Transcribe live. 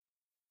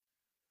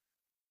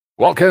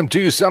Welcome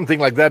to Something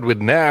Like That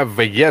with Nav.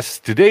 Yes,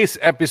 today's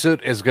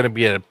episode is going to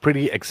be a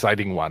pretty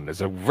exciting one.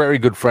 It's a very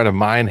good friend of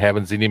mine.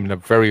 Haven't seen him in a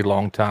very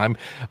long time.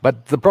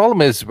 But the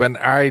problem is, when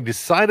I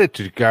decided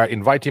to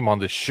invite him on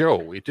the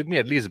show, it took me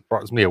at least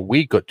approximately a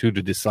week or two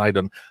to decide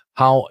on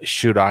how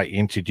should I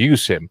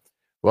introduce him.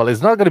 Well,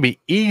 it's not going to be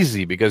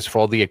easy because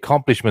for the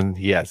accomplishment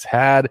he has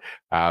had,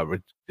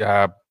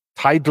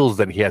 titles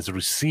that he has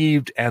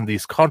received, and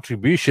his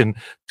contribution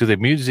to the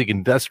music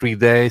industry,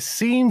 there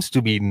seems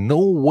to be no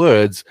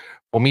words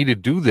for me to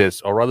do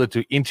this, or rather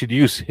to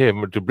introduce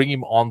him or to bring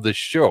him on the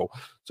show.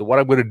 So what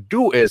I'm going to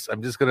do is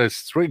I'm just going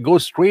to go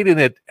straight in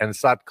it and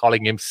start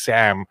calling him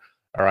Sam.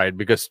 All right,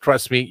 because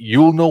trust me,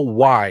 you'll know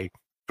why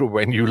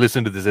when you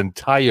listen to this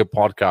entire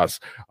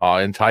podcast,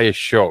 entire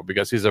show,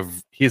 because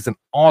he's an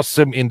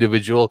awesome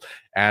individual,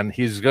 and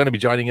he's going to be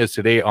joining us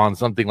today on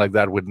Something Like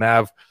That with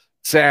Nav.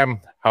 Sam,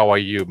 how are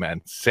you,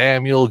 man?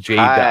 Samuel J.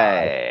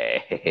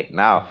 Hi.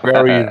 Now,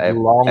 Very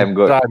long I'm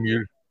good. time.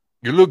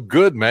 You look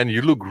good, man.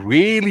 You look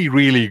really,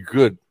 really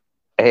good.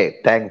 Hey,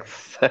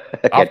 thanks.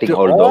 Getting After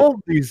old all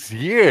though. these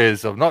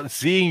years of not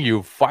seeing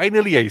you,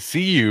 finally I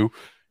see you.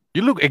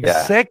 You look Yeah.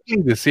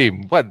 exactly the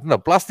same. What? No,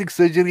 plastic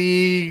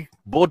surgery,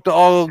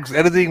 Botox,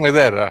 anything like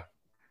that?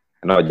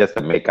 No, just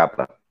the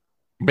makeup.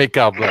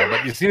 Makeup,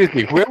 but you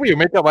seriously, whoever your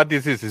makeup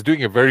artist is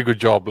doing a very good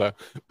job.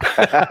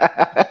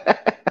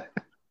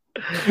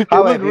 You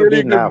How look have you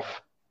really been good. now?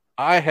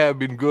 I have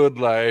been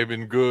good. I've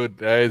been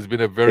good. It's been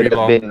a It very has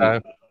long been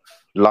time.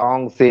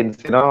 long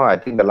since, I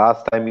think the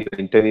last time you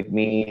interviewed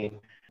me,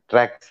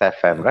 Trax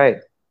FM,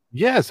 right?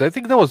 Yes, I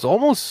think that was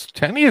almost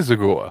 10 years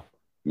ago.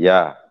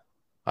 Yeah,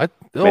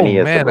 Oh many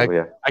years man, ago.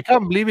 Yeah. I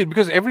can't believe it,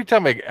 because every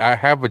time I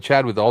have a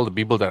chat with all the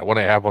people that I want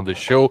to have on the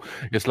show,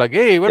 it's like,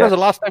 hey, when was Yeah.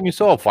 the last time you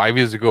saw 5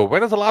 years ago?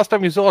 When was the last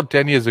time you saw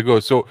 10 years ago?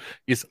 So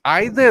it's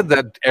either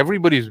that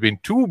everybody's been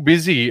too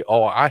busy,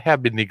 or I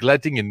have been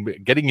neglecting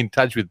and getting in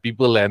touch with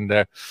people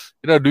and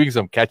doing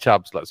some catch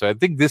ups. So I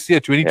think this year,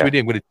 Yeah. 2020,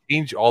 I'm going to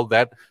change all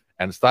that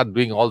and start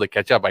doing all the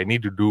catch up I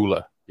need to do.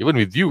 Even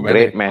with you, man.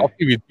 Great, man.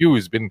 Talking with you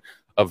has been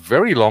a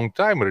very long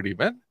time already,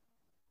 man.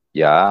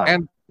 Yeah.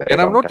 And Very I've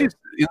long time. noticed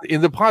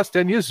in the past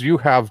 10 years, you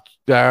have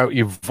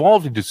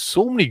evolved into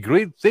so many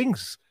great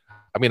things.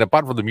 I mean,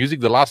 apart from the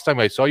music, the last time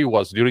I saw you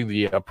was during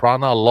the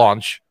Prana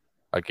launch,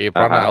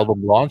 Prana Uh-huh. album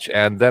launch.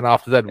 And then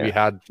after that, we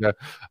Yeah. had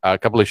a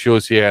couple of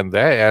shows here and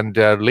there. And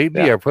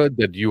lately, Yeah. I've heard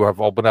that you have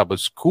opened up a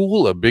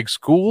school, a big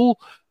school.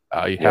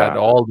 You had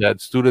Yeah. all that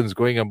students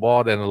going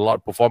aboard and a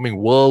lot performing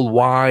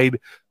worldwide.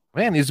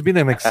 Man, it's been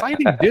an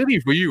exciting journey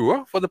for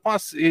you for the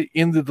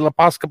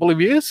past couple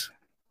of years.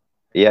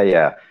 Yeah,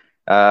 yeah.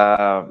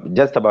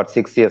 Just about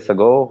 6 years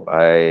ago,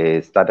 I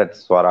started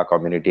Swara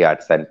Community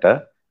Arts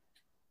Center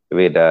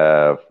with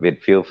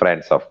few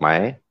friends of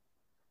mine,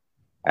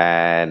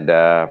 and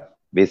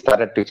we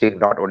started teaching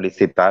not only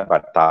sitar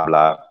but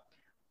tabla,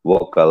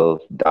 vocal,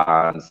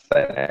 dance,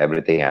 and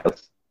everything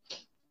else.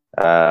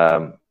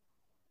 Um,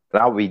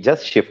 Now we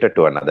just shifted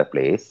to another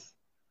place,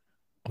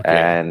 Okay.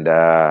 and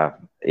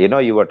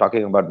you were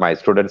talking about my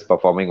students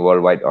performing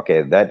worldwide. Okay,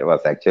 that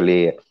was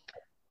actually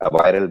a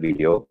viral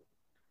video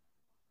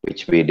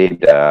which we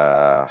did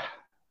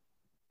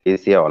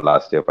this year or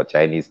last year for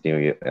Chinese New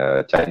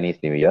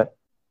Year.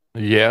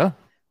 Yeah.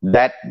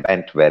 That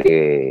went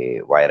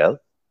very viral.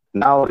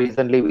 Now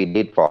recently we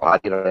did for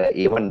Hari Raya,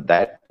 even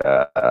that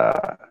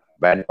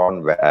went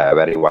on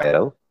very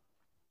viral.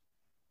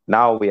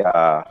 Now we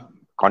are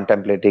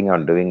contemplating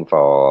on doing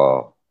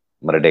for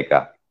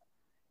Merdeka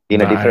in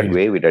a different Nice.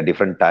 way with a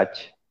different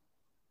touch.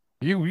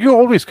 You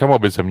always come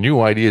up with some new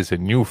ideas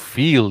and new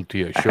feel to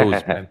your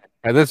shows, man.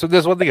 And that's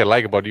one thing I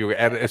like about you,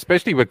 and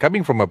especially when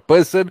coming from a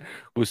person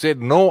who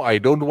said, "No, I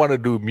don't want to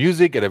do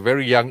music" at a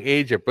very young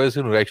age, a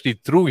person who actually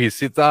threw his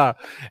sitar,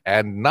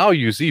 and now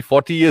you see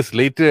 40 years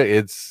later,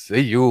 it's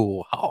hey,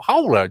 you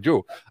how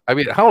Joe? I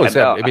mean, how is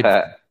that? No, I mean,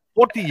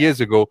 40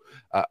 years ago,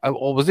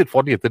 or was it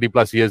 40 or 30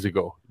 plus years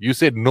ago? You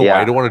said, "No,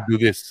 I don't yeah, want to do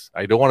this.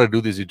 I don't want to do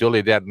this." You told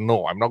your dad,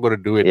 "No, I'm not going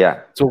to do it."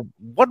 yeah. So,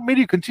 what made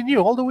you continue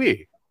all the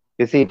way?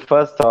 You see,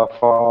 first of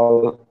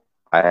all,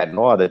 I had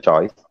no other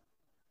choice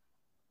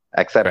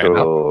except Fair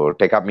enough. to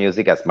take up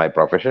music as my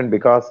profession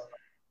because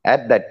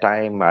at that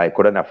time I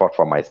couldn't afford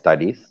for my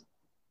studies.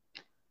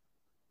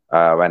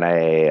 When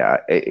I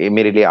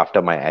immediately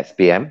after my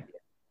SPM,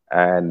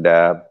 and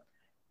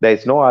there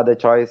is no other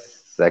choice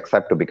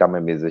except to become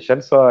a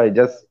musician. So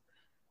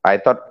I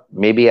thought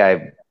maybe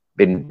I've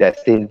been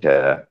destined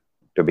to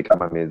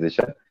become a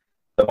musician.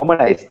 The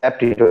moment I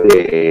stepped into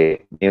the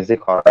music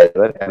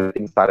horizon,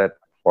 everything started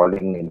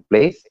falling in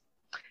place.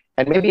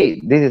 And maybe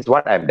this is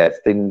what I'm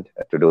destined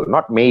to do.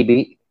 Not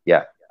maybe,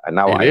 yeah.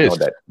 Now It I know is.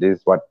 that this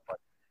is what.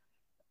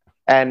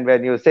 And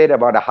when you said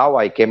about how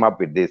I came up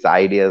with these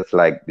ideas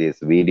like these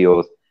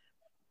videos,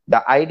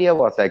 the idea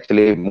was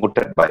actually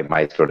mooted by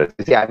my students.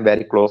 You see, I'm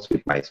very close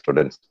with my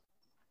students.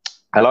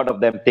 A lot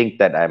of them think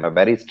that I'm a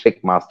very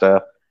strict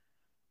master.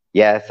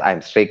 Yes,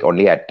 I'm strict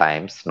only at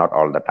times, not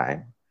all the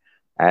time.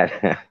 And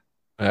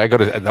I got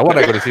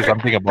to say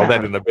something about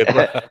that in a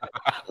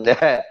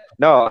bit.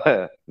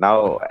 No,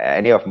 now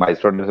any of my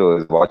students who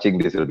is watching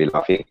this will be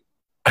laughing.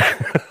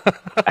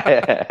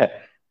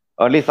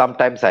 Only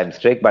sometimes I'm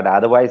strict, but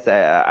otherwise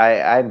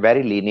I'm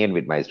very lenient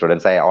with my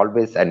students. I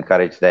always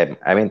encourage them.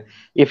 I mean,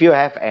 if you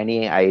have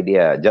any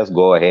idea, just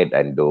go ahead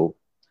and do.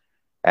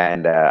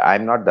 And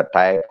I'm not the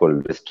type who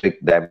will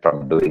restrict them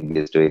from doing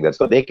this, doing that.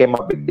 So they came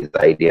up with this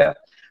idea.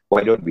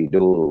 Why don't we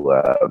do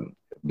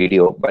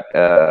video? But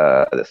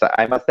so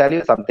I must tell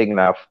you something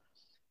now.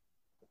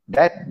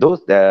 That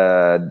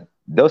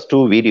those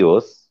two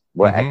videos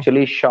were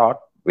actually shot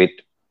with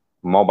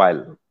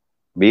mobile.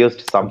 We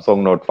used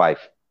Samsung Note 5.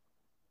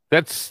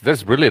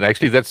 That's brilliant.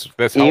 Actually, that's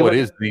how it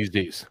is these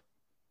days.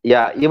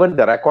 Yeah, even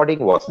the recording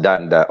was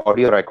done. The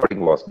audio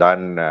recording was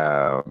done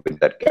with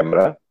that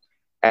camera,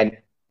 and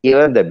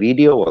even the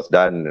video was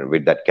done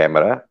with that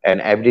camera,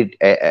 and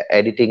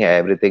editing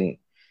everything.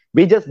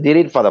 We just did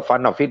it for the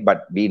fun of it,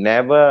 but we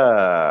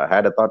never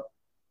had a thought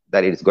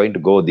that it's going to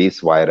go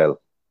this viral.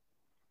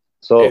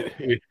 So,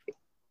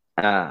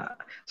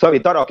 so we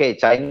thought, okay,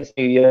 Chinese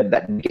New Year,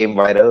 that became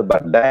viral,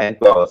 but then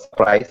to our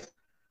surprise,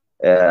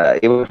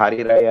 even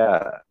Hari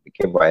Raya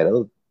became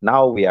viral.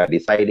 Now we are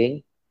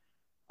deciding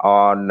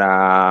on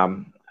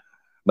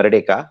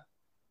Merdeka.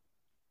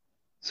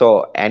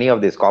 So any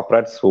of these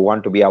corporates who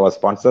want to be our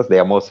sponsors, they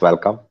are most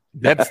welcome.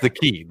 That's the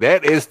key.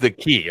 That is the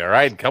key. All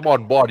right, come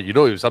on board. You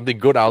know, if something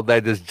good out there,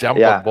 just jump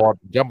on board,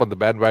 jump on the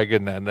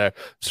bandwagon, and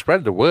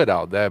spread the word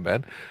out there,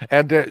 man.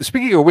 And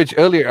speaking of which,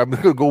 earlier I'm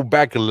going to go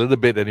back a little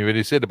bit, and when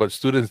you said about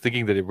students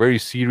thinking that they're very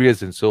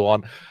serious and so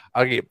on.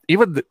 Okay,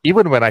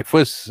 even when I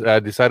first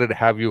decided to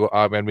have you,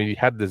 and we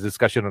had this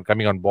discussion on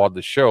coming on board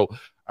the show,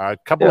 a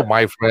couple of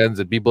my friends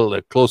and people,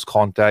 close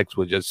contacts,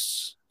 were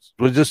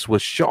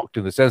shocked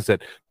in the sense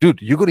that,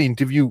 dude, you're going to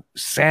interview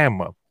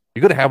Sam.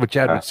 You're going to have a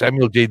chat with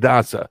Samuel J.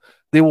 Dasa.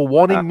 They were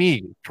warning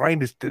me, trying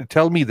to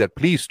tell me that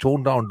please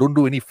tone down, don't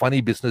do any funny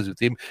business with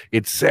him.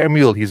 It's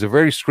Samuel. He's a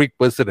very strict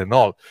person and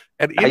all.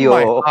 And in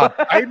my heart,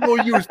 I know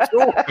you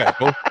so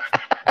well.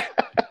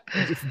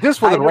 Just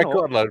for the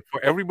record,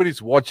 for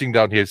everybody's watching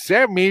down here,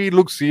 Sam maybe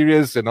looks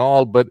serious and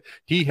all, but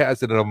he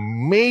has an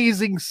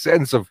amazing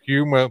sense of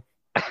humor.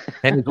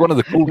 And he's one of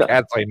the cool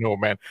cats I know,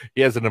 man.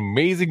 He has an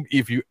amazing,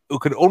 if you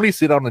could only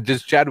sit down and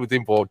just chat with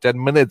him for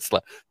 10 minutes,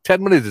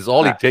 10 minutes is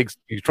all it takes.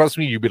 You trust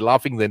me, you'll be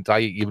laughing the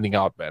entire evening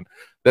out, man.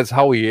 That's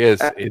how he is.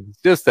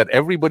 It's just that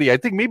everybody, I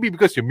think maybe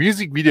because your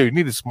music video, you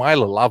need to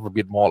smile and laugh a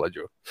bit more,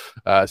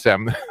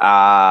 Sam.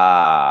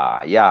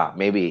 Yeah,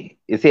 maybe.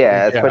 You see,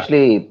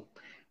 especially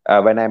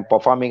when I'm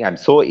performing, I'm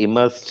so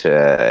immersed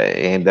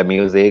in the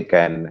music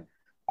and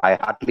I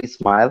hardly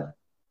smile.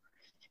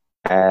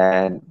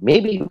 And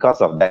maybe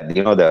because of that,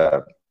 you know,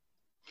 the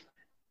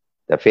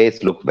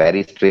face look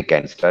very strict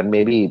and stern.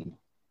 Maybe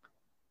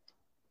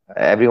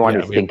everyone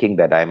is thinking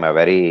that I'm a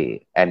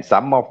very, and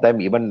some of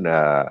them even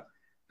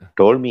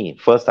told me,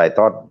 first I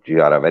thought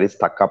you are a very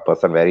stuck-up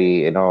person,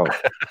 very, you know,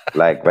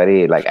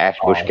 very like Ash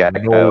Bush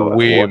character. No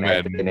way,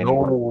 man.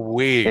 No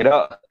way. You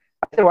know,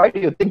 I said, why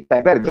do you think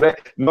like that?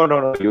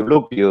 No,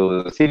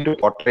 you seem to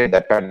portray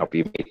that kind of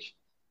image.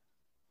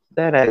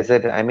 Then I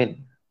said, I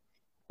mean,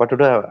 what to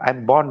do?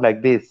 I'm born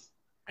like this.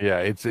 Yeah,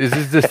 it's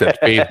just that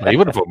face.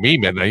 Even for me,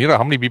 man, you know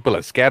how many people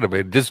are scared of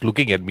it just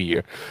looking at me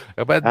here.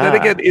 But then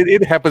again,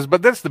 it happens.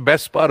 But that's the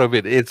best part of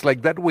it. It's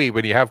like that way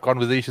when you have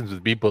conversations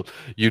with people,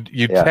 you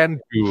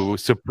tend to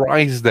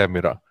surprise them,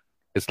 you know.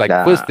 It's like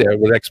first they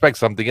will expect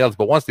something else,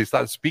 but once they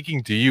start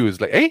speaking to you,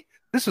 it's like, hey,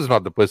 this is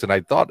not the person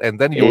I thought, and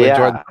then you'll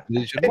enjoy the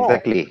conversation more.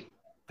 Exactly.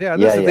 Yeah,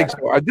 that's the thing.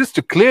 So, just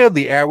to clear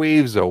the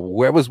airwaves or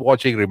whoever's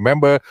watching,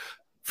 remember,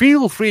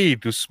 feel free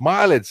to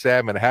smile at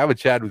Sam and have a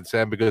chat with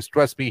Sam, because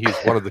trust me, he's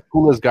one of the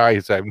coolest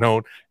guys I've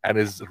known, and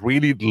it's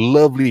really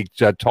lovely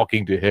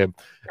talking to him.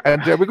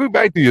 And we're going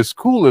back to your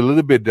school a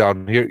little bit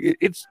down here.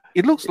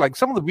 It looks like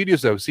some of the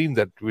videos I've seen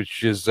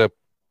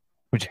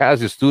which has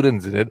your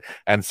students in it,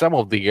 and some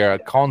of the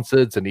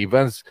concerts and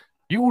events.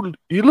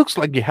 It looks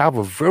like you have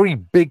a very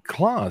big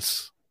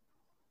class.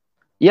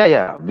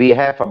 Yeah. We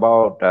have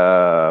about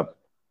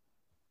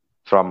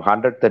from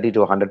 130 to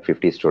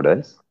 150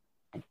 students.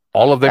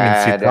 All of them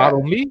in sitar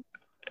only?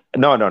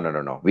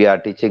 No. We are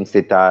teaching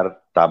sitar,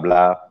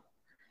 tabla,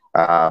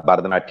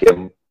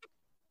 Bharatanatyam,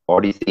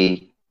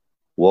 Odissi,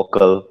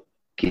 vocal,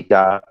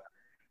 guitar,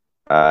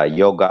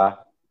 yoga.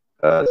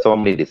 So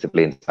many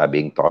disciplines are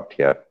being taught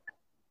here.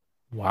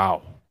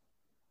 Wow,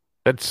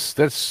 that's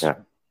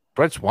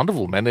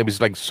wonderful, man. It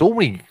was like so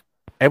many,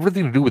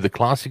 everything to do with the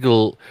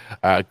classical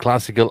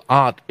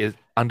art is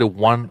under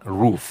one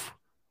roof.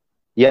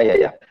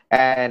 Yeah.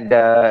 And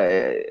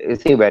you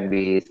see, when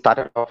we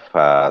started off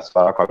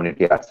Swara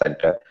Community Arts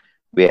Center,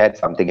 we had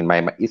something in my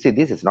mind. You see,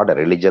 this is not a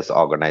religious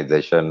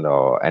organization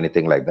or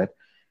anything like that.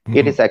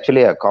 It is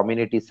actually a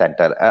community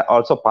center,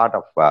 also part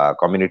of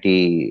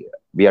community.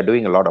 We are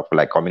doing a lot of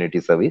like community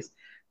service,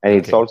 and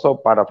it's also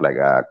part of like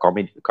a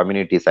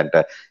community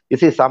center. You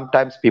see,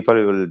 sometimes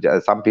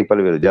some people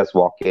will just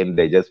walk in,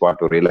 they just want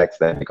to relax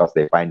there because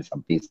they find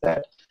some peace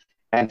there.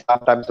 And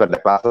sometimes when the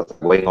classes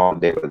are going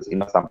on,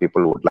 some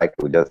people would like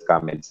to just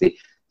come and see.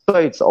 So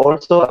it's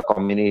also a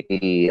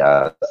community.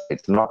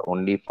 It's not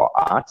only for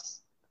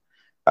arts.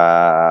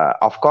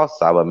 Of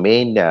course, our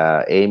main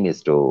aim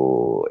is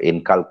to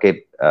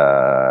inculcate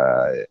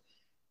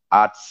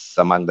arts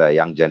among the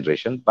young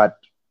generation, but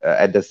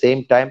at the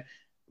same time,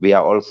 we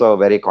are also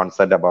very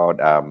concerned about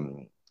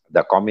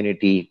the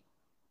community,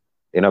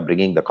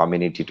 bringing the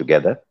community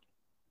together.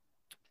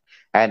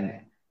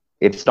 And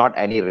it's not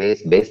any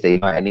race based,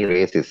 any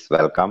race is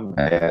welcome,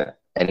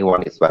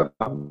 anyone is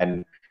welcome.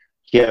 And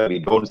here we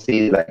don't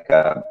see like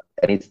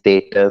any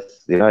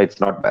status, it's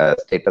not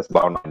status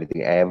bound or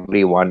anything.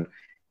 Everyone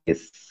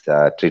is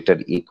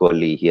treated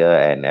equally here,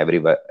 and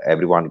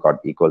everyone got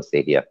equal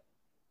say here.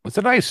 It's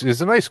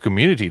a nice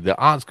community, the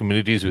arts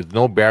communities with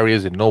no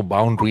barriers and no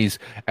boundaries.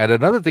 And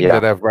another thing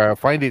that I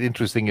find it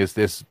interesting is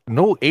there's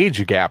no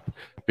age gap,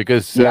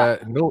 because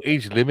no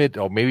age limit,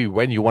 or maybe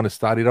when you want to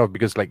start it off,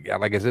 because like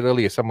I said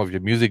earlier, some of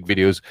your music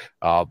videos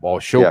or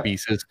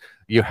showpieces,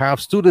 you have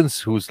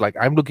students who's like,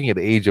 I'm looking at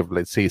the age of,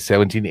 let's say,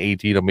 17,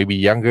 18, or maybe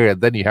younger, and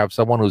then you have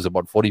someone who's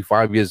about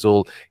 45 years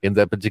old in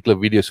that particular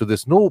video. So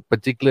there's no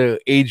particular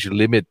age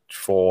limit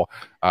for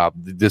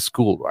this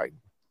school, right?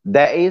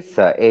 There is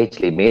an age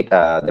limit.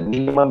 The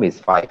minimum is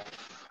 5.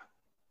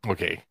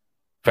 Okay,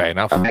 fair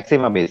enough. The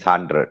maximum is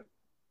 100.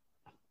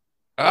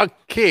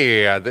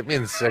 Okay, that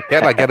means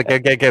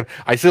can.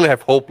 I still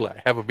have hope.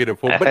 I have a bit of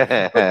hope. But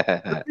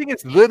the thing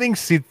is, learning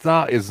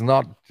sitar is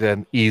not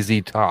an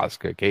easy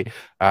task. Okay,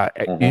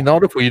 in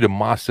order for you to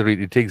master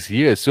it, it takes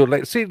years. So,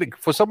 like, say, like,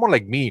 for someone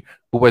like me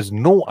who has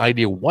no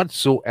idea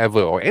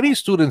whatsoever, or any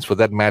students for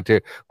that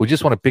matter, who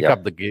just want to pick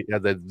up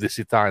the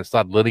sitar and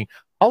start learning,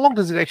 how long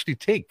does it actually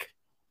take?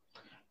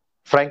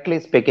 Frankly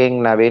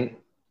speaking, Naveen,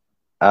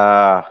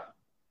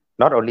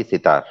 not only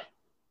sitar,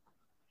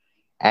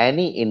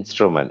 any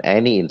instrument,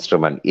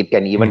 it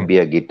can even be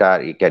a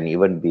guitar, it can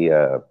even be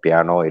a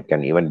piano, it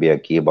can even be a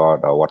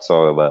keyboard or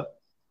whatsoever.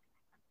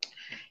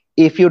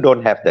 If you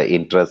don't have the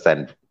interest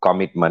and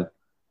commitment,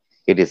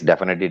 it is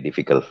definitely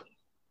difficult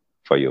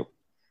for you.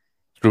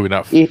 True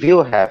enough. If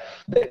you have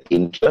the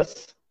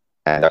interest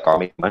and the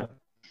commitment,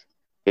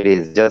 it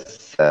is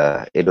just,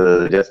 it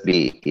will just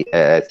be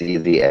as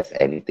easy as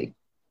anything.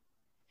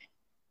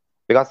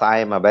 Because I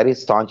am a very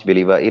staunch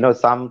believer.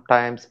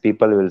 Sometimes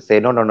people will say,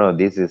 no,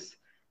 this is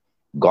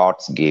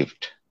God's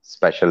gift,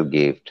 special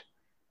gift.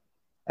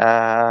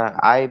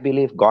 I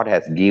believe God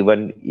has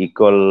given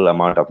equal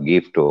amount of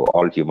gift to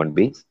all human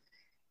beings.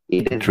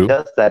 It is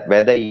just that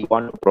whether you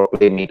want to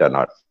proclaim it or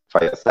not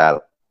for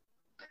yourself.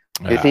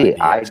 You see,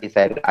 I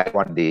decided I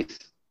want this,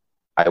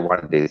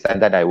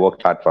 and then I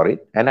worked hard for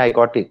it, and I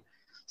got it.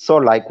 So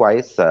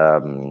likewise,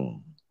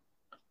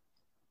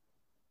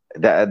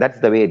 that's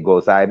the way it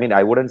goes. I mean,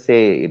 I wouldn't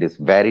say it is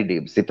very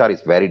deep. Sitar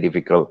is very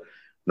difficult.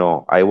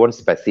 No, I won't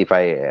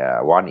specify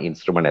one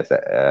instrument as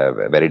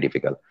very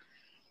difficult.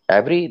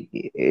 Every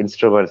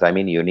instrument, I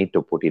mean, you need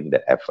to put in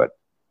the effort.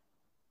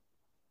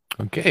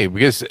 Okay,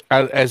 because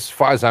as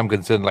far as I'm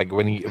concerned, like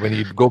when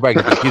you go back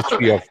to the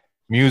history of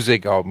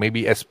music, or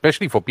maybe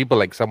especially for people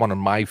like someone in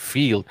my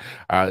field,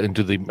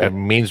 into the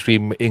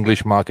mainstream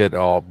English market,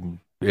 or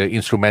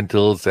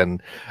instrumentals and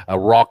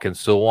rock and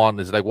so on,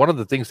 is like one of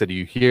the things that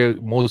you hear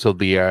most of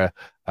the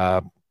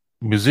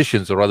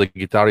musicians, or rather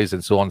guitarists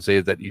and so on,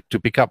 say that to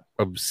pick up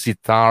a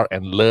sitar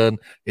and learn,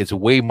 it's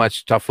way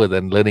much tougher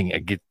than learning a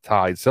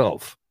guitar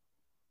itself.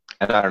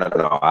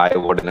 No, I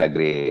wouldn't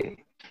agree.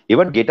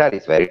 Even guitar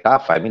is very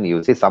tough. I mean,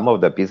 you see some of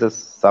the pieces,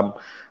 some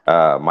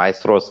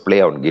maestros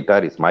play on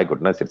guitar, is, my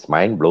goodness, it's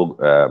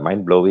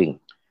mind-blowing.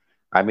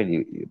 I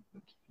mean,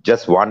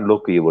 just one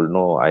look, you will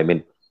know. I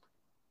mean,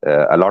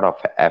 a lot of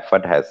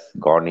effort has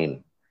gone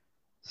in.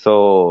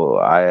 So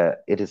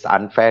it is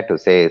unfair to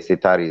say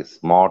sitar is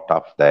more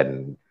tough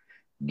than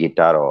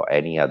guitar or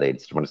any other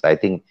instruments. I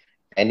think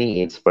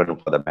any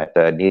instrument, for the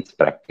matter, needs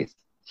practice.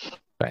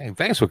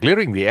 Thanks for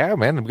clearing the air,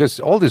 man. Because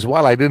all this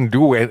while I didn't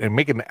do and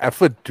make an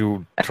effort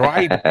to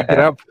try to pick it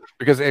up,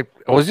 because I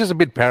was just a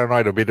bit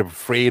paranoid, a bit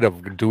afraid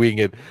of doing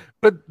it.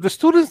 But the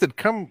students that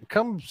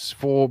comes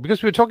for,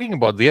 because we were talking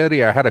about the other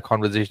day, I had a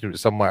conversation with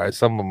some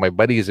of my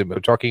buddies, and we were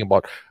talking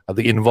about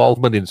the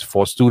involvement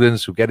for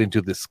students who get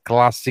into this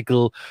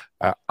classical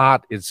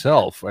art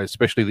itself,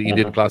 especially the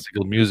Indian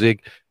classical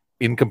music,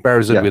 in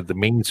comparison with the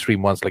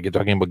mainstream ones, like you're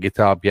talking about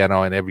guitar,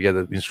 piano, and every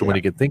other instrument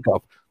you can think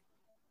of.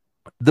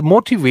 The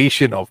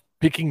motivation of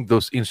picking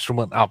those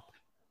instruments up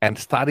and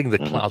starting the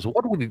class,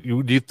 what do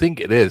you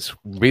think it is,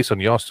 based on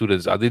your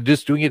students? Are they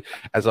just doing it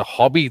as a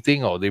hobby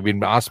thing, or they've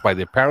been asked by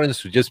their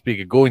parents to just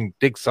go and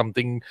take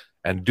something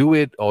and do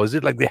it? Or is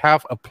it like they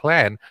have a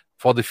plan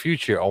for the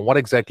future on what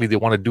exactly they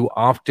want to do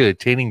after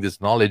attaining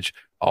this knowledge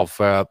of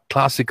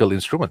classical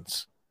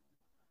instruments?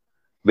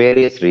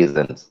 Various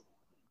reasons.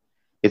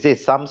 You see,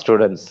 some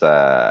students,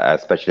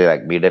 especially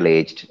like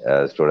middle-aged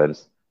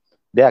students,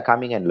 they are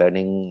coming and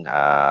learning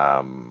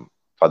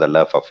for the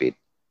love of it.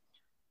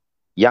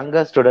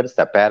 Younger students,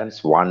 the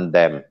parents want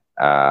them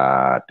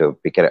to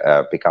pick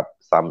up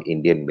some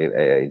Indian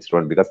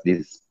instrument, because this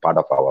is part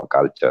of our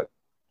culture.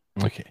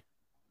 Okay.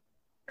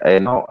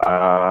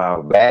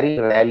 Very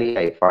rarely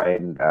I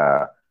find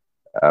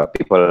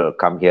people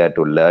come here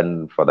to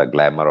learn for the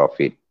glamour of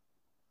it.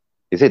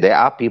 You see, there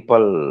are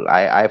people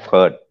I've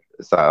heard.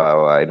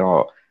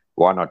 So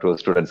one or two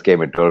students came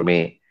and told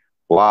me,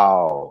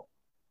 "Wow,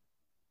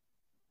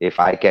 if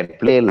I can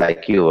play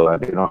like you,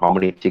 you know how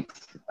many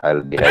chicks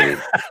I'll be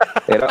having."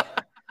 You know,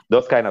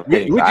 those kind of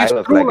things. Which I is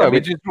was true, like a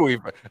which bit. is true.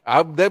 If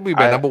that would be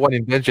my I number one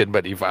intention,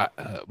 but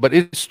but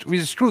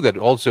it's true that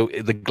also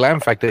the glam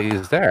factor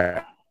is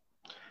there.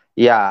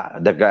 Yeah,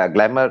 the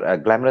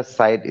glamorous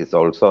side is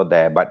also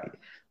there, but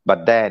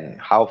then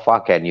how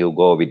far can you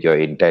go with your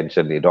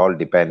intention? It all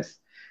depends.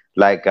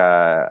 Like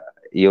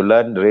you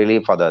learn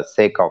really for the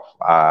sake of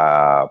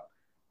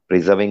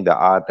preserving the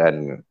art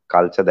and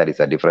culture. That is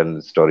a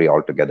different story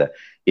altogether.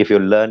 If you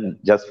learn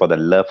just for the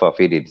love of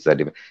it, it's a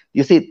different.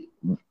 You see,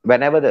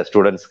 whenever the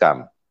students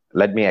come,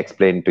 let me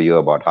explain to you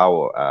about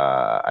how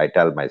I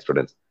tell my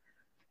students,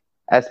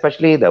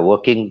 especially the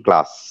working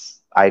class.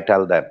 I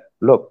tell them,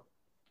 look,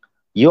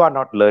 you are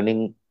not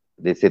learning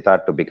the sitar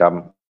to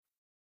become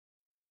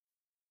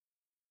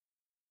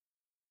a professional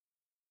musician.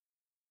 You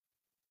are learning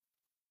the sitar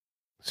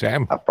to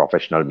become a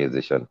professional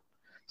citizen. Sam.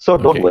 So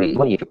don't worry,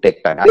 even if you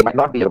take time. I mean, Okay. it might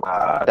not be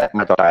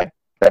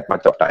that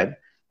much of time.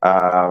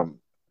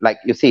 Like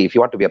you see, if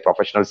you want to be a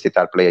professional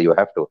sitar player, you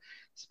have to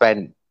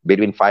spend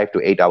between 5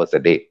 to 8 hours a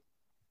day.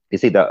 You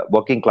see, the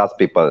working class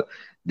people,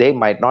 they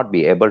might not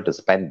be able to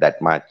spend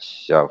that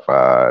much of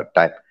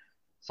time.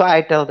 So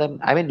I tell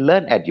them, I mean,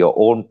 learn at your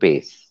own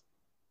pace.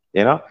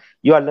 You know,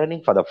 you are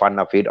learning for the fun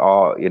of it,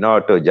 or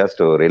to just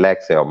to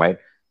relax your mind.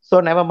 So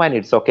never mind,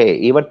 it's okay.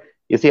 Even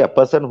you see a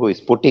person who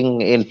is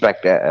putting in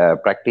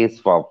practice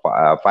for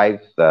 5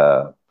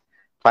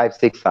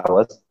 6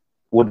 hours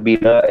would be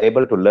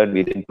able to learn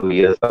within 2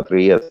 years or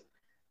 3 years.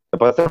 The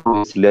person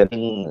who is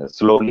learning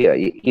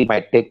slowly, he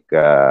might take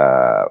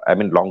I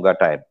mean longer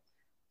time.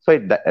 So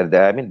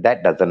I mean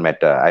that doesn't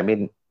matter. I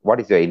mean, what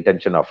is your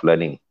intention of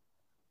learning,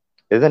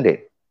 isn't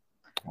it?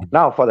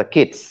 Now for the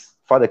kids,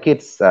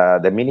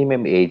 the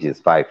minimum age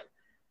is 5.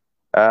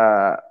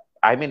 uh,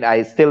 I mean,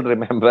 I still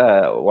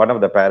remember one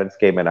of the parents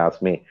came and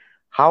asked me,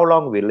 "How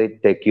long will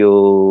it take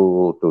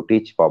you to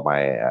teach for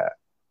my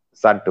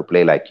son to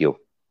play like you?"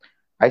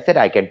 I said,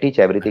 "I can teach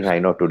everything I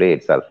know today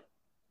itself.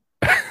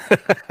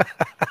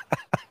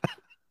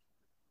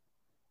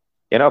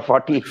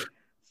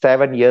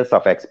 47 years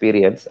of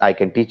experience. I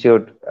can teach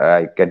you.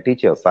 I can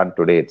teach your son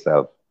today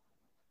itself.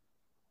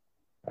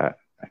 Uh,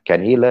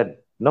 can he learn?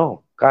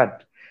 No, can't,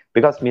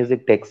 because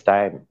music takes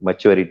time,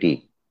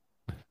 maturity.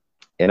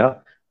 You know,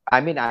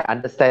 I mean, I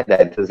understand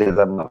the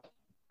enthusiasm of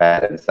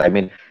parents. I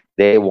mean,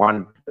 they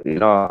want,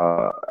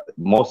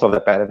 most of the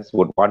parents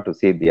would want to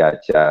see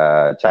their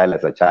child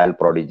as a child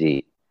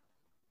prodigy,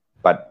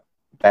 but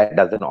that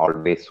doesn't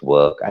always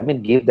work. I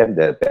mean, give them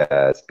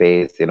the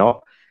space.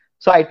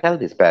 So I tell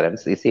these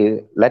parents, you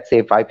see, let's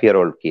say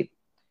 5-year-old kid,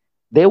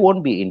 they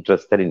won't be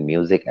interested in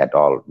music at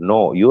all.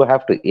 No, you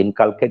have to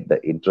inculcate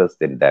the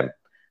interest in them.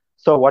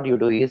 So what you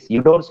do is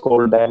you don't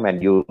scold them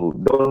and you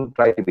don't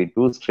try to be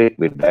too strict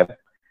with them.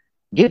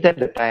 Give them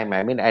the time.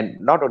 I mean, and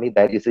not only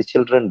that, you see,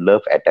 children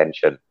love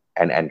attention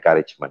and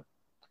encouragement.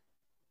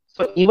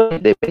 So even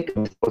if they make a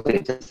mistake, they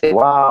just say,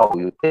 "Wow,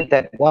 you played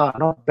that. Wow,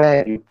 not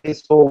bad. You play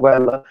so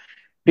well."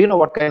 Do you know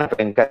what kind of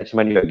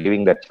encouragement you are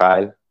giving the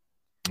child?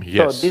 So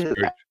Yes. this is,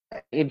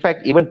 in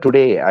fact, even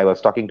today I was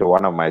talking to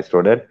one of my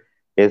students.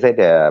 He said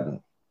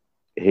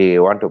he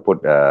want to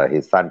put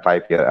his son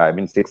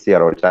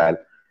 6-year-old child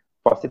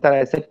for sitar.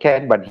 I said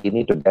can, but he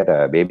need to get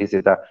a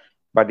babysitter.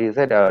 But he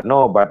said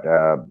no, but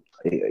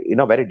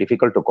very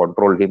difficult to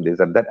control him. This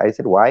and that. I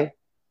said why?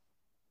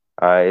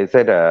 He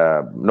said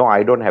no,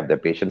 I don't have the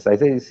patience. I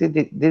said, you see,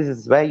 this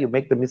is where you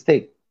make the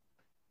mistake.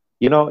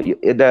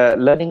 The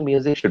learning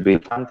music should be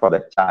fun for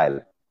the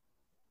child.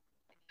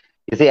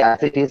 You see,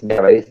 as it is, they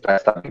are very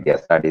stressed up with their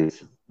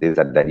studies, this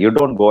and that. You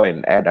don't go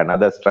and add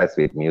another stress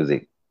with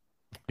music.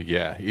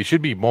 Yeah, it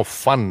should be more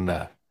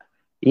fun.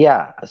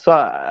 Yeah. So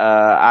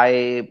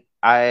I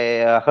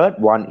heard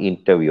one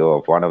interview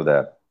of one of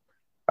the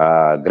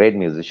great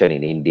musician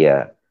in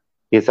India.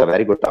 He's a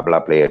very good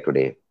tabla player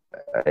today.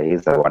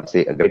 He's a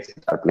great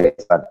sitar player.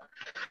 Son.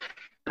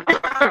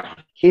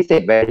 He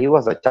said when he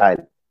was a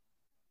child,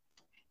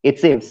 it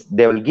seems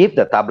they will give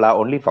the tabla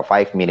only for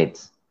 5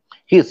 minutes.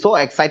 He's so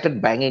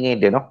excited banging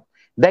it.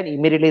 Then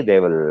immediately they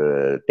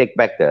will take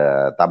back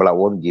the tabla,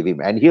 won't give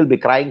him, and he'll be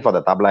crying for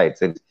the tabla. It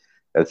seems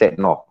they'll say,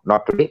 "No,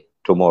 not today,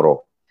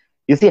 tomorrow."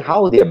 You see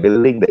how they are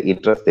building the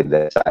interest in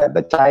the child.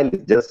 The child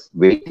is just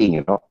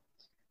waiting,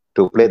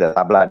 to play the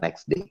tabla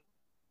next day.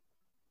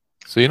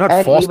 So you're not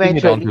And forcing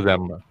it onto eventually,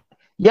 them.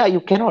 yeah,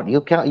 you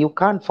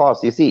can't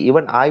force. You see,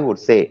 even I would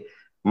say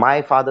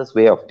my father's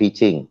way of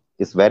teaching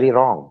is very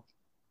wrong.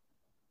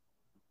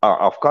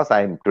 Of course,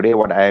 I am today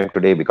what I am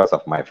today because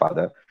of my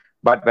father.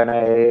 But when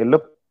I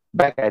look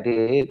back at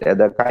it,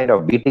 the kind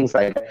of beatings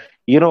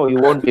you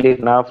won't believe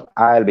enough.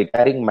 I'll be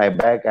carrying my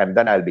bag and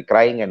then I'll be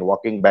crying and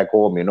walking back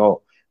home,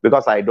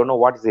 because I don't know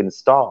what is in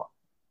store.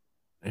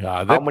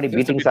 Yeah, How many that's a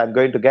beatings bit. I'm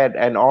going to get,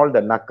 and all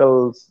the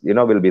knuckles,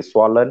 will be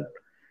swollen.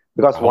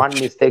 Because one Ouch.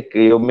 mistake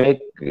you make,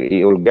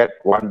 you'll get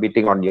one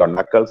beating on your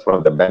knuckles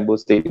from the bamboo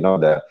stick,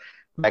 the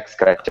back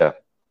scratcher.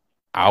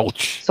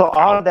 Ouch. So Ouch.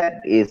 all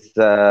that is,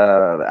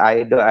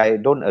 I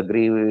don't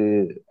agree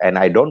and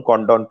I don't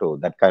condone to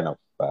that kind of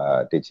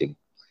teaching.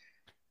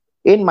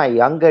 In my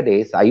younger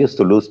days, I used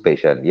to lose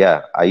patience.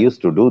 Yeah, I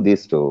used to do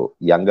this to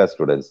younger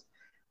students.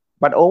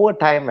 But over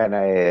time, when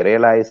I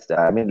realized,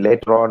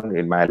 later on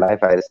in my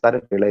life, I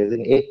started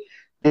realizing, hey,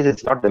 this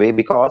is not the way,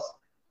 because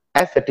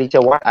as a teacher,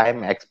 what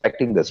I'm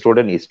expecting the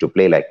student is to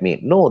play like me.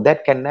 No,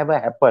 that can never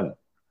happen.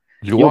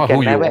 You You are who can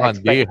you never are.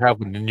 They expect.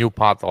 have a new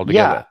path Yeah,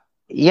 altogether.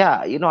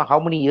 yeah. How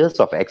many years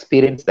of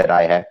experience that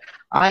I have.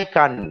 I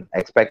can't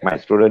expect my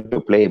student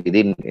to play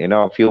within,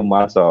 a few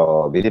months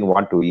or within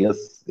 1, 2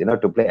 years,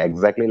 to play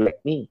exactly like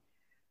me.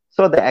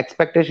 So the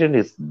expectation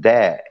is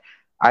there.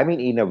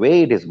 In a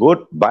way, it is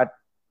good, but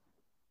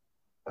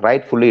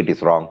rightfully, it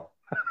is wrong.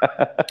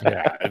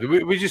 Yeah,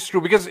 which is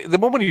true because the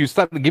moment you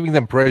start giving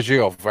them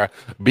pressure of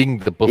being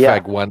the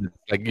perfect Yeah, one,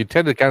 like you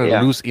tend to kind of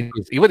yeah. lose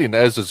interest, even in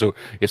us. So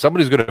if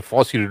somebody's going to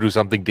force you to do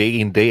something day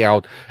in, day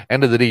out,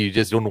 end of the day, you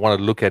just don't want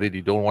to look at it.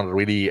 You don't want to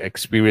really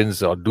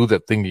experience or do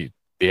that thing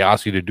they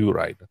ask you to do,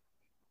 right?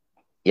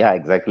 Yeah,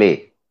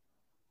 exactly.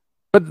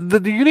 But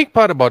the unique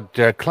part about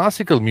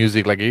classical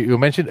music, like you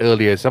mentioned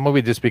earlier, some of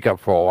it just pick up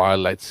for a while,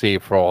 let's say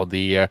for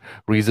the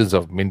reasons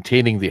of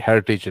maintaining the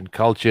heritage and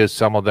culture.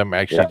 Some of them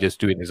actually Yeah, just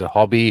do it as a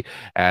hobby,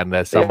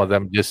 and some yeah, of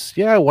them just,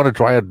 yeah, want to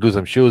try out, do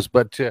some shows.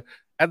 But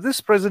at this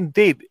present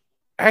date,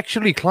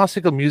 actually,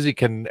 classical music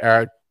can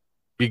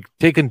be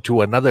taken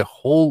to another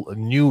whole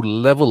new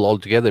level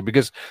altogether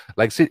because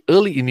like say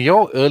early in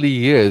your early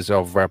years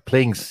of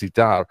playing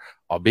sitar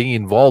or being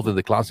involved in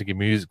the classical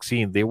music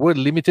scene there were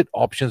limited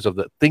options of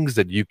the things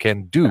that you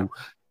can yeah, do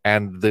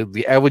and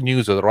the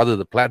avenues or rather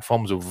the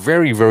platforms are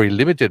very very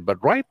limited but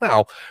right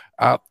now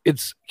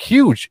it's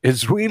huge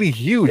it's really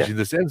huge yeah, in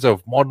the sense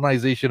of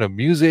modernization of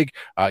music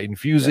yeah.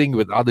 infusing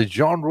with other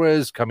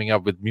genres coming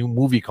up with new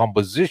movie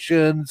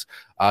compositions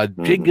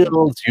Mm-hmm.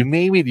 jingles you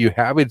name it you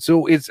have it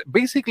so it's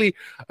basically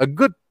a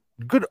good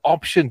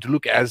option to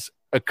look as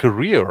a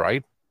career,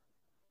 right?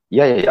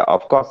 Yeah, yeah, yeah.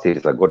 Of course, it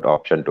is a good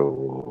option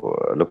to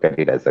look at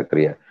it as a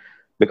career,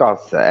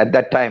 because at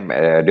that time,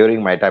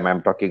 during my time,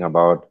 I'm talking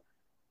about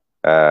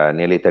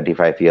nearly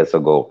 35 years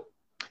ago,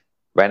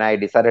 when I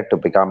decided to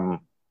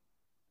become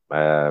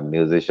a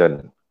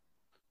musician.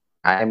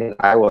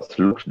 I was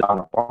looked down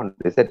upon.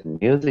 They said,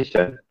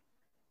 musician,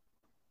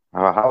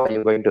 how are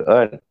you going to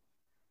earn?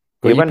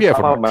 Got Even EPF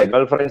some from of my it.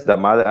 girlfriends, the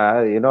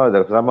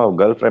mother, some of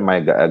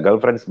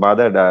girlfriend's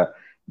mother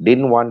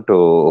didn't want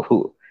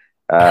to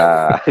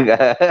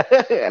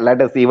let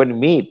us even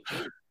meet.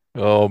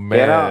 Oh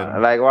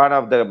man. Like one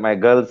of my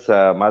girls'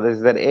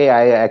 mothers said, "Hey,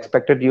 I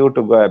expected you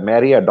to go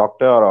marry a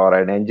doctor or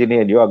an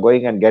engineer. You are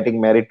going and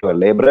getting married to a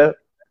laborer."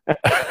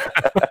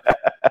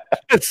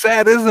 It's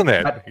sad, isn't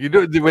it? But You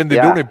do when they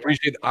don't yeah,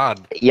 appreciate art.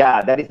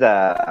 yeah, that is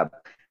that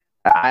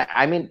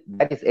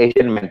is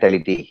Asian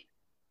mentality.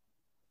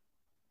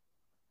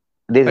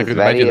 This I is could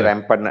imagine very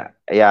that. rampant.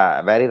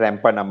 Yeah, very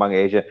rampant among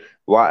Asian.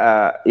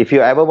 If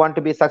you ever want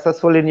to be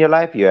successful in your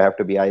life, you have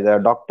to be either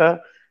a doctor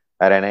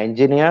or an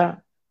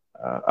engineer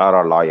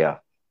or a lawyer.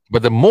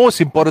 But the most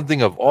important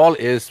thing of all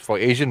is for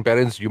Asian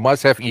parents, you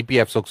must have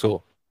EPF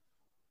SOXO,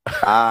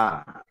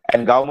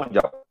 And government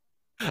job.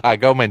 a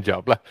government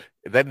job. Lah.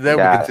 That would be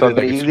Yeah, so considered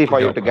like very a easy super for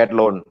you job. to Lah. get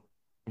loan.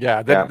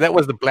 Yeah, Yeah, that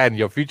was the plan.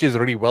 Your future is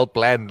already well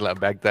planned lah,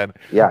 back then.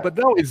 yeah. But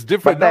now it's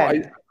different. But Now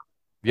then,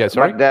 yeah,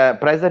 sorry. but the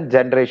present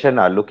generation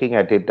are looking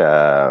at it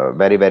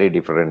very, very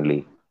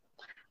differently.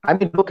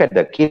 Look at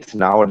the kids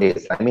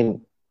nowadays.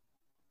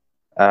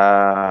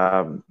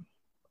 Um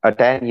a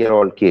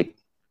 10-year-old kid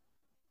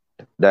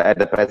at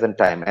the present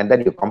time, and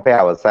then you compare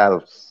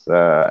ourselves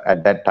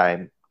at that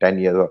time, 10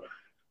 years old.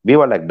 We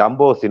were like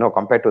dumbos,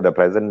 compared to the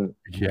present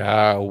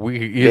Yeah, we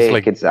it's day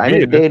like kids.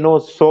 weird. They know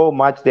so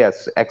much. They are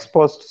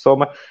exposed so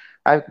much.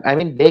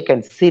 They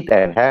can sit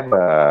and have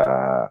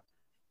a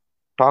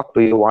talk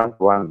to you one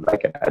to one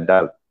like an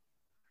adult.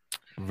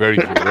 Very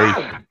true. Very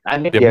true.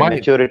 Their Their mind.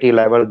 maturity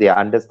level, their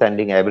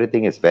understanding,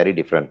 everything is very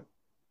different.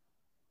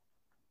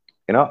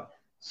 You know,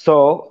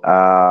 so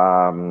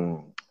uh,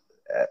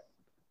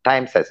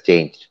 times has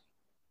changed.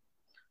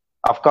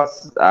 Of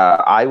course,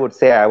 I would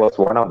say I was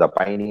one of the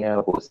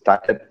pioneer who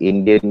started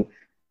Indian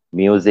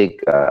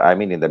music.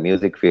 In the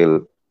music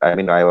field.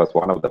 I was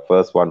one of the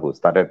first one who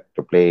started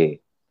to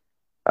play.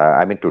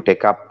 To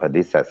take up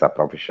this as a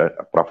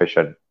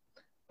profession.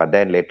 But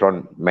then later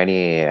on,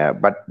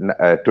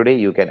 today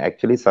you can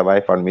actually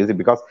survive on music,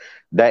 because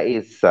there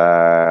is,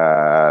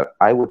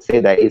 I would say,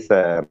 there is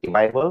a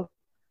revival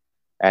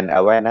and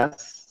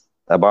awareness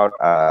about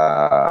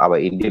our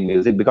Indian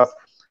music, because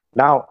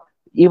now,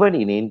 even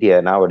in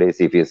India nowadays,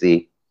 if you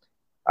see,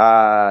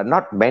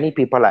 not many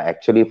people are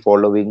actually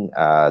following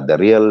the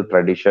real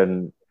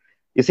tradition.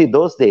 You see,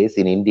 those days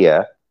in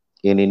India,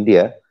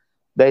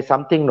 there is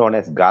something known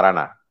as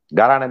Gharana.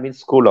 Gharana means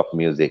school of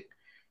music,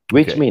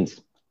 which Okay.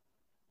 means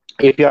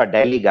if you are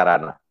Delhi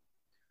Gharana,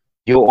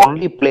 you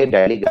only play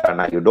Delhi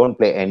Gharana, you don't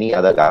play any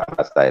other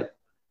Gharana style.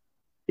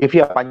 If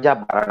you are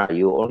Punjab Gharana,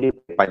 you only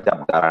play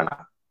Punjab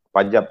Gharana,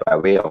 Punjab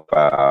way of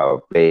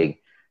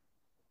playing.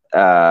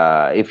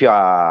 If you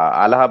are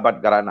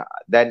Allahabad Gharana,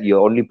 then you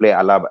only play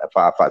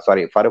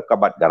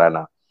Farrukhabad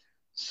Gharana.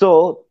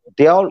 So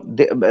they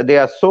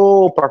are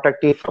so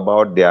protective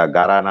about their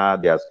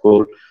Gharana, their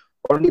school.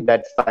 Only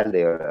that style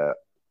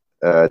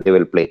they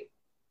will play.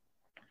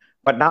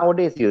 But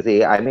nowadays, you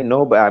see, I mean,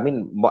 no, I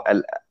mean,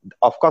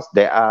 of course,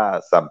 there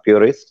are some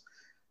purists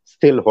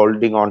still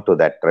holding on to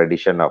that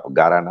tradition of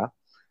Gharana.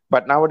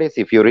 But nowadays,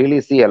 if you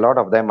really see, a lot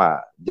of them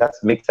are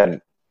just mix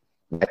and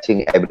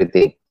matching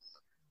everything.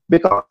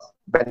 Because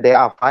when there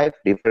are 5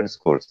 different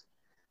schools,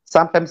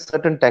 sometimes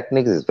certain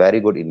techniques is very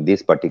good in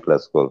this particular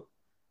school.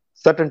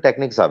 Certain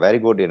techniques are very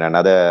good in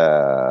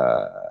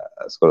another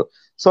school.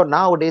 So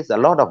nowadays, a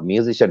lot of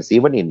musicians,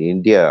 even in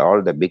India,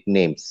 all the big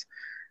names,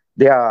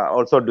 they are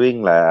also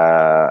doing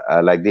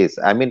like this.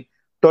 I mean,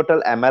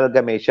 total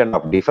amalgamation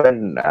of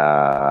different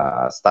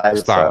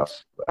styles of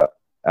Styles.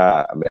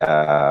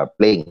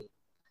 playing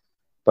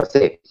per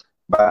se.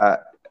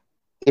 But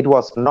it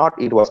was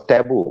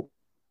taboo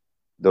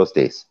those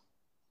days.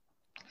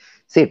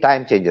 See,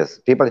 time changes.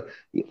 People,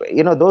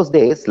 those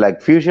days,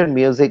 like fusion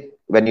music,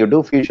 when you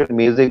do fusion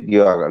music,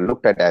 you are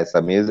looked at as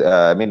a music,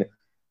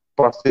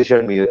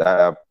 prostitute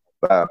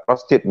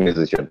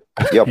musician.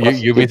 You're You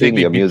prostituting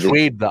basically your music.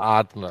 betrayed the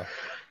art. No?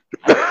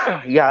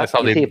 Yeah, That's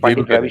how you see, they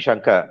look at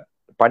it.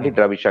 Pandit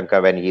Ravi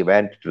Shankar, when he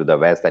went to the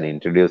West and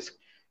introduced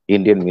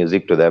Indian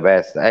music to the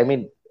West, I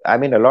mean,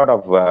 a lot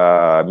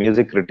of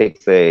music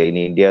critics in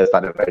India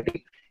started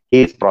writing,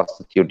 he is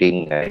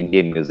prostituting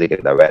Indian music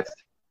in the West.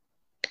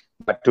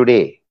 But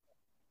today,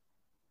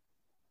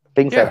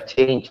 things Yeah. have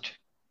changed.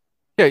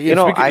 Yeah,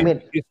 I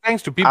it's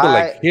thanks to people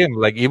like him,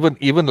 like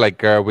even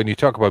like when you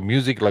talk about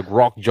music, like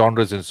rock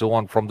genres and so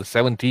on, from the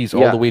 70s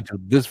all the way to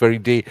this very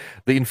day,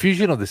 the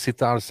infusion of the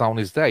sitar sound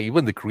is there.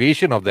 Even the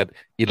creation of that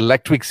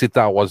electric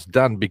sitar was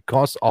done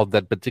because of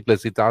that particular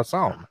sitar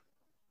sound.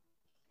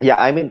 Yeah,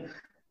 I mean,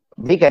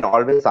 we can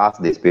always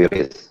ask these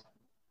purists,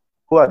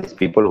 who are these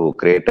people who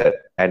created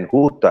and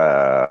who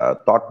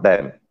taught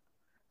them?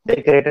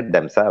 They created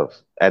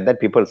themselves, and then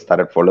people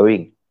started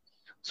following.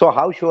 So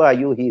how sure are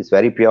you he is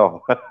very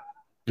pure?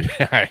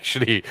 Yeah,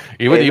 actually,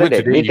 even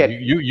today,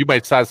 you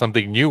might start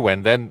something new,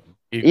 and then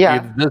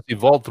it does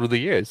evolve through the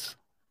years.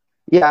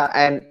 Yeah,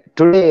 and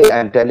today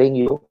I'm telling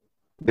you,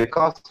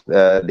 because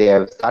they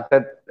have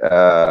started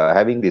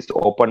having this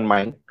open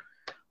mind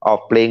of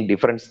playing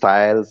different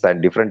styles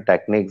and different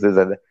techniques.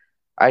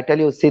 I tell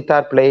you,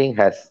 sitar playing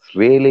has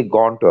really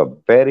gone to a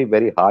very,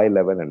 very high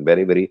level and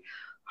very, very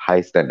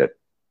high standard.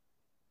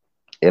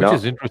 Which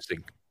is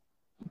interesting.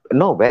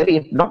 No,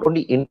 not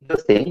only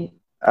interesting,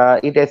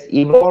 it has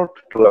evolved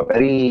to a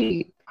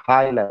very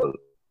high level,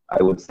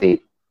 I would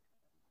say.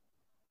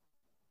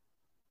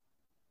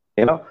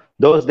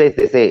 Those days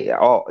they say,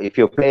 oh, if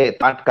you play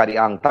Tant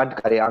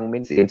Kariang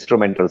means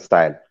instrumental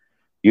style.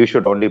 You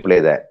should only play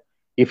that.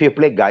 If you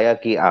play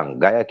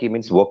Gayaki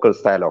means vocal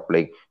style of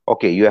playing.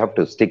 Okay, you have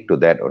to stick to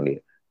that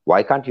only.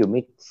 Why can't you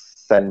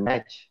mix and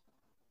match?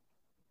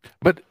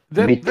 But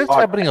that's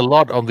happening a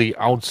lot on the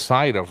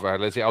outside of,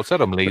 let's say, outside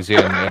of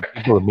Malaysia, and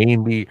people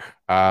mainly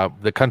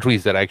the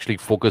countries that actually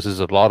focuses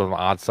a lot on the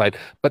art side.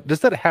 But does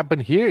that happen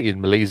here in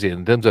Malaysia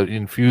in terms of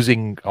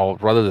infusing, or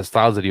rather the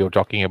styles that you're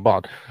talking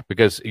about?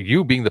 Because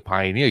you being the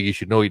pioneer, you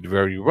should know it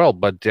very well.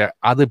 But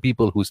other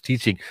people who's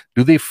teaching,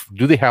 do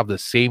they have the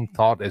same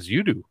thought as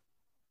you do?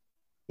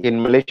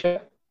 In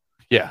Malaysia?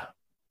 Yeah.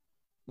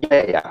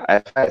 Yeah.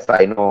 As far as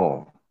I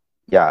know,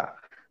 yeah,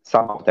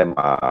 some of them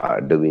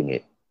are doing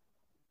it.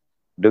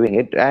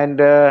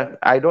 And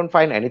I don't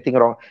find anything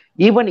wrong.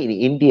 Even in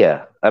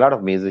India, a lot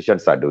of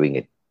musicians are doing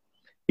it.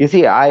 You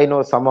see, I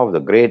know some of the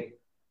great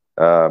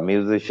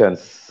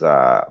musicians.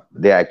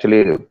 They're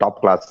actually top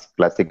class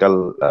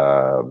classical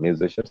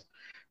musicians.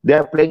 They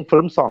are playing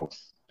film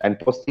songs and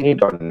posting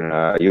it on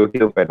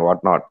YouTube and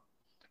whatnot,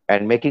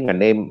 and making a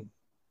name.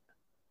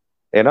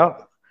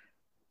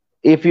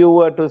 If you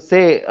were to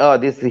say, "Oh,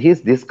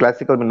 he's this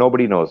classical,"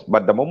 nobody knows.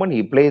 But the moment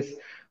he plays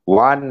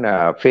one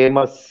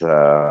famous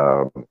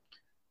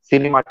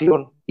cinema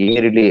tune,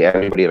 immediately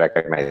everybody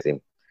recognizes him.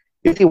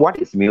 You see, what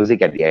is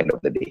music at the end of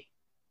the day?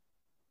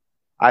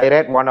 I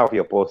read one of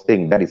your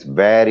posting that is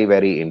very,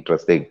 very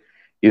interesting.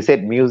 You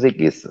said music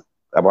is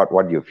about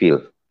what you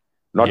feel,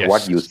 not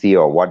what you see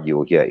or what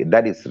you hear.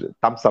 That is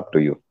thumbs up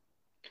to you.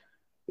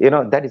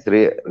 That is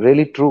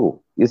really true.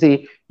 You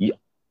see,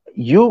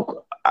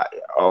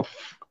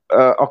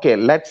 okay,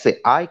 let's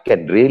say I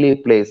can really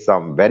play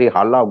some very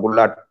halla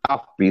gulla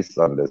tough piece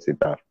on the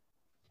sitar.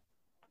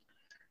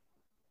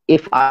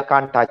 If I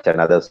can't touch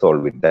another soul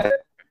with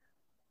that,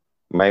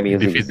 my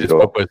music is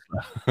zero.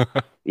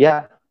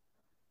 Yeah.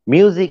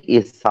 Music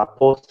is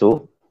supposed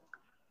to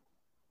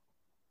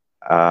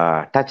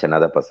touch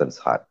another person's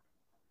heart.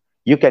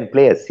 You can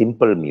play a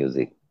simple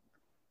music.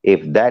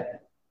 If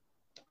that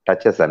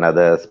touches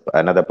another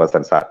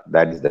person's heart,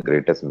 that is the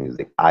greatest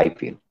music, I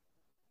feel.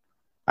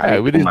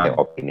 In my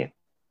opinion.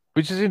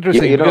 which is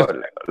You, interesting you know,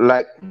 because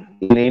like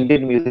in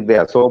Indian music, there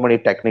are so many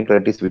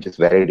technicalities which is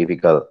very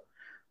difficult.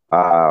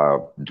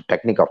 The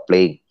technique of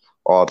playing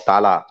or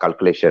tala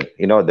calculation,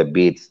 the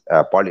beats,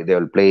 they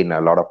will play in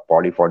a lot of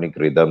polyphonic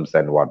rhythms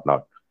and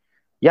whatnot.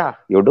 Yeah,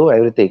 you do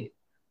everything,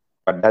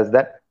 but does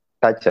that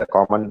touch a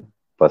common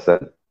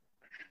person?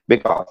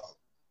 Because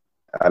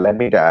let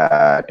me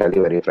tell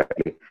you very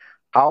frankly,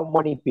 how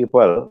many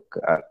people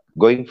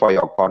going for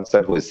your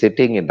concert who is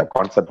sitting in the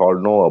concert hall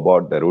know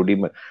about the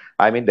rudiment,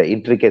 I mean the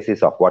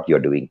intricacies of what you're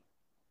doing?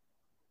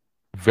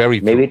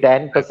 very Maybe true.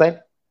 10%,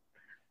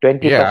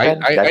 Yeah,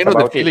 20%, I that's know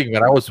the about it. feeling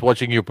when I was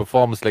watching you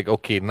perform. It's like,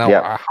 okay, now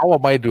Yeah, how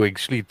am I to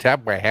actually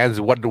tap my hands?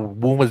 What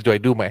movements do I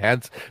do with my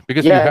hands?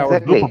 Because you yeah, have a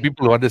group of exactly.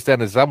 people who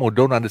understand and some who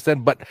don't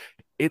understand. But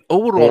it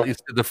overall Yeah, is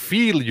the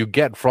feel you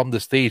get from the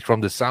stage,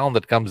 from the sound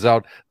that comes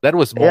out. That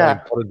was more yeah.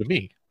 important to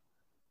me.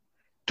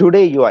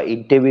 Today you are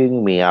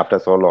interviewing me after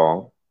so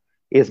long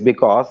is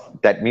because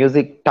that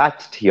music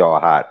touched your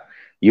heart.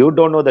 You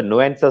don't know the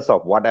nuances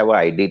of whatever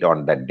I did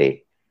on that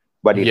day,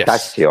 but it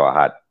touched Yes, your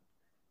heart.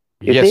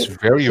 You yes, see?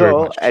 very, very So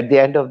much. at the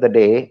end of the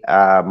day,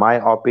 my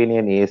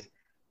opinion is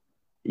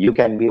you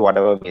can be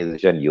whatever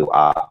musician you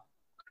are.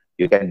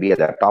 You can be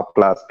the top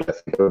class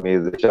classical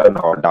musician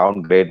or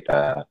downgrade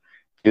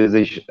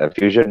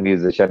fusion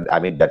musician. I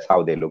mean, that's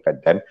how they look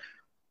at them.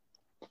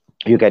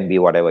 You can be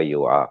whatever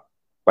you are.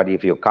 But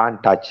if you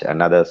can't touch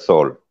another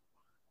soul,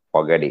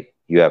 forget it.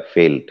 You have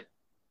failed.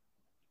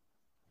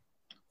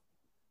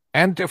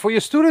 And for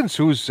your students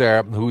who's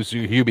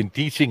you've been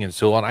teaching and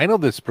so on, I know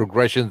there's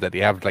progressions that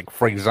you have. Like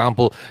for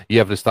example, you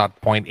have to start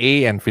point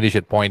A and finish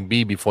at point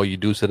B before you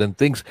do certain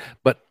things.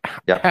 But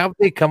Yeah. have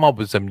they come up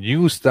with some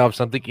new stuff,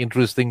 something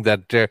interesting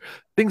that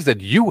things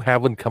that you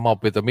haven't come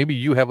up with, or maybe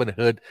you haven't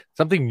heard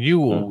something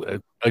Mm. new,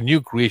 a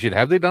new creation?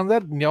 Have they done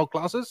that in your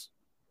classes?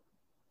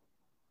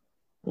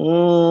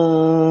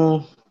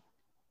 Mm,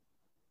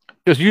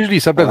 Because usually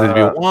sometimes there'll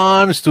be uh,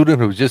 one student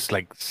who's just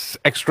like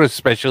extra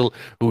special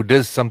who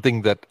does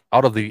something that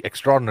out of the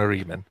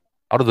extraordinary, man,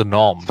 out of the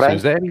norm. So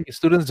is frank, there any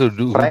students who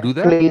do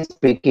that?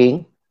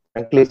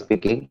 frankly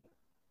speaking,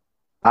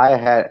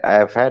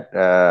 I've had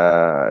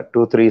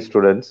two, three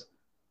students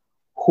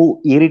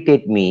who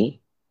irritate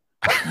me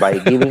by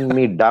giving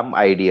me dumb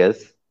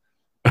ideas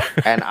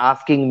and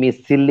asking me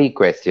silly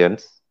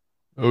questions.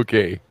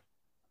 Okay.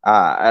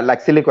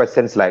 Like silly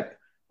questions like,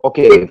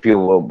 okay, if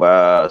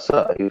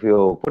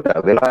you put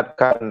a Virat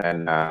Khan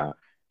and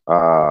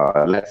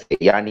let's say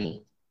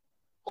Yanni,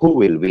 who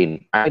will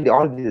win? I mean,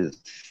 all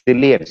these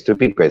silly and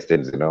stupid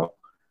questions.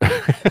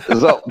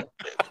 So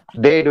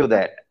they do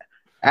that,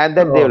 and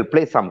then they Oh, will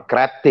play some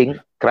crap thing,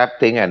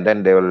 and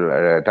then they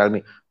will tell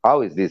me,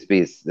 how is this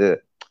piece?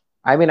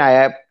 I mean,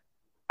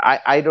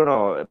 I don't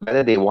know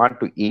whether they want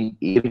to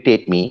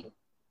irritate me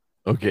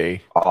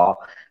okay. or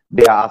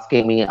they are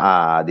asking me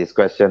these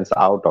questions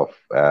out of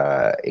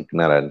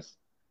ignorance.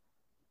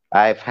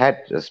 I've had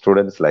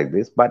students like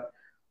this, but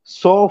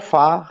so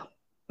far,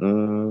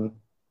 mm,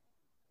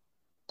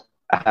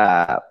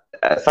 uh,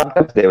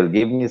 sometimes they will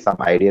give me some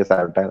ideas.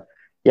 I'll tell,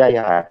 yeah,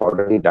 I've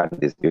already done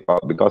this before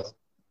because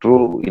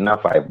true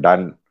enough, I've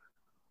done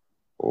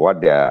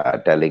what they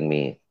are telling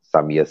me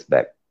some years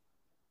back.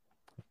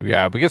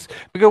 Yeah, because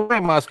why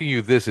I'm asking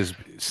you this is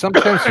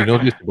sometimes you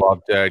notice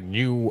about the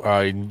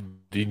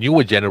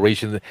newer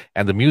generation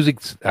and the music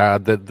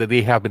that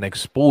they have been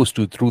exposed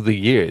to through the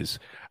years.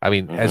 I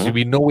mean, as Hmm.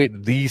 we know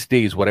it these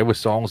days, whatever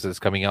songs that's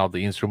coming out,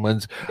 the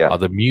instruments Yeah, or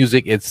the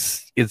music,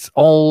 it's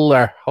all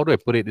how do I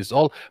put it? It's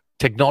all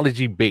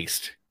technology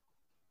based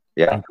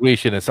yeah, in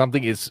creation, and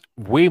something is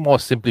way more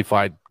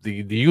simplified.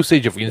 The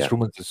usage of yeah.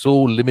 instruments is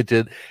so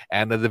limited,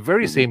 and at the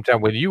very Hmm. same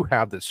time, when you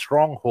have the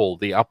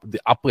stronghold, the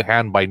upper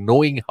hand by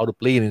knowing how to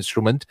play an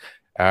instrument,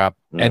 and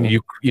Hmm.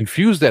 you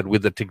infuse that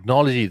with the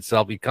technology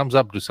itself, it comes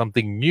up to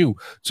something new.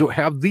 So,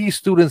 have these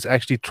students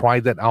actually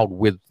tried that out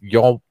with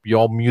your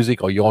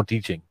music or your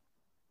teaching?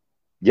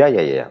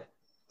 Yeah.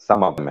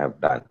 Some of them have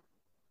done.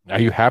 Are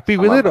you happy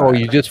Some with of it, them or have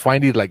you done. just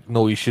find it like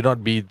no, it should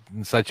not be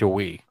in such a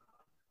way?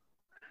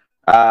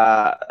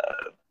 Uh,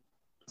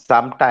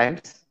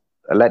 Sometimes,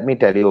 let me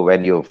tell you,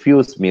 when you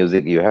fuse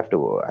music, you have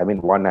to, I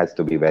mean, one has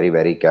to be very,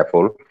 very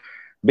careful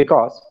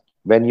because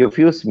when you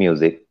fuse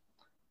music,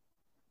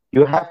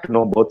 you have to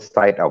know both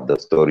sides of the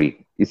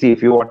story. You see,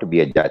 if you want to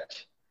be a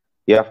judge,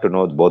 you have to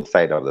know both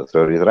sides of the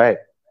stories, right?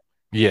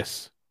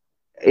 Yes.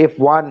 If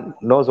one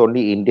knows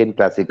only Indian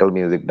classical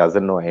music,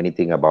 doesn't know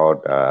anything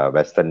about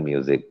Western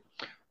music,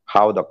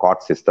 how the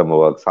chord system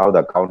works, how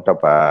the counter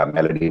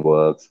melody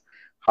works,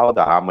 how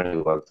the harmony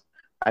works.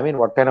 I mean,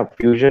 what kind of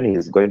fusion he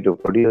is going to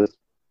produce?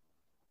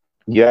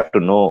 You have to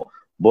know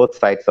both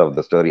sides of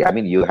the story. I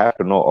mean, you have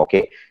to know,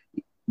 okay,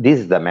 this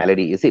is the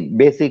melody. You see,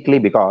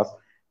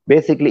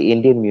 basically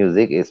Indian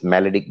music is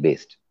melodic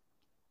based.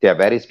 They are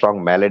very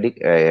strong melodic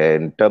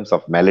in terms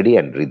of melody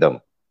and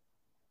rhythm,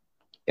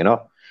 you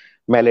know,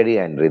 melody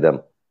and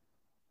rhythm.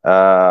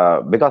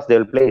 Because they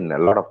will play in a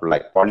lot of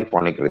like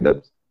polyphonic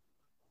rhythms.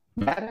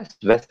 Whereas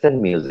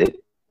Western music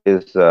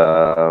is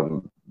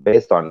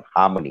based on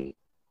harmony,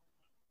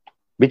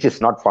 which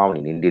is not found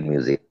in Indian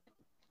music.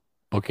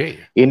 Okay.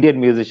 Indian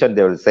musician,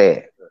 they will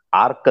say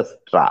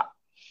orchestra.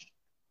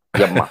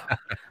 Yamma.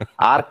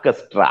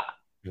 Orchestra.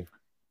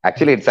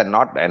 Actually, it's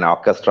not an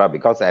orchestra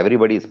because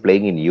everybody is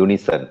playing in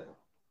unison.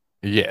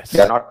 They are Yes.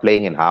 not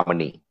playing in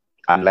harmony,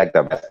 unlike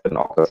the Western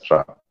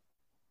orchestra.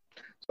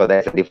 So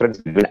there's a difference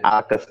between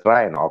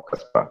orchestra and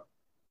orchestra.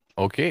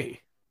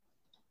 Okay.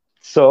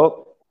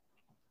 So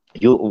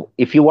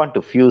if you want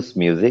to fuse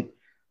music,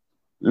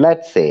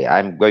 let's say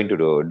I'm going to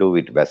do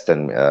with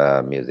Western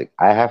music.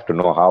 I have to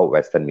know how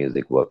Western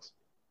music works,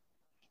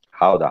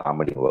 how the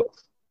harmony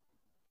works.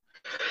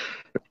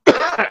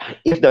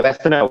 If the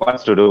Westerner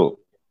wants to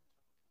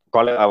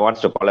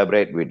wants to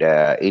collaborate with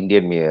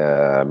Indian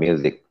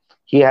music,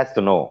 he has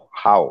to know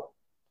how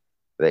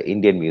the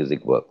Indian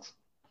music works.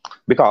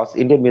 Because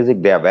Indian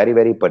music, they are very,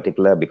 very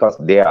particular because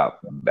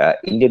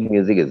Indian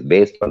music is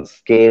based on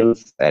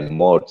scales and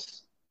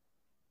modes.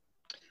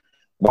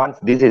 Once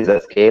this is a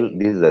scale,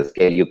 this is a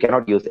scale. You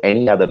cannot use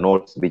any other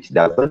notes which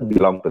doesn't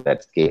belong to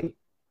that scale.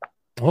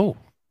 Oh.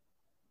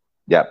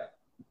 Yeah.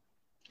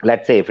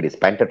 Let's say if it is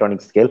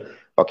pentatonic scale,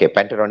 okay,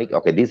 pentatonic,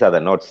 okay, these are the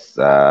notes.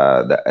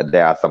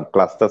 There are some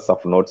clusters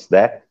of notes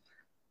there.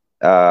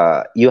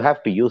 You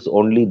have to use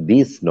only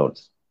these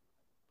notes.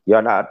 You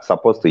are not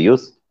supposed to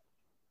use,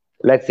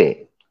 let's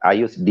say, I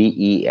use D,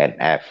 E, and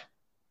F.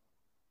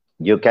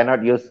 You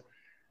cannot use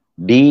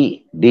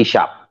D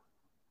sharp.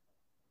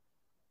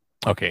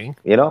 Okay.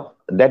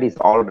 That is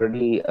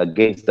already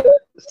against the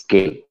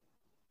scale.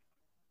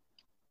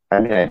 I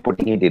mean, I'm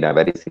putting it in a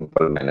very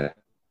simple manner.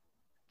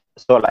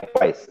 So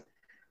likewise,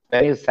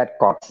 when you set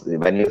chords,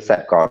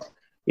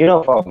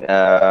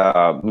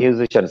 for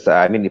musicians,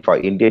 I mean, for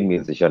Indian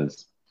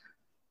musicians,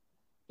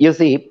 you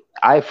see,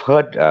 I've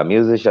heard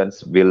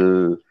musicians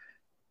will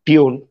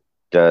tune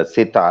the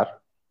sitar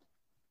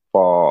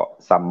for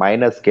some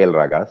minor scale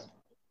ragas,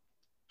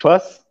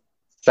 first,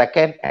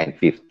 second, and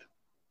fifth.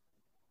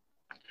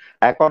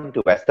 According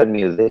to Western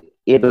music,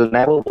 it will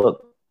never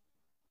work.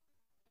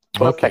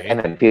 First, Okay. second,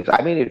 and fifth.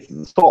 I mean, it's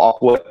so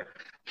awkward.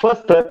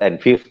 First, third,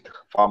 and fifth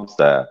forms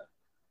the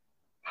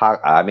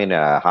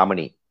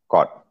harmony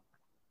chord.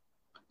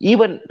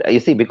 Even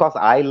you see, because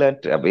I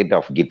learned a bit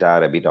of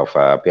guitar, a bit of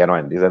piano,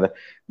 and this and that.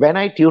 When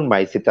I tune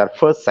my sitar,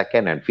 first,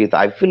 second, and fifth,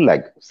 I feel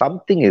like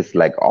something is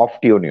like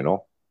off tune.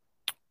 Oh,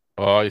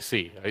 I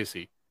see. I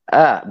see.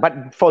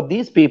 But for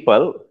these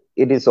people,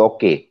 it is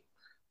okay.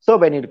 So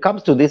when it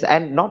comes to this,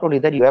 and not only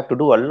that, you have to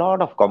do a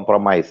lot of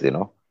compromise.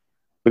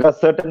 Because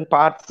certain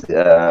parts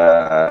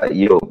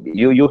you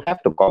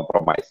have to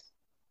compromise.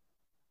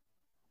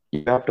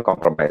 You have to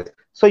compromise.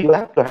 So you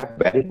have to have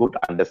very good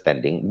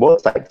understanding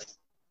both sides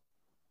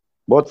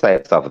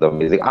of the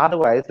music.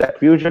 Otherwise, that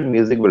fusion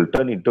music will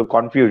turn into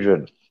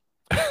confusion.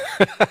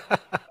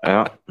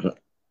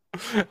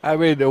 I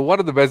mean,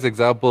 one of the best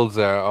examples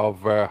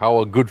of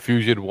how a good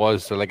fusion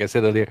was, like I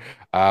said earlier,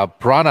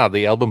 Prana,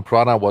 the album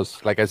Prana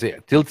was, like I say,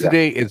 till Yeah.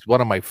 today, it's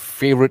one of my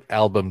favorite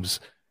albums.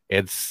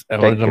 It's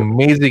an Thank you.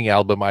 amazing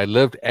album. I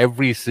loved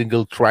every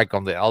single track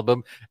on the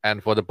album.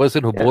 And for the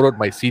person who Yeah. borrowed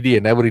my CD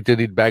and never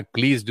returned it back,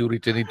 please do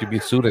return it to me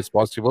as soon as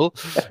possible.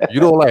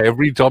 Like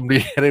every Tom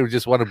Dick, they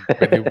just want to,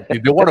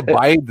 they want to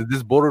buy it,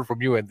 this borrowed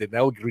from you and they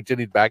now return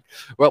it back.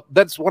 Well,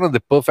 that's one of the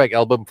perfect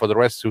album for the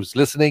rest who's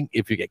listening.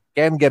 If you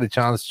can get a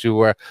chance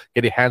to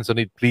get your hands on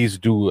it, please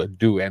do,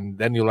 and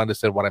then you'll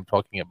understand what I'm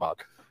talking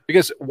about.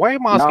 Because why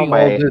I'm asking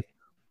all this?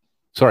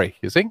 Sorry,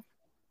 you saying?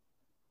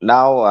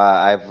 Now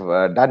I've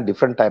done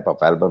different type of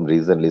album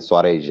recently,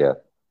 Swarasia.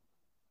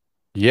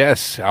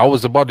 Yes, I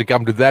was about to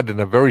come to that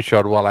in a very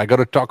short while. I got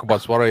to talk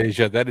about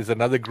Swarasia. That is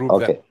another group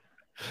that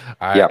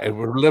I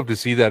would love to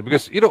see that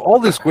because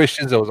all these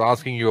questions I was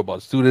asking you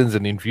about students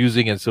and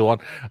infusing and so on.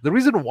 The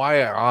reason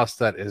why I asked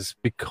that is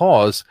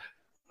because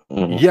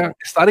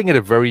starting at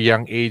a very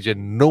young age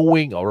and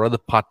knowing or rather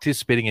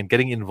participating and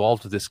getting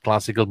involved with this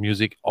classical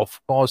music,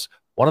 of course,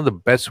 one of the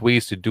best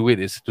ways to do it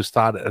is to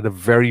start at a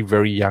very,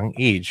 very young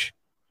age.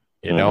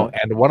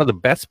 And one of the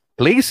best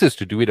places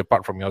to do it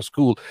apart from your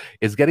school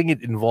is getting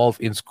it involved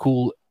in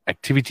school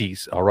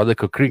activities or rather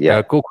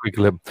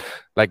co-curriculum.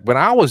 Like when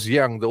I was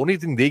young, the only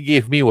thing they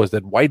gave me was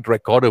that white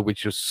recorder,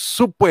 which was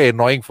super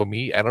annoying for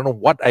me. I don't know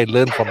what I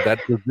learned from that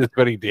to this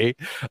very day.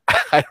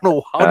 I don't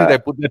know how did I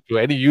put that to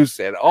any use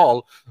at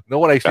all. No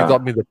one actually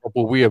taught me the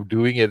proper way of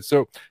doing it.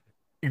 So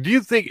do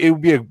you think it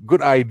would be a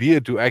good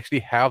idea to actually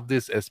have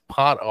this as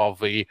part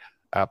of a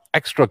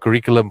extra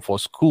curriculum for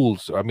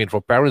schools, I mean,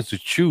 for parents to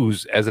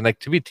choose as an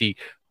activity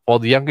for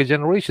the younger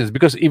generations?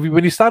 Because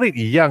when you start it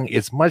young,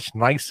 it's much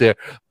nicer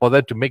for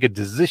them to make a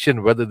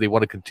decision whether they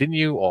want to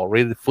continue or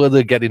really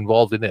further get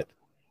involved in it.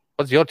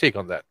 What's your take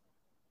on that?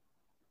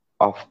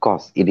 Of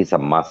course, it is a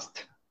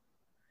must.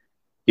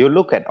 You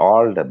look at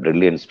all the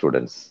brilliant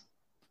students,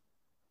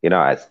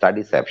 as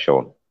studies have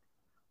shown,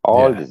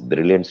 all these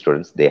brilliant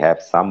students, they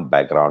have some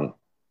background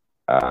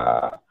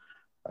of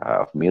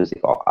music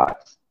or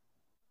arts.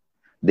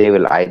 They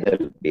will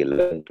either be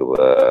learn to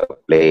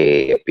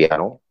play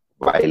piano,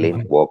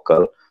 violin,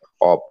 vocal,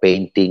 or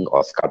painting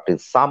or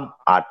sculpting, some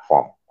art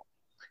form.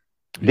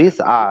 These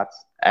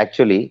arts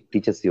actually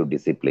teaches you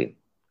discipline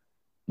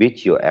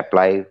which you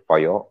apply for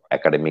your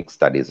academic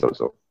studies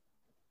also.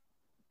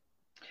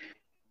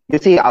 You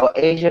see, our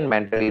Asian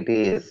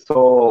mentality is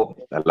so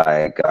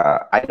like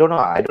I don't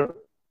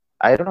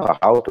know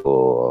how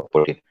to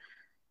put it.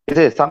 You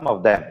see, some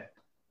of them,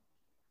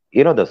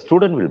 the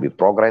student will be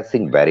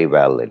progressing very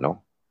well,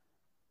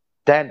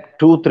 Then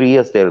 2, 3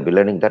 years they will be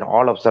learning. Then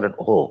all of a sudden,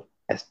 oh,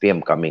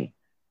 SPM coming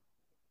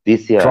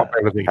this Drop year,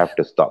 everything. have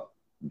to stop,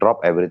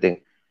 drop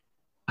everything.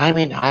 I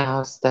mean, I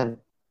asked them,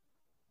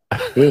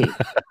 hey,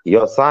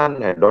 your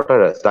son and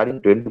daughter are studying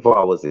 24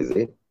 hours, is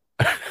it?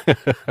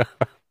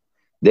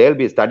 They'll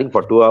be studying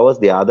for 2 hours,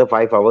 the other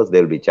 5 hours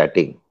they'll be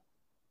chatting.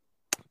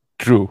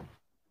 True.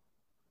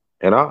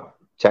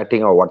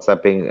 Chatting or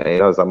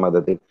WhatsApping, some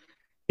other thing.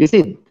 You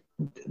see,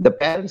 the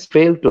parents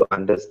fail to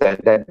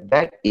understand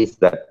that is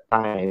the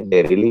time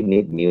they really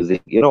need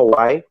music. You know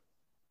why?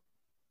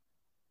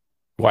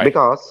 Why?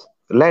 Because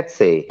let's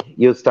say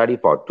you study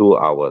for 2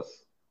 hours,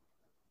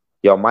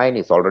 your mind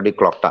is already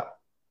clocked up.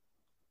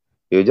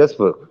 You just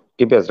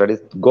keep your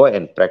studies, go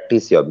and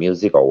practice your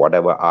music or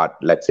whatever art,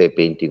 let's say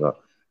painting, or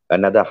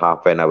another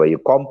half an hour. You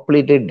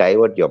completely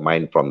divert your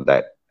mind from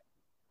that.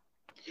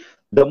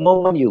 The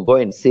moment you go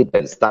and sit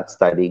and start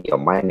studying, your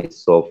mind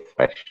is so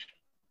fresh.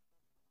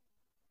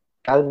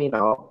 Tell me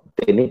now,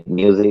 they need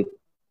music.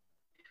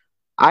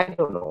 I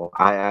don't know.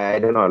 I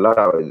don't know. A lot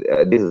of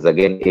this is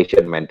again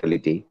Asian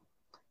mentality.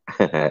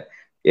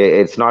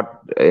 It's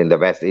not in the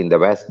West. In the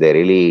West, they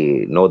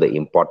really know the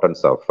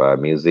importance of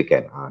music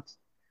and arts.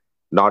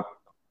 Not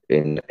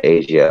in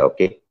Asia.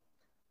 Okay.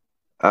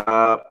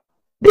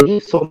 They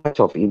give so much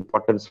of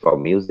importance for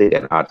music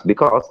and arts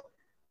because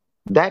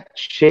that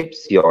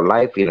shapes your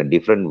life in a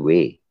different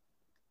way.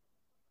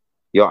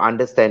 Your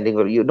understanding,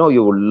 or you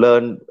will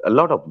learn a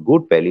lot of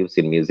good values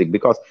in music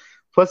because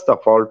first of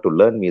all, to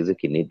learn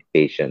music, you need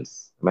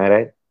patience. Am I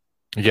right?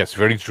 Yes,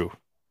 very true.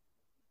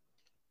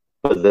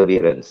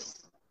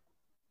 Perseverance.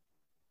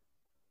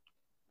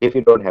 If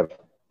you don't have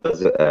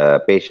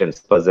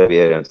patience,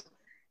 perseverance,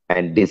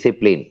 and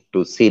discipline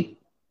to sit,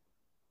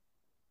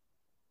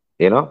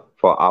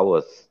 for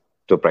hours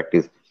to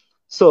practice.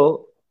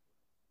 So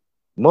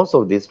most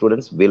of these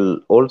students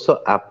will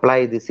also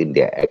apply this in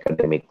their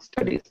academic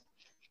studies.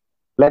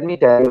 Let me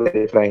tell you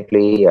very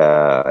frankly,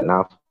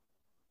 now,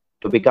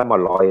 to become a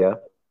lawyer,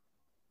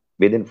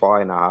 within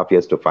 4.5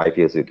 years to 5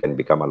 years, you can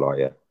become a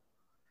lawyer.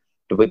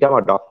 To become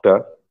a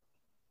doctor,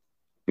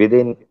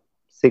 within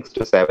 6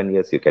 to 7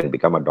 years, you can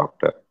become a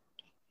doctor.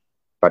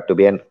 But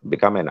to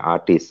become an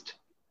artist,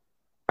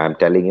 I'm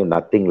telling you,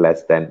 nothing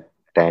less than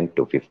 10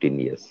 to 15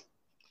 years.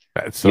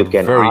 That's You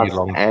can very ask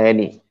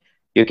long.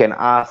 You can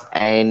ask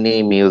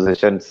any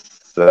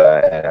musicians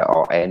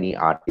or any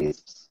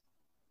artists.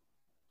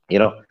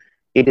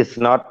 It is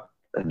not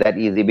that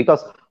easy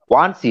because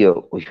once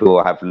you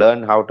have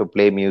learned how to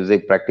play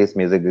music, practice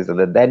music, this and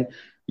that, then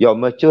your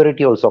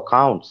maturity also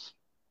counts.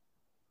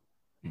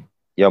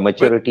 Your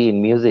maturity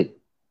in music.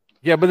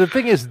 Yeah, but the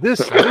thing is, this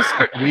is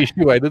the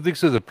issue. I don't think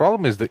so. The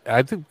problem is that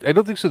I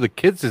don't think so. The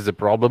kids is the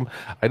problem.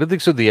 I don't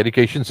think so. The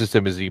education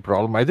system is the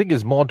problem. I think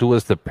it's more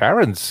towards the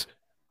parents.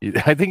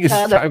 I think it's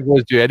time for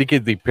us to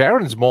educate the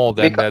parents more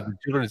than the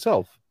children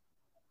itself.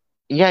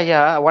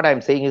 Yeah. What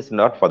I'm saying is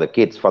not for the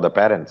kids, for the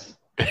parents.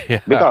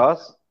 Yeah.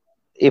 Because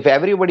if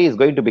everybody is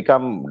going to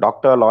become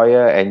doctor,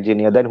 lawyer,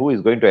 engineer, then who is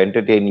going to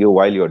entertain you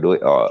while you're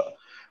doing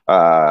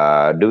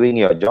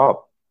your job?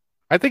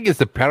 I think it's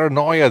the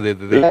paranoia that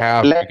they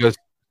have because.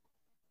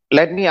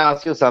 Let me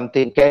ask you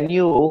something. Can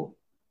you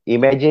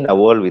imagine a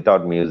world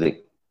without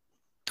music?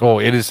 Oh,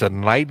 it is a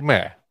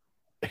nightmare.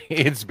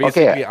 It's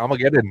basically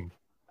Armageddon.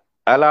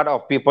 A lot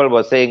of people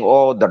were saying,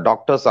 oh, the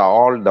doctors are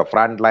all the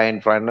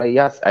frontline.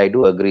 Yes, I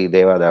do agree.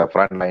 They were the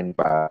frontline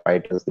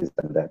fighters, this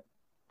and that.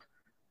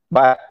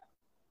 But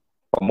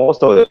for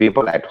most of the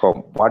people at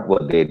home, what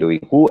were they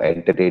doing? Who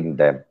entertained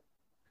them?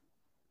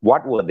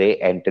 What were they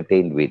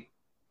entertained with?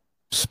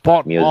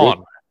 Spot music,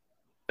 on.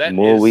 That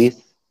movies.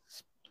 Is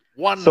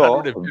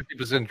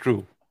 150%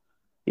 true.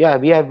 Yeah,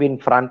 we have been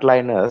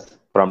frontliners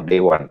from day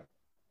one.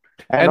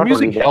 And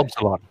music helps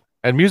a lot.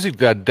 And music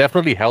that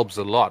definitely helps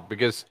a lot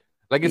because,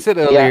 like I said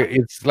earlier,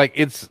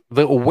 it's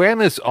the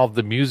awareness of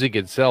the music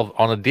itself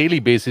on a daily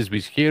basis. We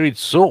hear it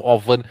so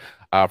often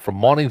from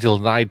morning till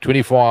night,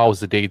 24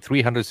 hours a day,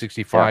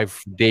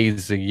 365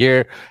 days a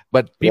year.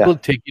 But people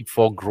take it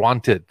for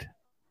granted.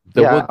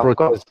 The work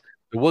process,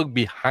 the work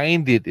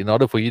behind it in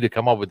order for you to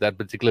come up with that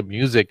particular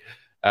music.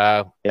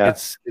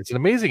 It's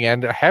amazing,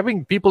 and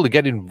having people to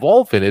get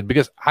involved in it,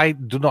 because I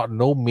do not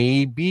know,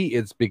 maybe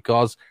it's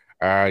because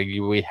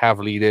we have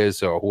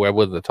leaders or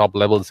whoever at the top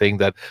level saying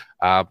that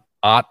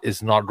art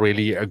is not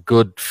really a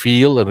good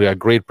field and a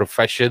great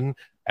profession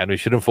and we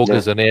shouldn't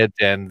focus on it,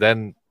 and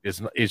then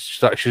it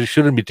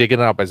shouldn't be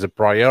taken up as a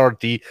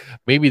priority.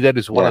 Maybe that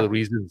is one of the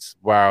reasons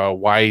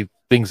why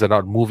things are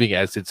not moving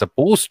as it's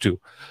supposed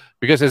to.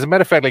 Because as a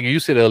matter of fact, like you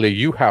said earlier,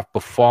 you have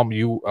performed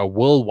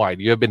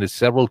worldwide. You have been to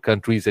several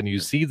countries and you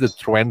see the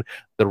trend,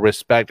 the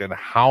respect, and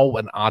how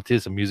an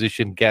artist, a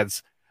musician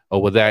gets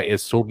over there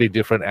is totally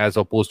different as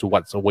opposed to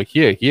what's over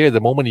here. Here, the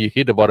moment you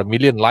hit about 1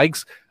 million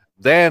likes,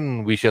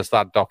 then we shall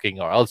start talking,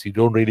 or else you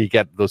don't really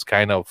get those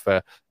kind of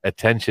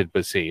attention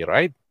per se,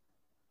 right?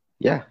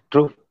 Yeah,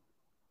 true.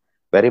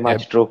 Very Yeah.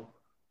 much true.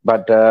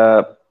 But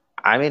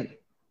I mean,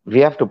 we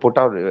have to put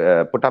up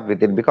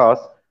with it because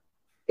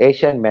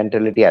Asian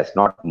mentality has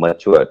not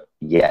matured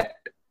yet.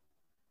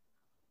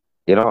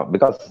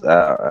 Because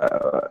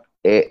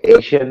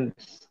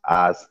Asians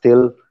are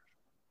still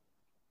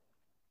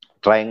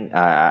trying.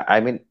 I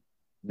mean,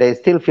 they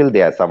still feel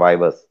they are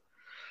survivors.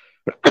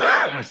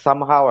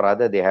 Somehow or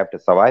other, they have to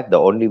survive. The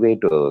only way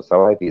to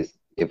survive is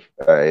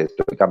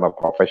to become a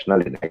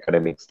professional in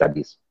academic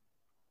studies.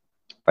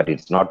 But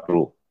it's not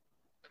true.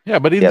 Yeah,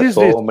 but in There are these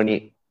days,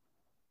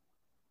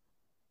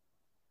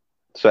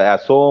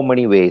 so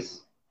many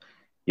ways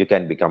you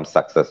can become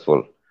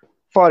successful.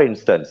 For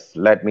instance,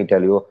 let me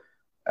tell you,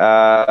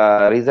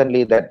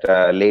 recently that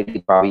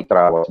lady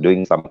Pavitra was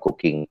doing some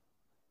cooking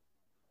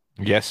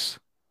yes.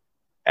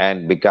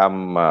 and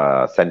become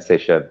a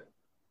sensation.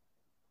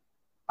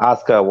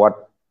 Ask her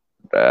what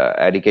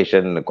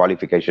education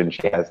qualification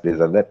she has, this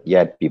and that.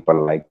 Yet people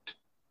were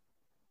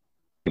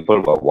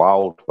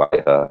wowed by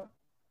her,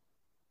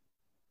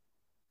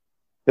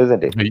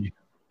 isn't it?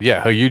 Yeah,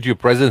 her YouTube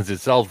presence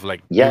itself,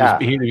 like Yeah,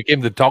 he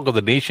became the talk of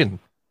the nation.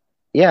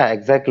 yeah,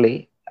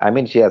 exactly. I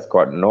mean, she has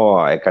got no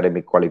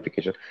academic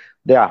qualification.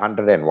 There are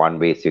 101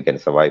 ways you can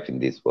survive in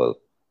this world.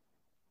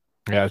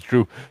 Yeah, it's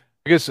true.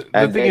 Because the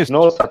And thing there's is,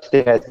 no such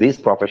thing as this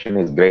profession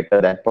is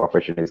greater, that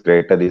profession is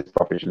greater, this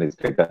profession is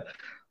greater,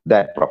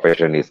 that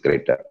profession is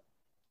greater.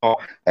 Oh,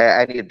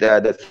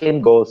 the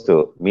same goes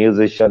to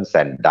musicians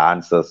and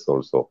dancers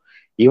also.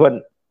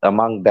 Even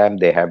among them,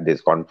 they have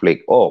this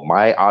conflict. Oh,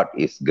 my art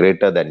is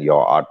greater than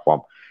your art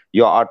form.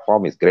 Your art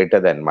form is greater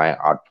than my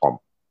art form.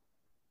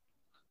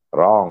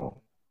 Wrong.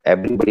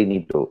 Everybody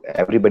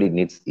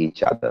needs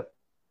each other.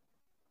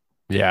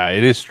 yeah,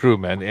 it is true,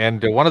 man.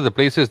 And one of the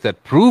places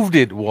that proved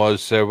it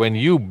was when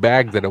you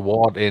bagged that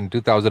award in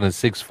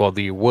 2006 for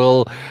the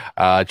World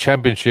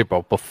Championship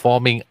of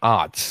Performing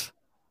Arts,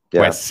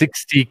 where Yeah.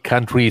 60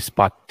 countries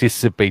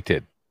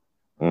participated.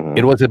 Mm-hmm.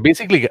 It was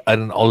basically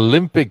an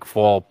Olympic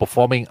for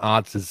performing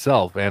arts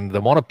itself. And the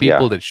amount of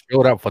people that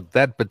showed up for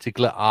that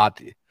particular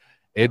art,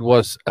 it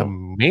was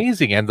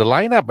amazing. And the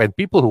lineup and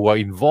people who are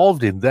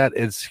involved in that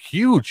is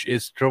huge.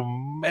 It's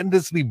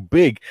tremendously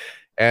big.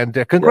 And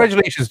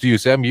congratulations to you,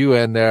 Sam, you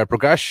and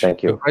Prakash.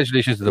 Thank you.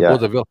 Congratulations to the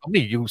both of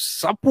you. You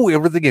sapu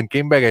everything and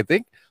came back, I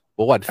think.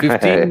 For what,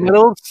 15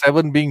 medals,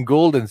 7 being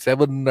gold and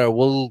 7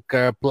 world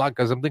plaque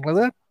or something like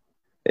that?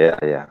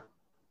 Yeah.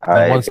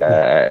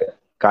 I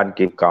can't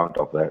keep count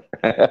of that.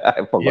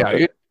 I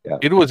forgot.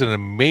 It was an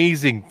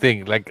amazing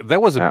thing. Like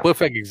that was a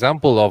perfect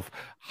example of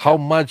how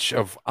much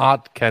of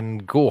art can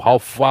go, how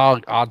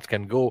far art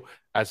can go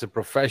as a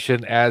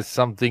profession, as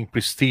something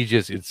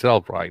prestigious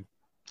itself, right?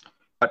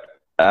 But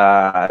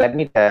let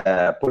me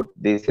put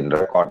this in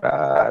record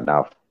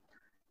now.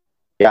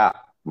 Yeah,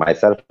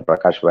 myself and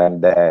Prakash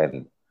went there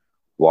and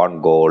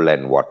won gold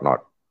and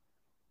whatnot.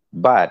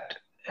 But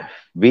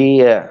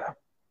we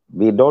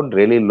don't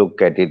really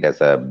look at it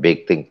as a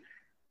big thing.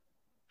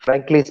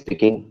 Frankly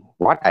speaking,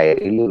 what I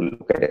really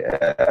look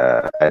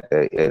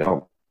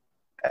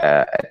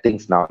at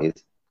things now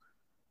is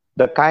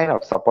the kind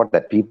of support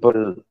that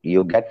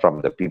you get from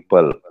the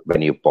people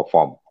when you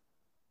perform.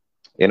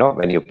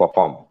 When you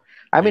perform.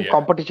 I mean,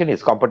 competition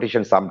is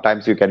competition.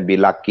 Sometimes you can be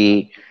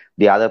lucky.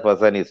 The other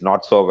person is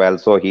not so well,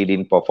 so he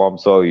didn't perform,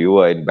 so you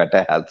are in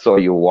better health, so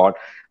you won.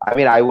 I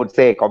mean, I would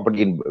say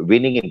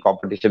winning in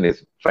competition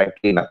is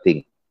frankly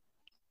nothing.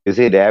 You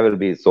see, there will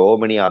be so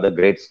many other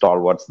great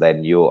stalwarts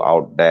than you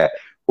out there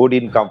who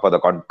didn't come for the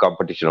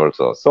competition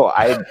also. So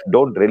I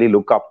don't really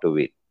look up to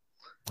it.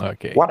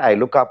 Okay. What I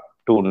look up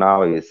to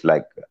now is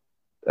like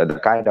the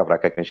kind of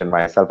recognition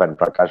myself and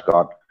Prakash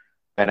got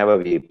whenever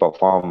we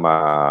perform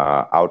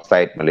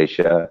outside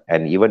Malaysia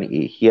and even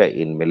here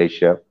in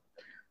Malaysia.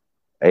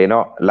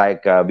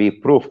 We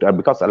proved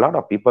because a lot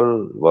of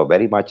people were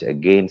very much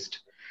against,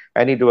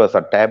 and it was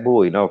a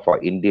taboo,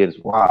 for Indians.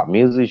 Wow,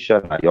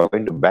 musician, you're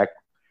going to beg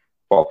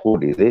for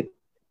food, is it?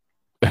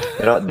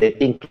 They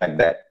think like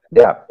that.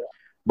 Yeah.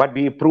 But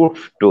we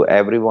proved to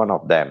every one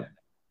of them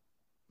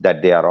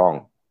that they are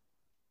wrong.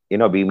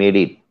 We made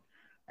it.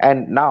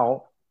 And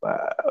now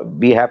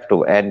we have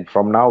to, and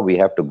from now we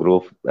have to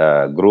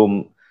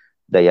groom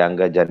the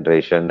younger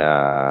generation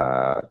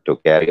to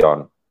carry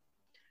on.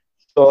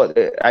 So,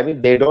 I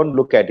mean, they don't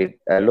look at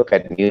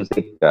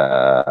music.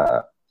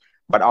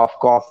 But of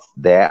course,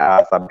 there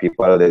are some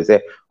people, they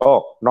say,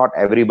 oh, not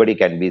everybody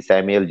can be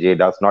Samuel J.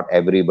 Das, not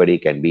everybody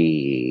can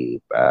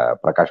be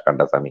Prakash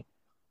Kandasamy.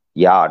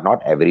 Yeah,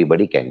 not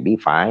everybody can be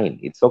fine.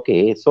 It's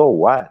okay. So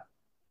what?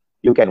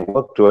 You can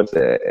work towards,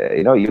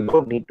 you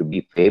don't need to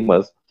be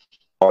famous,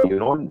 or you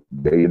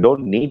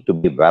don't need to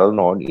be well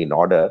known in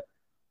order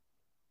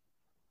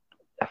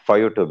for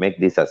you to make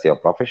this as your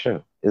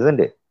profession,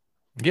 isn't it?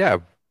 Yeah.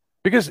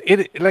 Because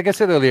like I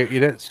said earlier,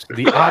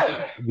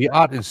 the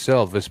art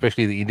itself,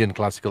 especially the Indian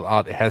classical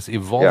art, has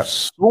evolved Yeah,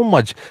 so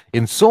much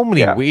in so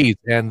many yeah. ways,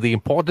 and the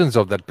importance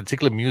of that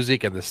particular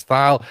music and the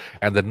style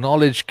and the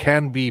knowledge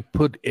can be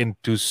put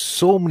into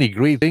so many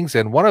great things.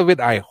 And one of it,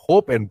 I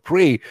hope and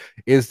pray,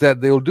 is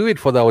that they'll do it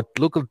for our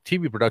local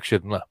TV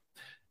production,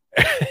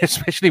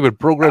 especially with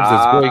programs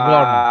that's going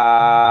on.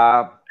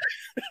 Uh,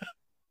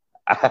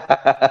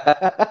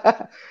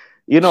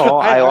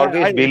 I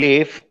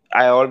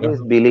I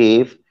always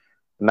believe,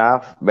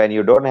 now when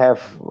you don't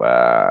have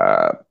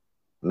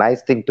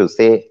nice thing to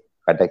say,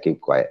 better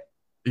keep quiet.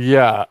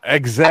 yeah,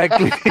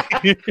 exactly.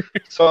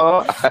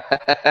 So,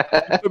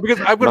 Because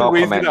I'm going to no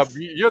raise it up. comments.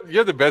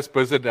 You're the best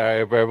person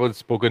I've ever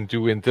spoken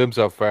to in terms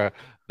of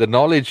the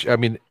knowledge. I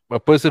mean, a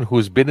person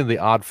who's been in the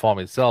art form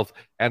itself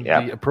and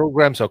Yeah. the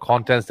programs or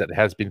contents that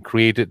has been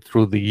created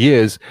through the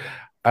years.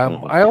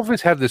 Mhm. I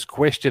always have this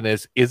question: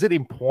 is it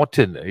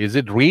important? Is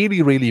it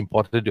really, really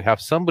important to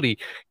have somebody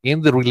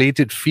in the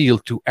related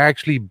field to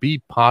actually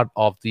be part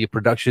of the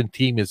production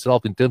team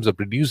itself in terms of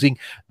producing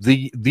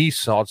these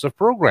sorts of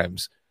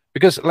programs?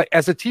 Because like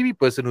as a TV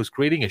person who's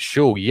creating a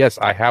show, yes,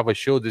 I have a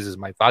show. This is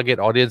my target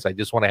audience. I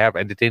just want to have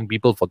entertain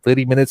people for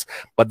 30 minutes.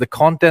 But the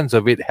contents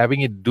of it, having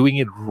it, doing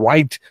it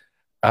right,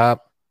 uh,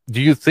 do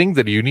you think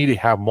that you need to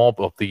have more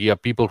of the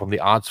people from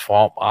the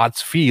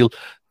arts field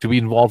to be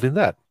involved in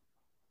that?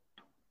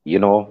 You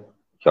know,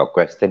 your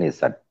question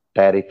is a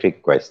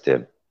terrific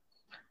question.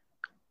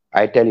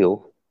 I tell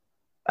you,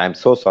 I'm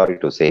so sorry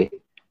to say,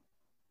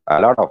 a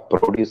lot of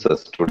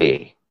producers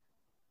today,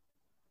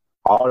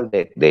 all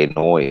that they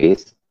know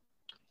is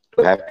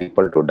to have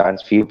people to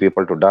dance, few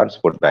people to dance,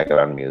 put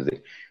background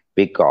music,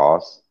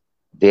 because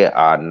they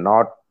are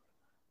not,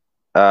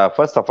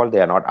 first of all, they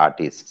are not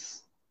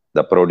artists,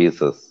 the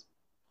producers.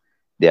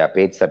 They are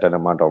paid certain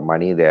amount of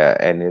money there,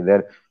 and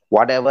then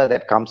whatever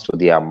that comes to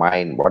their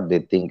mind, what they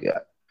think.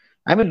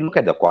 I mean, look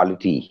at the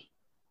quality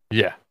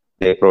Yeah.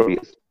 they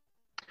produce.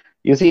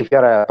 You see, if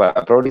you're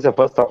a producer,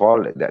 first of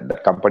all, the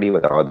company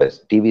with or the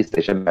TV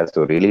station has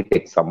to really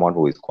take someone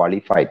who is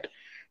qualified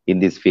in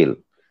this field.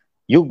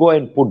 You go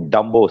and put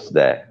Dumbos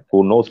there,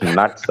 who knows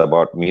nuts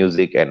about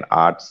music and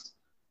arts.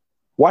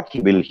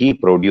 Will he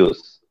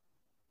produce?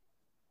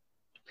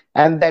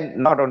 And then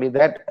not only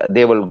that,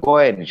 they will go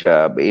and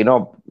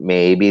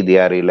maybe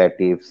their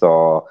relatives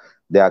or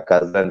their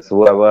cousins,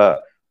 whoever,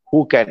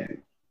 who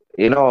can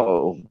you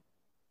know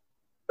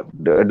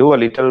do a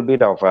little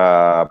bit of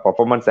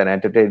performance and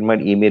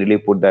entertainment, immediately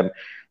put them.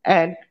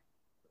 And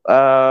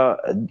uh,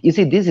 you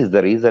see, this is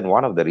the reason,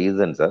 one of the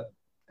reasons.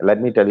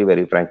 Let me tell you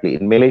very frankly,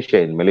 in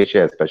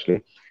Malaysia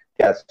especially,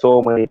 there are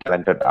so many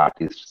talented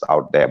artists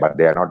out there, but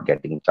they are not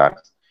getting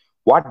chance.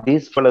 What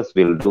these fellas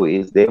will do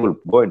is they will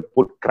go and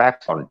put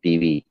cracks on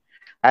TV,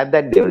 and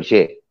then they will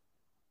say,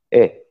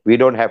 "Hey, we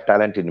don't have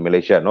talent in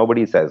Malaysia.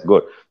 Nobody says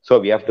good, so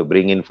we have to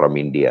bring in from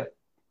India."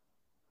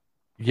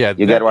 Yeah,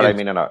 You get what I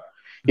mean or not?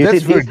 You see,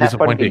 that's very this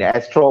happened in disappointing.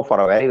 Astro for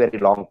a very, very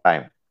long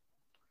time.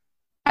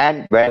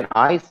 And when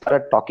I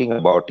started talking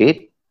about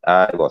it,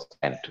 I was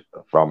sent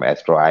from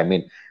Astro. I'm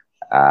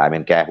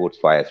in cahoots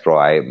for Astro.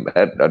 I'm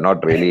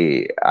not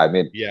really.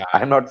 Yeah.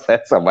 I'm not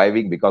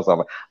surviving because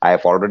of. I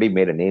have already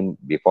made a name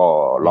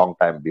before, a long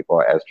time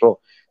before Astro.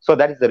 So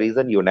that is the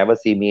reason you never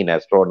see me in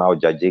Astro now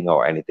judging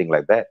or anything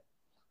like that.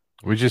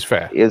 Which is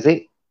fair. You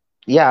see?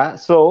 Yeah.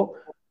 So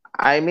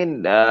I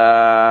mean,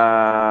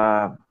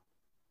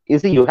 you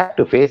see, you have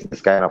to face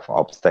this kind of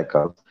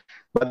obstacles.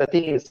 But the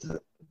thing is,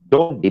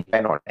 don't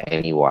depend on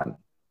anyone.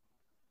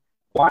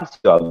 Once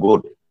you are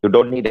good, you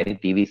don't need any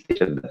TV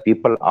station. The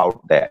people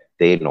out there,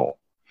 they know.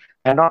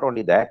 And not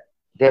only that,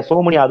 there are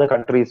so many other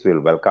countries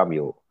will welcome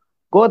you.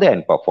 Go there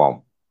and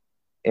perform.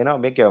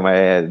 Make your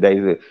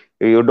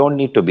you don't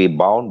need to be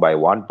bound by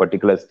one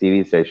particular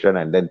TV station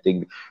and then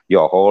think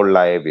your whole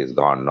life is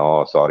gone.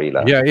 No, sorry,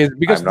 lah. Yeah, it's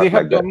because I'm not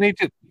like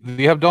that.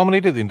 they have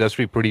dominated the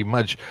industry pretty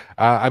much.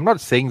 I'm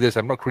not saying this,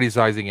 I'm not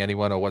criticizing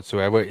anyone or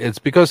whatsoever. It's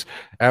because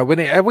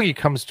whenever it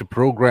comes to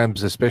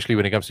programs, especially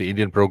when it comes to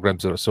Indian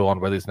programs or so on,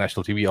 whether it's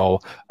national TV or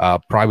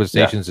private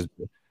Yeah, stations,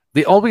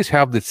 they always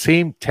have the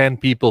same 10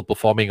 people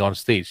performing on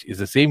stage. It's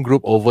the same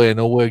group over and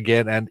over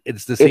again, and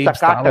it's the it's a same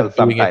style cartel of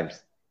doing it.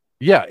 sometimes.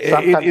 Yeah,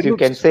 Sometimes it you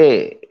can looks.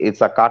 say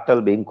it's a cartel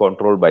being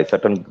controlled by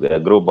certain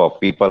group of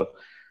people.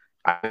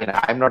 I mean,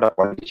 I'm not a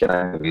politician,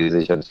 I'm a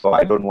musician, so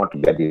I don't want to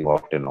get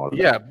involved in all that.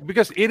 Yeah,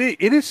 because it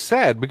is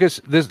sad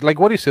because there's like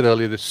what you said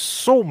earlier. There's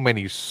so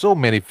many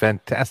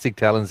fantastic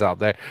talents out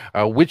there,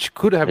 which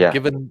could have Yeah,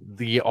 given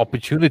the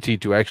opportunity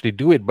to actually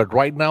do it. But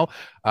right now,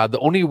 the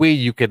only way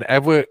you can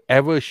ever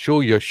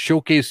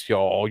showcase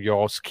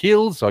your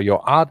skills or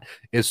your art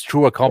is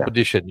through a yeah.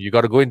 competition. You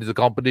got to go into the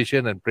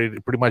competition and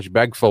pretty much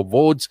beg for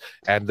votes,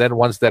 and then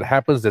once that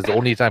happens, that's the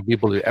only time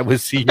people will ever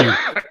see you.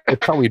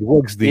 That's how it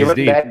works these Even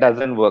days. that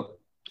doesn't work.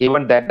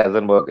 Even that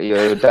doesn't work.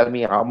 You tell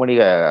me how many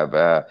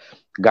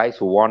guys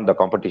who won the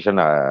competition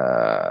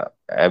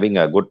having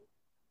a good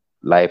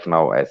life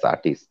now as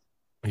artists.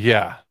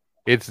 Yeah,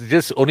 it's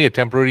just only a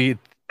temporary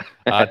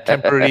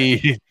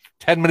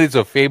 10 minutes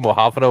of fame or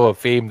half an hour of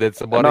fame.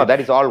 That's about No, it. that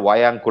is all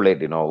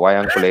Vayangkulate,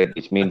 Vayangkulate,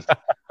 which means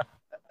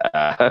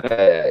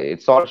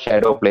it's all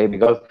shadow play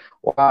because,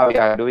 wow, you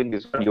are doing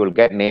this one, you will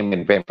get name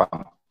and fame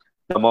from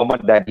the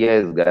moment that year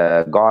is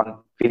gone,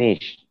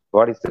 finished.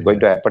 What is going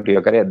to happen to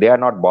your career? They are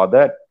not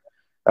bothered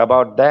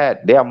about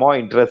that. They are more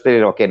interested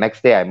in, okay,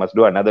 next day I must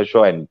do another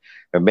show and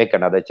make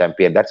another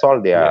champion. That's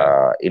all they Yeah,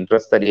 are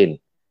interested in.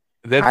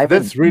 that's I mean,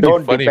 that's really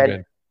don't funny, depend.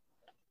 man.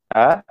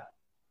 Huh?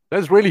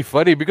 That's really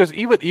funny because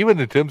even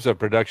in terms of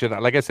production,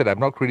 like I said, I'm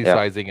not Yeah,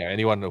 criticizing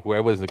anyone,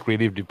 whoever is in the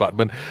creative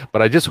department,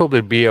 but I just hope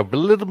they'd be a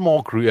little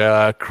more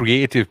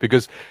creative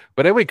because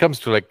whenever it comes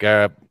to like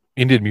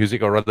Indian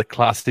music or rather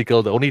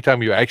classical, the only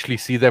time you actually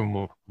see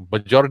them,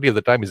 majority of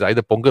the time, is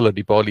either Pongal or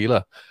Deepavali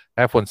la.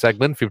 Have one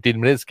segment, 15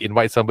 minutes,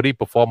 invite somebody,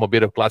 perform a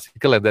bit of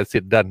classical, and that's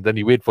it, done. Then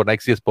you wait for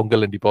next year's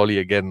Pongal and Deepavali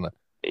again.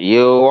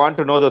 you want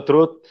to know the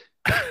truth?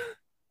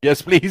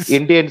 Yes, please.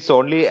 Indians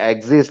only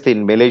exist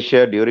in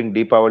Malaysia during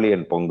Deepavali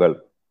and Pongal.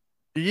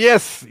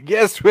 Yes,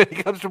 yes. When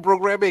it comes to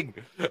programming,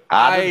 Other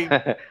I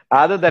than,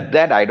 other than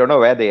that, I don't know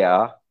where they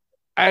are.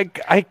 I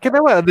can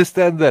never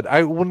understand that.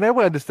 I will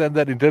never understand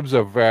that in terms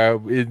of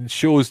in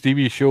shows,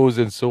 TV shows,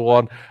 and so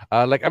on.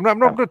 Like I'm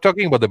not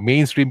talking about the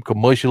mainstream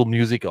commercial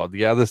music or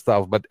the other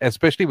stuff, but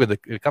especially when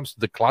it comes to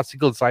the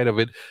classical side of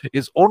it,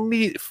 is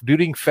only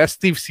during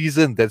festive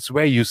season. That's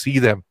where you see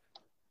them.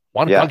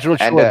 One Yeah, cultural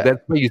show, and and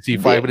that's where you see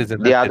the 5 minutes,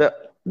 and the that's it.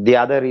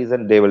 other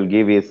reason they will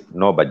give is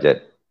no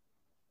budget.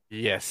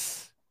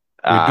 Yes,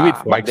 you do it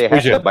for But they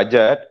have the exposure.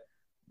 budget,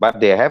 but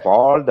they have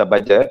all the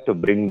budget to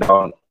bring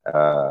down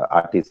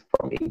artists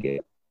from India.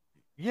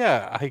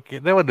 Yeah, I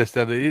can never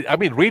understand it. I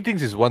mean,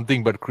 ratings is one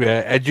thing, but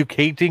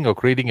educating or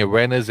creating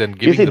awareness and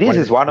You giving see, the this right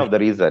is one exposure. of the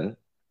reason.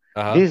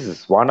 Uh-huh. This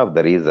is one of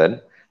the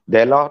reason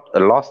they lost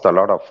a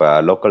lot of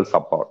local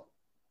support.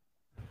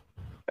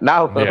 Yeah.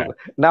 Now,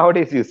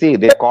 nowadays, you see,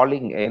 they're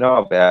calling,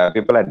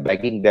 people and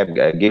begging them,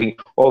 giving,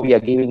 oh, we are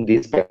giving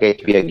this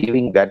package, we are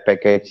giving that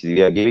package,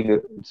 we are giving,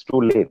 it's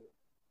too late.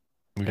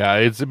 Yeah,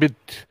 it's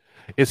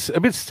a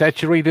bit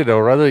saturated,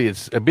 or rather,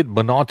 it's a bit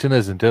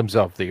monotonous in terms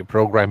of the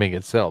programming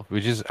itself,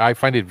 which is I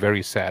find it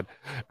very sad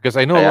because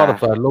I know a lot Yeah,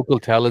 of local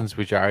talents,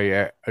 which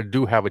I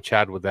do have a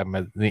chat with them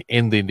in the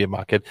Indian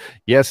market.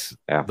 Yes,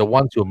 yeah, the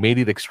ones who made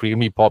it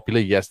extremely popular,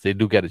 yes, they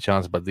do get a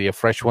chance, but the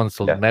fresh ones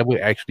will yeah,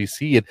 never actually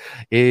see it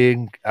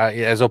in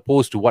as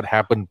opposed to what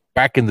happened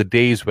back in the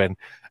days when.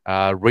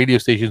 Radio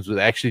stations would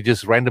actually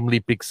just randomly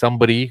pick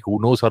somebody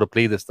who knows how to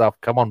play the stuff,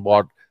 come on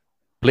board,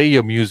 play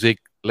your music,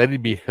 let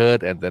it be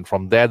heard, and then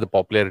from there the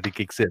popularity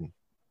kicks in.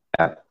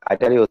 yeah. I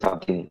tell you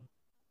something,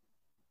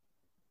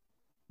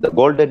 the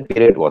golden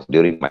period was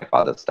during my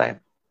father's time.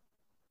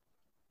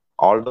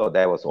 Although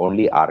there was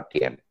only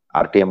RTM,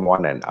 RTM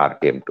 1 and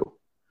RTM 2.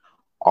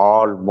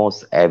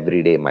 Almost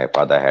every day my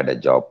father had a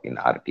job in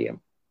RTM.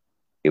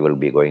 He will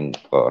be going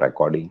for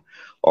recording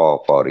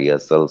or for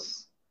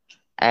rehearsals.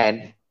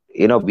 And,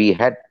 we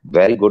had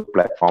very good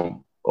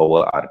platform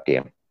over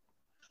RTM.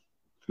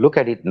 Look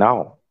at it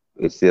now.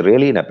 It's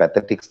really in a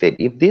pathetic state.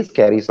 If this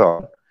carries,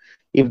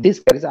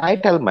 I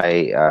tell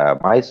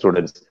my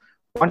students,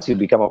 once you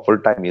become a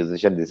full-time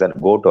musician,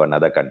 go to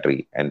another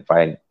country and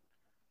find,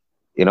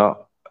 you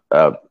know,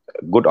 uh,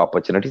 good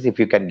opportunities. If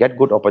you can get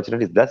good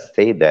opportunities, just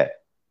stay there.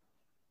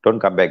 Don't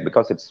come back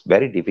because it's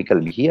very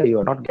difficult. Here, you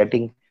are not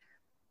getting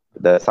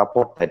the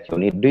support that you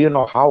need. Do you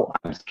know how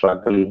I'm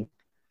struggling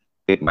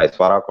with my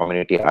Swara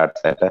Community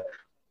Arts Center?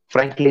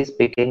 Frankly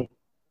speaking,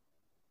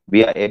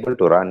 we are able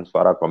to run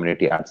Swara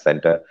Community Arts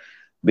Center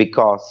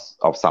because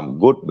of some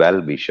good well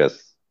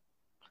wishers,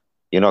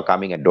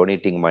 coming and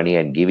donating money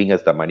and giving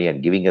us the money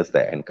and giving us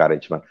the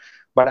encouragement.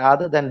 But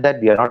other than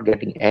that, we are not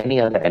getting any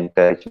other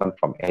encouragement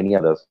from any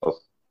other source.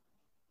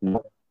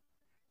 No.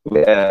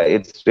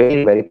 It's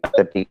very, very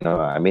pathetic.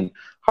 I mean,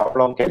 how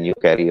long can you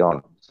carry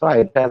on? So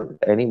I tell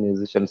any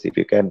musicians, if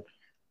you can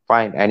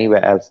find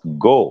anywhere else,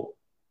 go.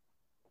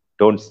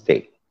 Don't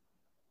stay.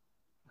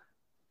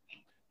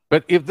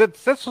 But if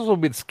that's also a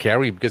bit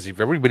scary because if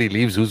everybody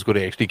leaves, who's going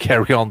to actually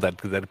carry on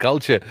that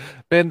culture?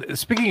 Then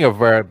speaking of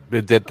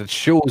that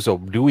shows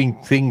of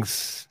doing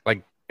things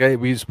like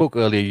we spoke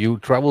earlier, you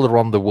travel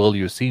around the world,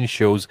 you've seen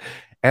shows,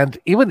 and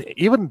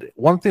even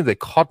one thing that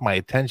caught my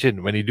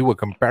attention when you do a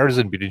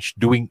comparison between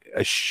doing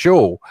a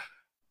show,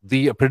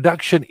 the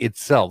production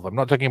itself. I'm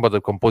not talking about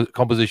the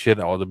composition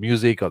or the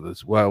music or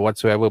this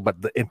whatsoever,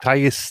 but the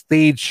entire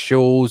stage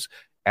shows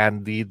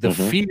and the Hmm.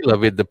 feel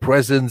of it, the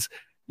presence.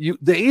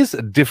 There is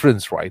a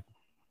difference, right?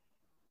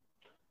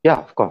 Yeah,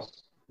 of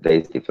course, there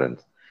is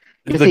difference.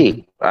 You The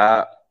see,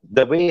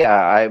 the way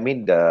I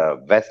mean,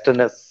 the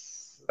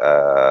Westerners,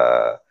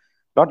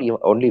 not even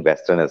only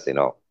Westerners,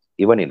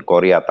 even in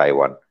Korea,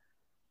 Taiwan,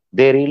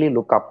 they really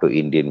look up to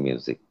Indian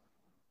music.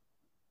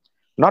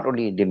 Not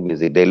only Indian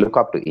music, they look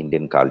up to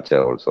Indian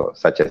culture also,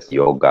 such as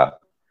yoga.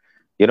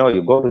 You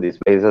go to these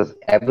places,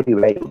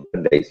 everywhere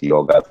there is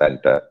yoga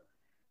center,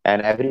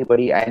 and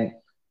everybody, and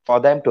for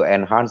them to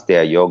enhance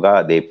their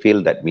yoga, they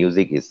feel that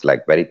music is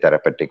like very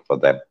therapeutic for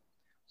them.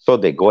 So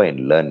they go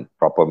and learn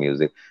proper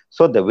music.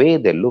 So the way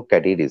they look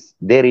at it is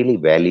they really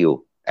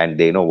value. and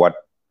they know what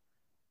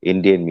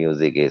Indian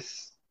music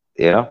is.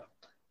 You know,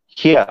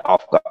 here,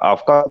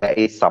 of course, there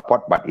is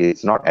support, but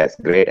it's not as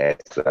great as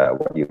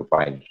what you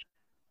find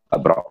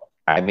abroad.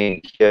 I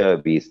mean,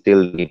 here we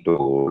still need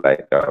to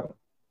like.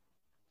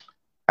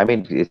 I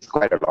mean, it's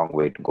quite a long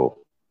way to go.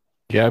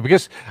 Yeah,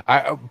 because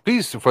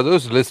please, for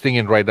those listening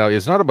in right now,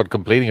 it's not about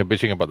complaining or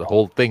bitching about the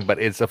whole thing, but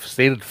it's a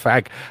stated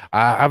fact.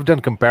 I've done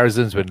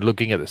comparisons when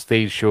looking at the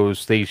stage shows,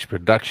 stage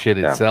production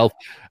Yeah, itself.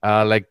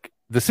 Like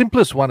the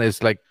simplest one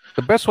is like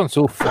the best one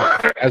so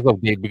far as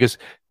of date. Because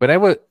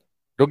whenever,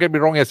 don't get me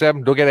wrong,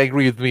 SM, don't get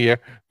angry with me here.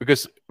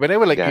 Because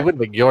whenever, like yeah, even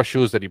like your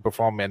shows that you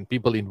perform and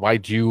people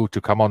invite you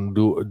to come on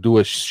do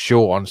a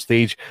show on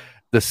stage,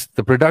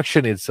 the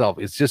production itself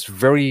is just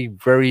very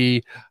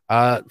very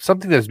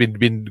something that's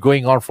been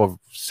going on for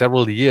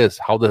several years,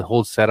 how the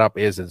whole setup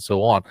is and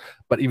so on.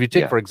 But if you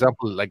take, yeah. for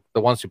example, like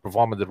the ones you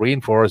perform at the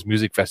Rainforest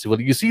Music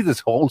Festival, you see this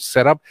whole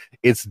setup.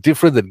 It's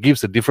different. That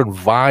gives a different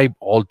vibe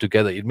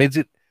altogether. It makes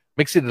it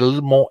a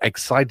little more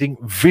exciting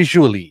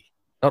visually,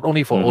 not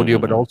only for audio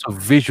but Mm-hmm, also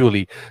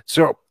visually.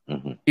 So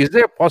mm-hmm. is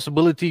there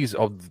possibilities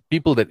of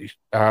people that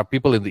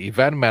people in the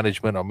event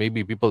management or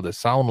maybe people the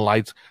sound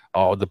lights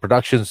or the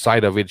production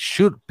side of it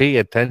should pay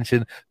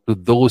attention to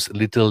those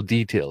little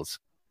details?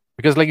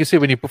 Because like you say,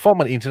 when you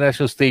perform on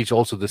international stage,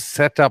 also the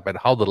setup and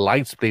how the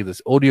lights play,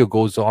 this audio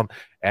goes on,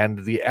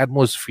 and the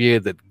atmosphere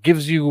that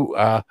gives you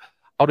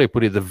how do I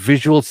put it, the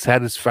visual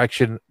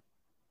satisfaction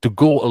to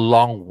go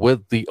along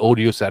with the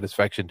audio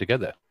satisfaction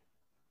together.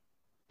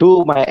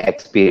 To my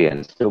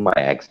experience,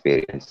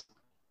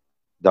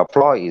 the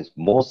flaw is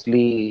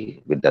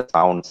mostly with the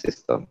sound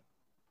system.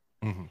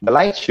 Hmm. The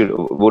lights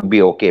would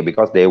be okay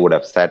because they would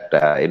have set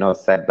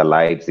the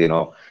lights,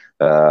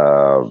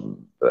 uh,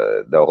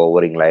 the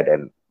hovering light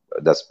and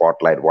the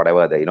spotlight,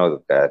 whatever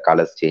the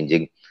colors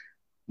changing.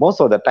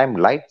 Most of the time,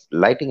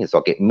 lighting is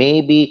okay.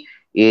 Maybe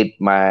it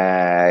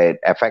might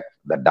affect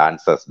the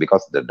dancers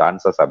because the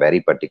dancers are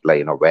very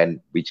particular,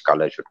 when which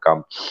color should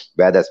come,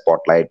 where the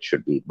spotlight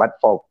should be. But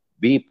for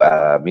we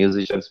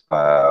musicians,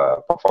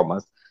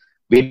 performers,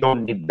 we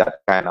don't need that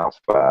kind of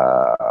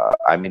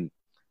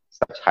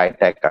such high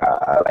tech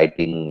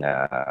lighting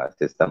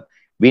system.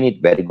 We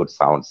need very good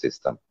sound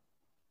system.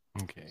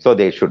 Okay. So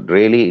they should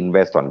really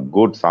invest on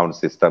good sound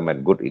system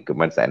and good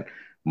equipments. And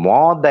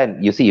more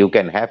than, you see, you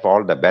can have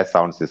all the best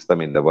sound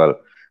system in the world,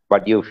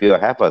 but if you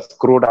have a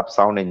screwed up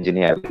sound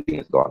engineer, everything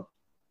is gone.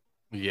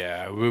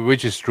 Yeah,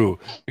 which is true.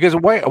 Because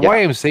why Yeah.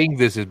 I'm saying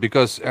this is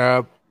because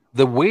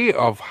the way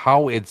of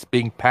how it's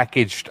being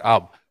packaged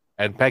up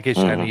and packaged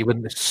and Hmm.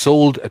 even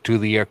sold to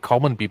the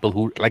common people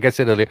who, like I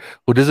said earlier,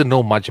 who doesn't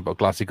know much about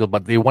classical,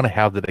 but they want to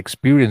have that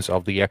experience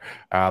of the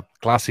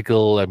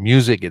classical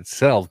music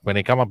itself. When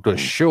they come up to a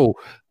show,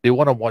 they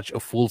want to watch a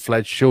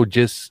full-fledged show,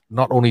 just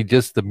not only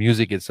just the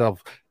music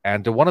itself.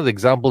 And one of the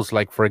examples,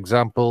 like for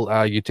example,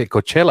 you take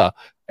Coachella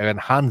and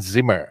Hans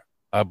Zimmer,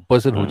 a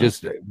person who Hmm.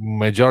 just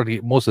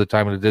most of the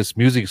time with this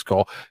music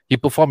score, he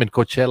performed in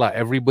Coachella.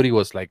 Everybody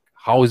was like,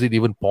 how is it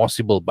even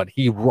possible? But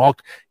he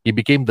rocked. He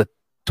became the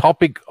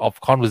topic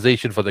of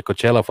conversation for the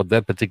Coachella for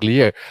that particular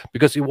year,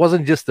 because it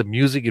wasn't just the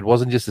music, it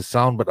wasn't just the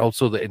sound, but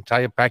also the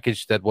entire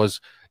package that was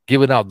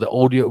given out, the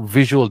audio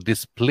visual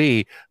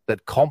display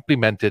that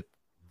complemented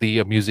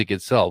the music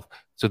itself.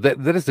 So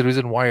that is the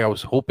reason why I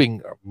was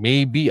hoping,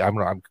 maybe I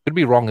could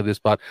be wrong in this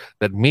part,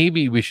 that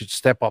maybe we should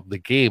step up the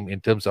game in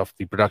terms of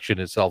the production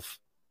itself.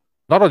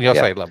 Not on your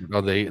Yeah. side, like,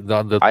 on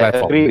the I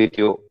platform. agree with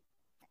you.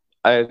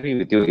 I agree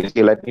with you. You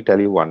see, let me tell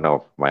you one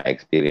of my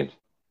experience.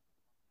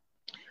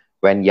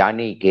 When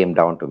Yanni came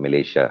down to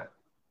Malaysia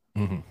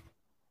Hmm.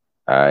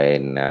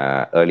 in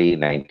early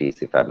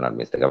 90s, if I'm not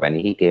mistaken, when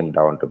he came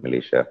down to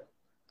Malaysia,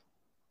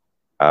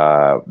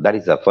 that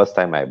is the first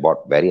time I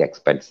bought very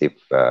expensive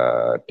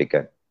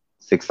ticket,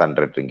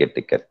 600 ringgit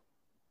ticket.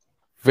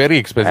 Very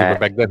expensive, Uh, but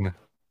back then.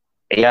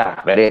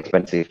 yeah, very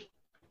expensive.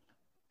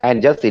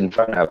 And just in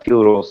front, a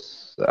few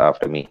rows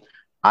after me,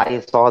 I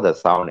saw the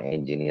sound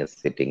engineers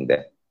sitting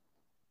there.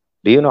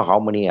 Do you know how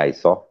many I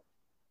saw?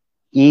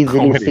 How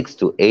Easily many? 6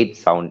 to 8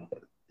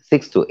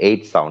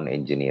 sound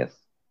engineers.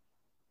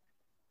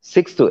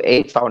 6 to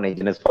 8 sound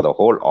engineers for the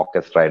whole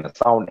orchestra and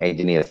sound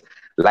engineers.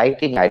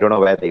 Lighting, I don't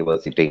know where they were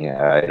sitting.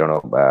 I don't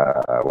know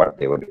what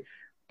they were doing.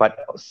 But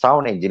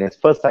sound engineers,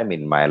 first time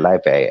in my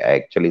life, I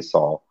actually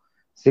saw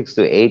 6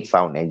 to 8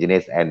 sound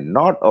engineers. And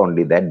not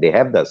only that, they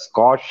have the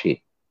score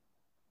sheet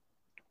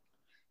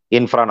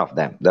in front of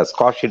them, the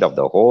score sheet of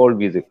the whole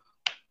music.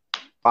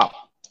 Up.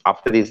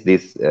 After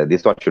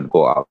this one should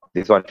go up.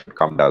 This one should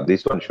come down.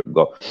 This one should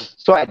go.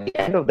 So at the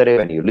end of the day,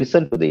 when you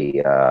listen to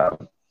the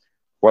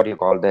what do you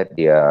call that,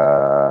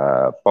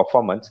 the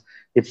performance,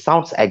 it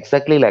sounds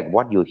exactly like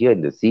what you hear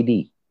in the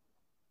CD.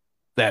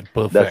 That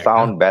The perfect, huh?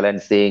 sound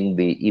balancing,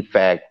 the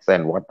effects,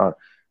 and whatnot.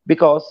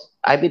 Because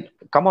I mean,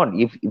 come on,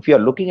 if you're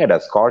looking at a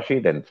score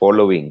sheet and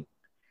following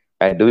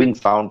and doing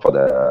sound for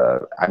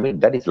the, I mean,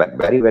 that is like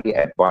very very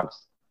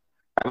advanced.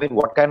 I mean,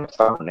 what kind of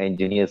sound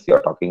engineers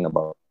you're talking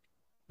about?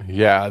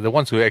 Yeah, the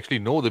ones who actually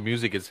know the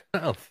music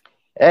itself.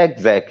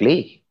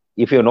 Exactly.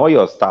 If you know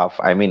your stuff,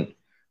 I mean,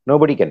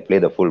 Nobody can play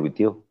the full with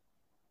you.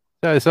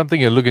 That is something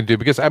you look into,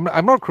 because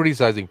I'm not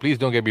criticizing. Please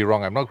don't get me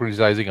wrong. I'm not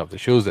criticizing of the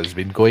shows that's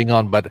been going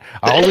on, but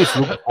I always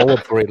look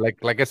forward for it.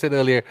 Like I said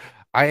earlier,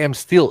 I am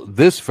still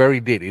this very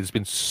date. It's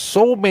been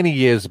so many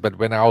years, but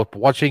when I was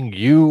watching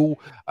you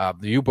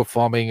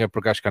performing,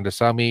 Prakash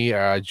Kandasamy,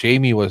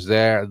 Jamie was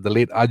there, the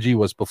late Aji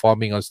was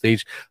performing on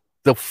stage.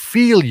 The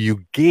feel you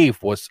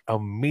gave was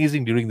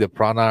amazing during the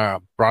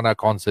Prana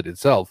concert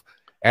itself,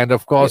 and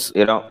of course,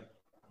 for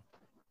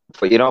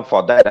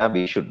that,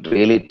 we should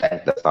really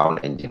thank the sound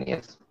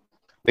engineers,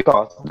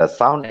 because the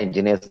sound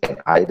engineers can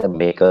either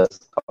make us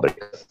or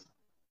break us.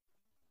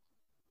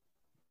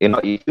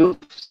 If you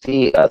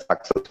see a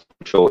successful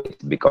show,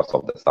 it's because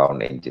of the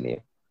sound engineer,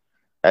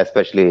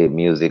 especially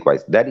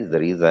music-wise. That is the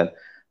reason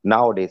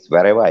nowadays,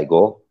 wherever I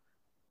go,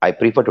 I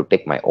prefer to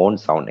take my own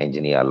sound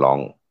engineer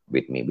along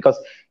with me, because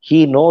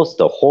he knows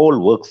the whole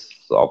works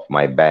of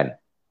my band.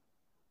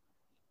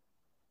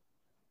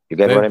 You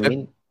get what I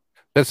mean?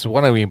 That's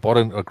one of the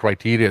important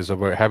criteria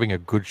of having a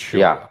good show.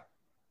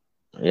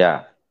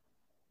 Yeah.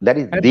 That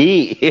is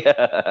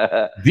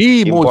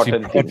the most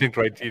important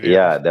criteria.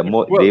 Yeah, the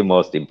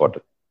most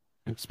important.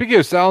 Speaking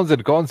of sounds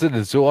and concerts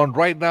and so on,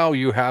 right now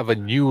you have a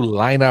new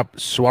lineup,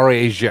 Swara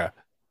Asia.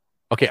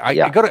 Okay,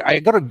 I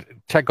gotta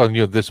check on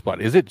you this part.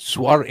 Is it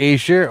Swara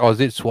Asia or is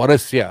it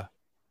Swarasya?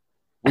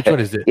 Which one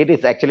is it? It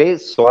is actually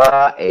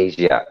Swara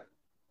Asia.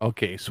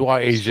 Okay,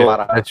 Swara Asia.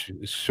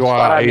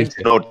 Swara means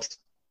notes.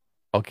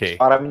 Okay.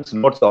 Swara means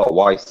notes or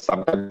voice.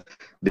 Sometimes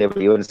they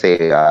will even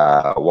say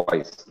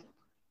voice.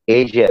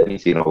 Asia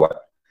means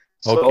what.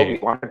 So we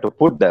wanted to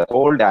put the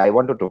whole. I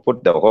wanted to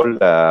put the whole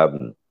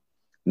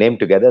name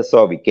together,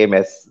 so we came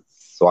as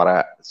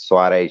Swara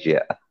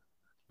Asia.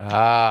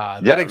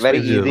 That very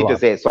easy to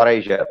say, Swara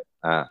Asia.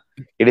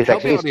 It is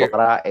actually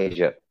Swara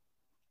Asia.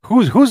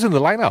 Who's in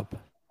the lineup?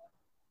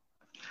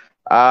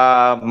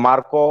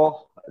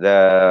 Marco,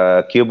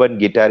 the Cuban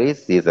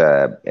guitarist, is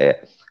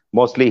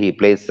mostly he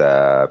plays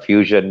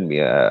fusion.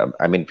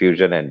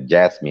 Fusion and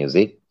jazz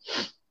music.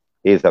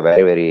 He's a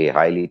very, very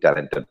highly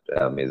talented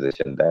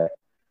musician there.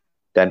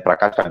 Then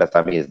Prakash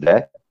Kandasamy is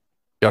there.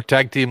 Your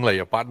tag team, like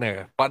your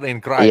partner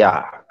in crime.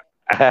 Yeah,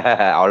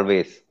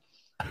 always.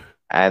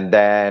 And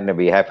then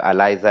we have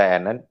Eliza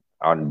Anand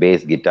on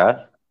bass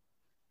guitar.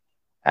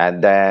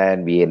 And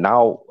then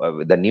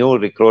the new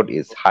recruit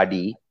is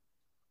Hadi.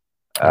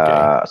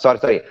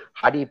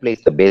 Hadi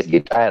plays the bass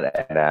guitar,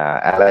 and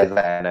Eliza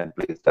Anand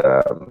plays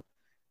the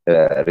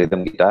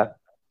rhythm guitar.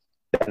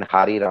 Then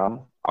Hari Ram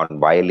on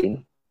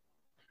violin.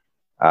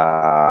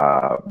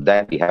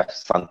 Then we have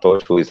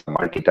Santosh, who is a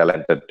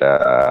multi-talented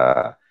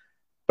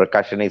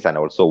percussionist and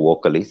also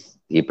vocalist.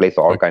 He plays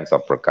all kinds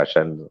of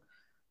percussion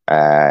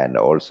and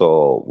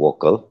also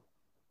vocal.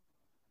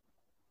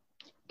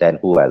 Then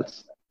who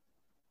else?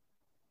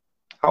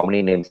 How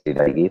many names did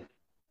I give?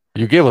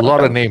 You gave a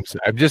lot of names.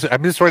 I'm just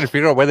trying to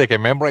figure out whether I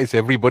can memorize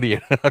everybody.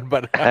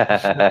 but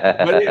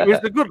it was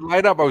a good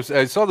lineup.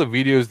 I saw the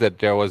videos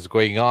that was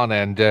going on,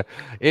 and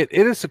it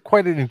is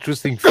quite an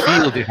interesting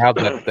feel to have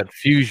that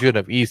fusion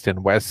of East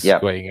and West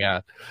going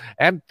on.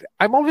 And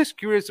I'm always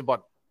curious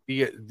about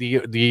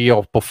the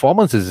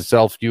performances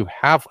itself. You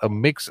have a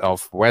mix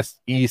of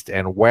West, East,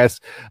 and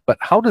West, but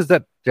how does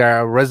that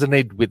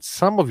resonate with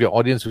some of your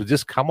audience who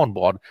just come on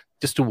board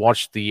just to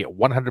watch the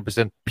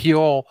 100%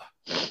 pure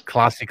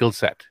classical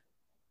set?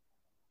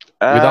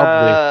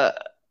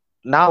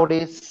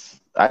 Nowadays,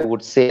 I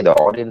would say the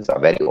audience are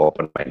very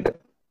open-minded.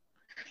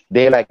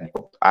 They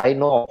I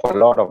know a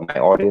lot of my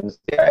audience,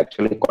 they are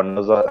actually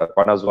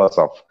connoisseurs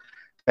of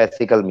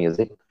classical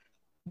music,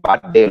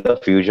 but they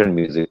love fusion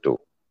music too.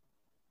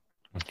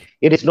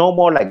 It is no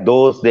more like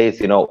those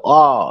days,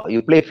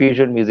 you play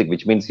fusion music,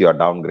 which means you are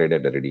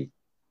downgraded already.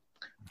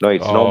 No,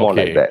 it's no more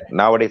like that.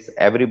 Nowadays,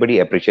 everybody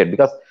appreciates,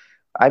 because,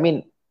 I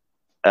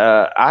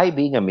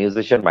being a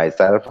musician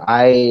myself,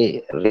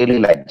 I really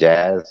like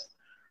jazz,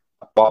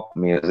 pop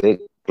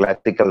music,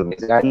 classical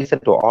music. I listen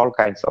to all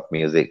kinds of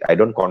music. I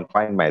don't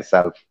confine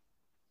myself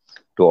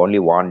to only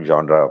one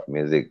genre of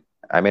music.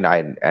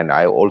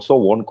 I also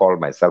won't call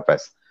myself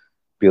as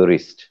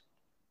purist.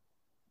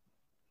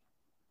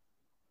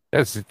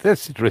 That's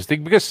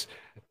interesting, because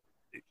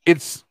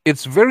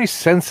it's very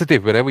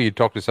sensitive whenever you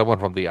talk to someone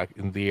from the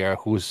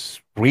who's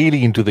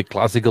really into the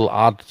classical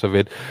arts of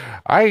it.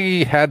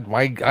 I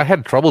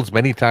had troubles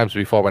many times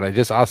before when I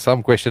just asked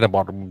some question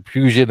about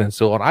fusion and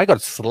so on. I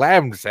got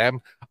slammed,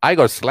 Sam. I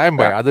got slammed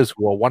by others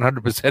who are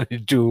 100%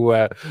 into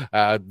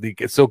the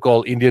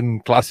so-called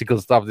Indian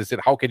classical stuff. They said,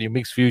 "How can you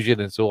mix fusion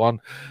and so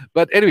on?"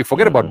 But anyway,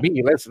 forget about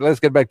me.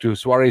 Let's get back to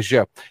Swara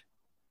Asia.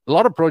 A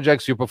lot of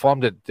projects you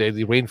performed at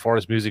the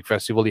Rainforest Music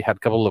Festival. You had a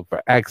couple of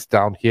acts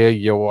down here.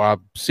 Your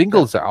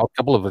singles are out, a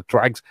couple of the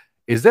tracks.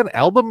 Is that an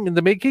album in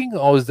the making,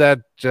 or is that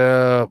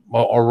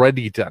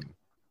already done?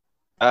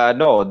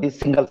 No, these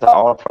singles are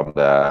all from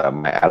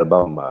my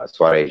album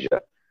Swara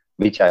Asia,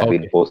 which I've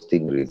been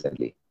posting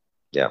recently.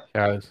 Yeah.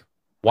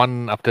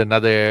 One after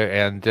another.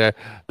 And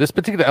this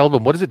particular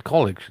album, what is it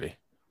called actually?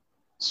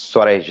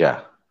 Swara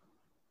Asia.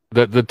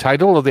 The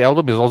title of the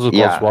album is also called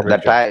Yeah,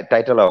 the Swaraj.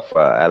 title of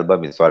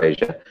album is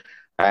Swaraj,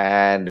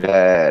 and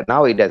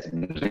now it has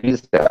been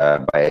released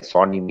by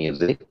Sony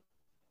Music.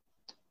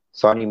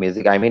 Sony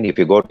Music. I mean, if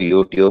you go to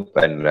YouTube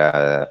and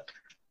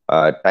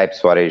type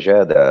Swaraj,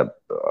 in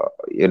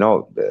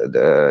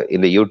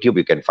the YouTube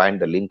you can find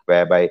the link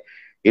whereby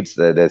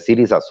the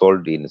CDs are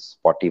sold in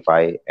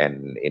Spotify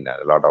and in a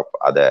lot of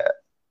other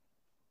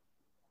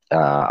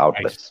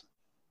outlets.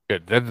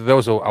 Good. That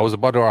was, I was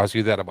about to ask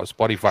you that about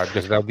Spotify,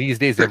 because now these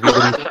days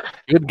everybody,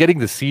 even getting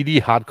the CD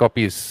hard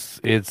copies,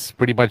 it's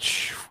pretty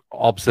much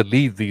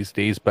obsolete these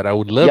days. But I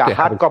would love to have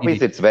hard a copies.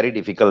 CD. It's very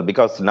difficult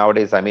because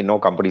nowadays, I mean, no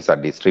companies are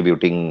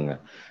distributing,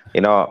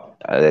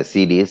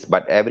 CDs,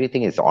 but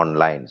everything is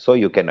online. So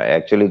you can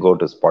actually go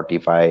to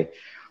Spotify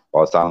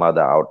or some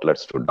other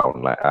outlets to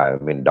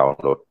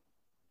download.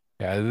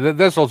 Yeah,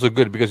 that's also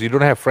good because you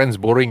don't have friends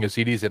borrowing your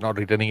CDs and not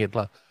returning it.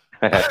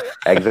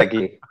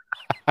 Exactly.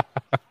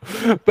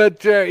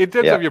 But in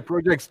terms of your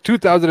projects,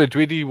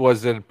 2020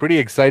 was a pretty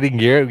exciting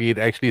year. It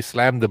actually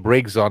slammed the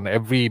brakes on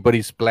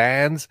everybody's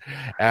plans.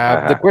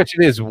 The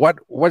question is,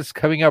 what's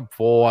coming up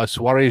for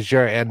Swaraj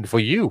and for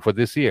you for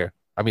this year?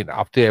 I mean,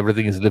 after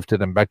everything is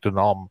lifted and back to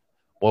norm,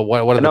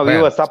 what are the plans?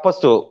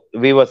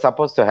 we were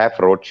supposed to have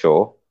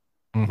roadshow,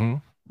 mm-hmm.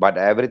 but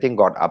everything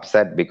got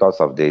upset because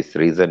of this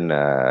recent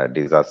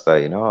disaster,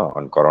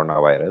 on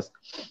coronavirus.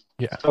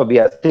 Yeah. So we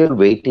are still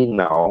waiting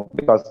now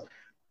because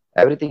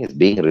everything is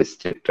being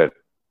restricted,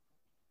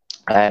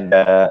 and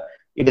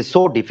it is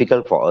so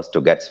difficult for us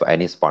to get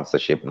any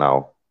sponsorship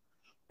now.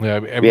 Yeah,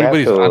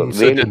 everybody's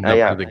uncertain.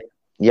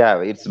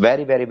 It's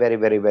very, very, very,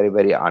 very, very,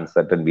 very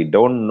uncertain. We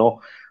don't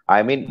know.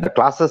 I mean, the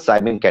classes,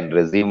 can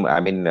resume,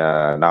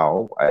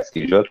 now as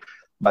usual.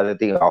 But the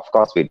thing, of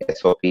course, with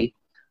SOP.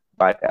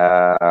 But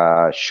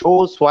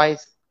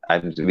shows-wise,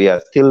 we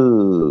are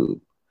still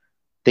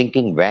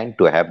thinking when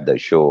to have the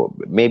show.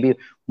 Maybe,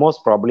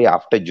 most probably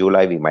after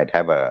July, we might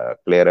have a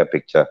clearer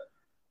picture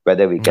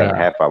whether we can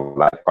have a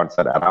live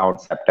concert around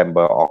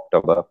September,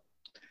 October.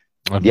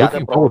 The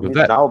other problem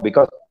is now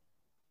because,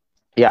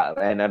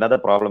 and another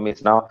problem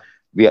is now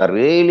we are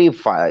really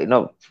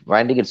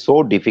finding it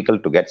so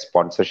difficult to get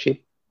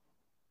sponsorship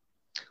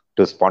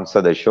to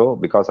sponsor the show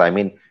because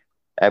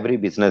every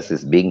business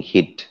is being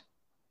hit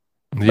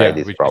by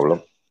this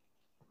problem.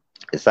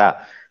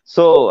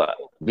 So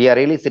we are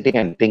really sitting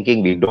and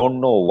thinking we don't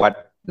know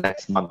what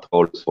next month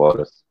holds for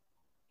us.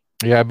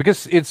 Yeah,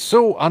 because it's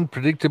so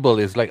unpredictable.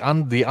 It's like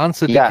the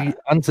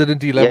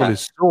uncertainty level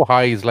is so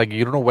high. It's like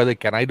you don't know whether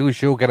can I do a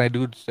show, can I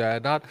do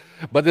not.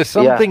 But there's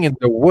something in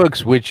the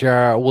works which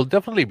we'll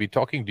definitely be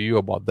talking to you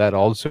about that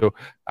also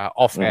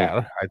off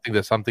air. I think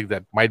there's something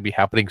that might be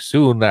happening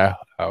soon.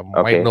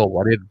 Might know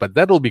about it, but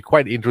that'll be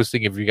quite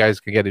interesting if you guys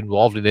can get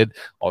involved in it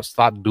or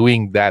start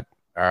doing that.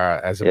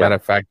 As a matter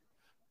of fact,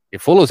 it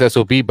follows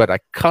SOP, but I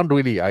can't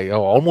really. I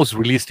almost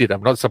released it.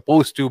 I'm not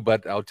supposed to,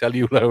 but I'll tell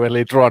you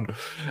later on.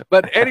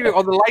 But anyway,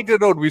 on the lighter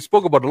note, we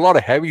spoke about a lot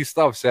of heavy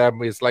stuff,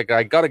 Sam. It's like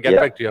I got to get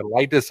back to your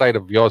lighter side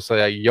of your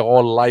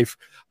life.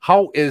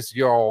 How is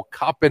your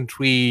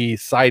carpentry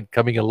side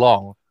coming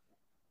along?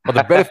 For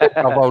the benefit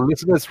of our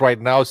listeners right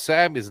now,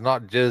 Sam is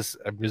not just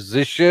a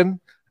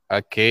musician.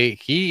 Okay,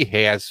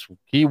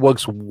 he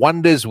works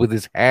wonders with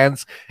his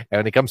hands, and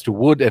when it comes to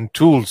wood and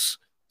tools.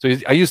 So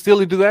are you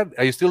still into that?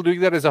 Are you still doing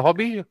that as a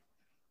hobby?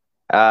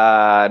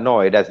 No,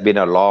 it has been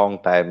a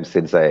long time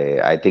since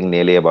I think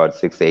nearly about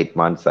 6-8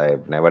 months.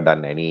 I've never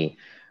done any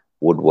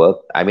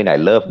woodwork. I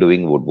love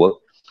doing woodwork.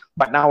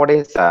 But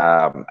nowadays,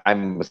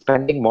 I'm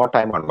spending more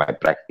time on my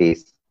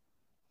practice.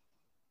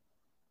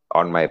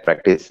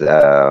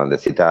 The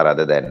sitar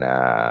rather than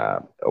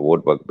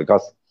woodwork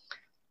because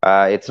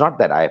it's not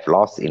that I've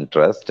lost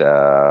interest.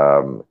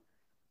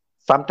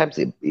 Sometimes,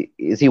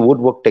 you see,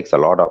 woodwork takes a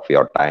lot of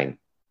your time.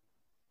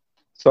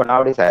 So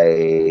nowadays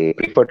I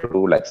prefer to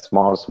do like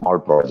small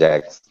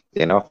projects,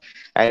 and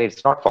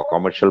it's not for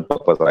commercial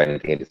purpose or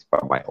anything. It is for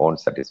my own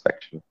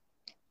satisfaction.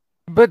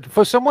 But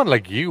for someone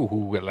like you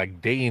who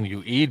like Dane,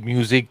 you eat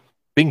music,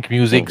 think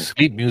music,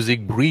 sleep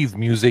music, breathe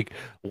music.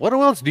 What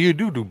else do you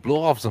do to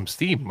blow off some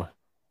steam?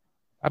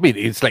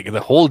 It's like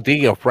the whole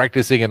day of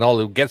practicing and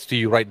all, it gets to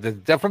you, right? There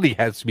definitely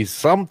has to be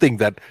something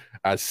that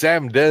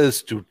Sam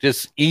does to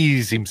just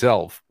ease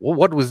himself.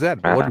 What was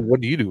that? What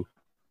do you do?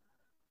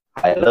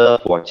 I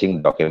love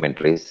watching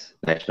documentaries,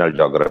 National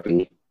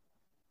Geography,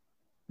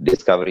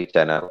 Discovery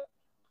Channel,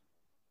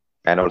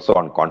 and also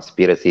on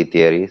conspiracy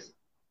theories.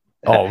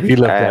 Oh, we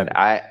love that. And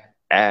I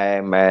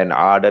am an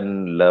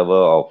ardent lover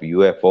of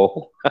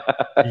UFO.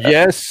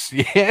 Yes.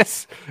 Yeah,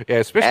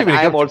 especially. And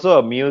I am also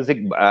a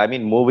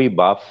movie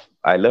buff.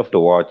 I love to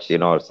watch,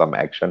 some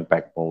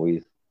action-packed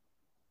movies.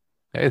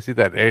 I see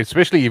that.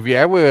 Especially if you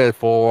ever,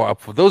 for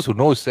those who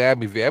know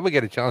Sam, if you ever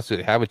get a chance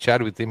to have a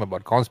chat with him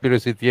about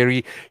conspiracy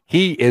theory,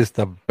 he is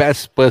the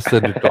best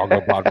person to talk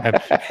about. And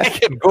he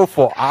can go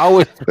for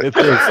hours with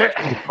this.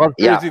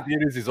 Conspiracy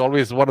theories is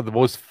always one of the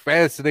most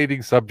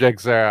fascinating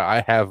subjects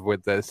I have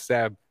with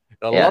Sam.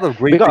 A lot of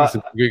great things.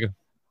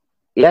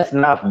 Yes,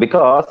 enough,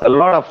 because a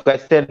lot of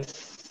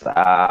questions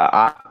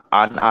are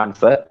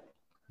unanswered.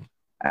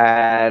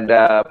 And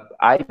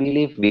I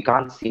believe we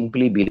can't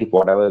simply believe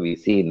whatever we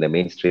see in the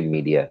mainstream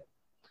media,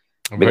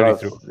 Very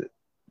because true.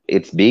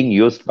 it's being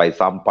used by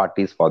some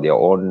parties for their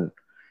own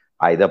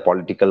either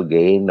political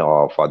gain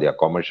or for their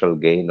commercial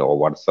gain or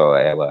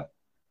Especially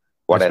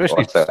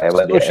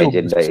whatsoever their social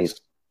agenda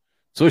is.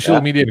 social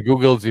Yeah, media and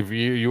Googles. If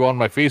you on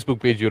my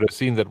Facebook page, you would have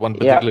seen that one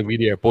yeah, particular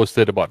video I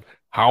posted about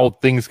how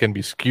things can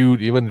be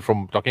skewed, even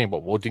from talking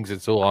about votings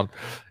and so on.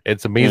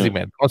 It's amazing, mm.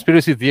 man.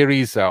 Conspiracy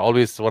theories are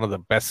always one of the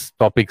best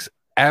topics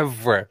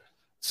ever.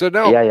 So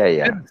now, Yeah, yeah,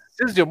 yeah.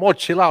 since you're more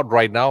chill out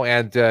right now,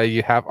 and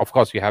you have, of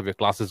course, you have your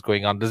classes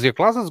going on. Does your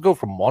classes go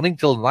from morning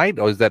till night,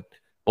 or is that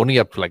only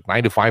up to like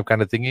 9 to 5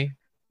 kind of thingy?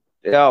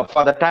 Yeah,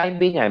 for the time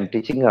being, I'm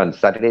teaching on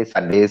Saturdays,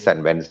 Sundays,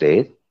 and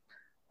Wednesdays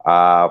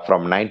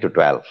from 9 to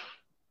 12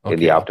 in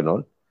the Okay.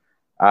 afternoon.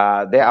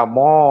 There are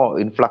more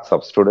influx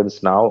of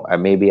students now,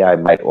 and maybe I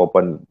might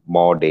open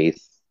more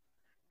days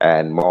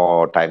and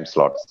more time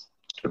slots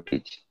to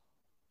teach.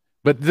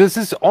 But does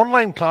this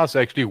online class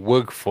actually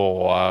work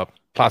for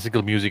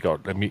classical music or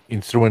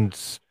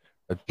instruments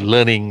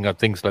learning or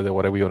things like that,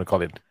 whatever you want to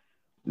call it?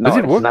 Does No,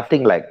 it it's work?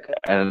 nothing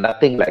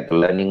like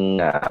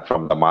learning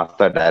from the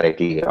master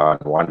directly on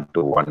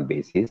one-to-one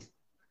basis.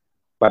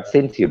 But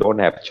since you don't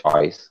have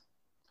choice,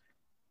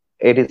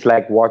 it is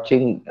like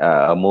watching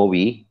a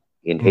movie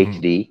in Hmm.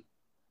 HD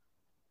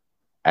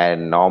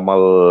and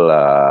normal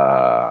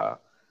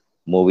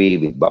movie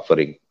with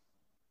buffering.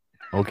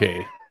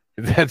 Okay,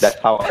 that's That's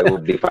how I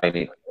would define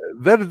it.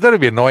 that'd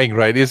be annoying,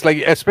 right? It's like,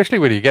 especially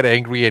when you get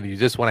angry and you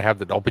just want to have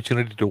the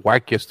opportunity to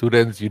whack your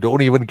students, you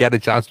don't even get a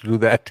chance to do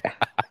that.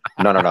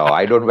 No, no, no.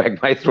 I don't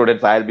whack my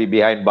students. I'll be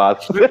behind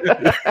bars.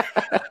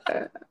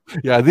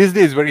 Yeah, these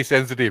days very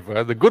sensitive.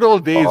 The good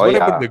old days. Oh What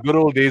happened in yeah, the good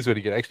old days when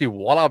you can actually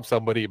wallop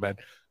somebody, man?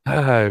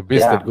 I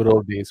miss that yeah. good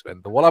old days,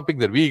 man. The walloping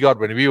that we got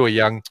when we were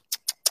young,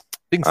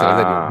 things like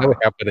that will never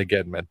Ah, happen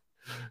again, man.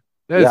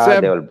 There's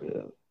yeah.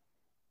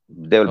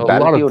 They will a lot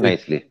belt of you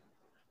things. nicely.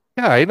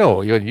 Yeah, I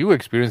know. You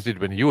experienced it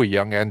when you were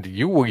young, and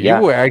you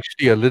Yeah. were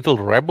actually a little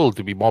rebel,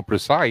 to be more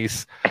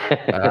precise.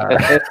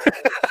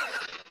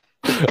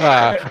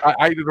 Uh,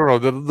 I don't know.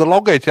 The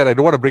longer I chat, I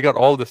don't want to bring out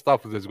all the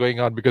stuff that's going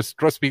on because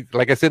trust me,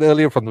 like I said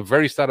earlier, from the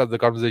very start of the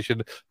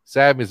conversation,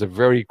 Sam is a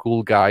very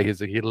cool guy.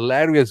 He's a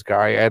hilarious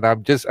guy, and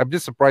I'm just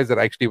surprised that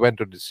I actually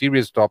went on the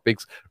serious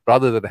topics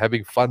rather than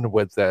having fun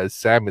with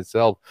Sam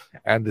itself.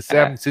 And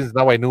Sam, since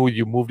now I know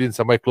you moved in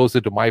somewhere closer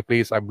to my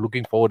place, I'm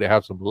looking forward to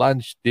have some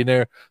lunch,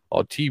 dinner,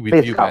 or tea with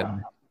Please you, come.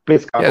 man.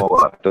 Please come Yes.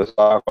 over to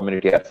Star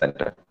Community Art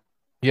Center.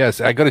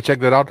 Yes, I got to check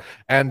that out.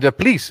 And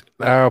please,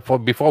 for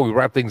before we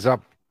wrap things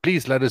up,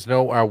 please let us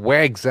know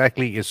where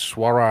exactly is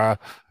Swara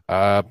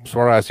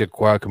as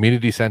your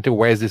community center.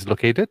 Where is this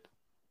located?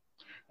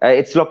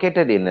 It's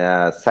located in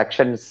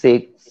Section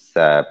 6,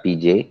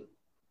 PJ.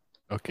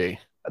 Okay.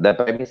 The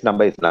premise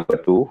number is number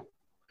 2.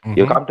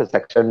 You Mm-hmm. come to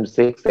Section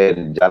 6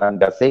 in Jalan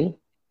Gasing,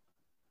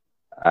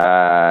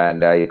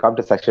 and you come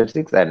to Section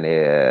 6 and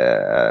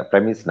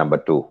premise number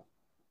 2.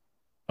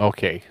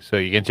 Okay, so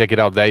you can check it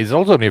out. There is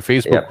also on your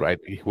Facebook, Yep. right?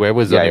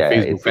 Whoever's on Yeah, your yeah,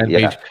 yeah. Facebook fan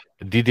page,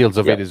 the details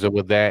of it Yep, is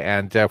over there.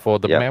 And for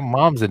the yep.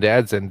 moms and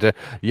dads and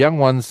young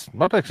ones,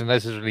 not actually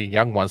necessarily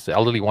young ones, the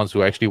elderly ones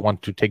who actually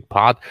want to take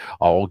part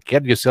or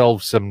get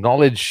yourself some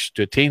knowledge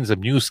to attain some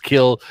new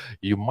skill,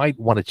 you might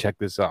want to check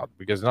this out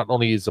because not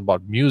only is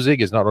about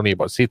music, it's not only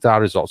about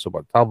sitar, it's also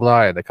about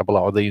tabla and a couple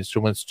of other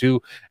instruments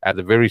too. At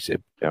the very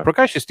Yeah.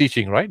 Prakash is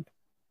teaching, right?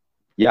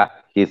 Yeah,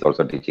 he's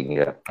also teaching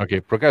here. Okay,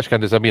 Prakash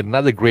Kandasamy,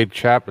 another great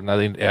chap,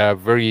 another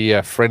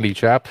very friendly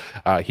chap.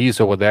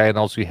 He's over there, and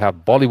also you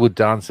have Bollywood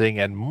dancing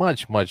and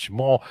much, much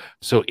more.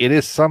 So it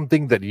is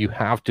something that you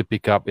have to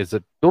pick up.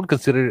 Don't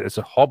consider it as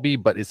a hobby,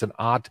 but it's an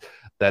art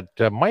that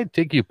might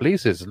take you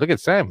places. Look at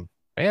Sam,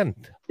 man,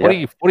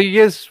 Yeah, 40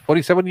 years,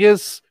 47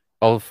 years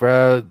of.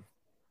 Well,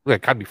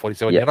 it can't be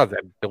 47. yeah, You're not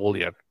that old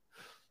yet.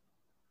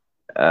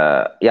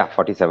 yeah.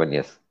 47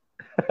 years.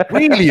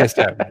 Really,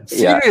 Sam?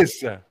 Yeah,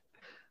 Serious?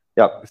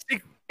 yep.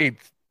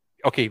 It's,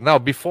 okay, now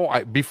before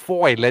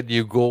I let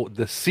you go,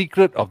 the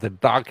secret of the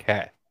dark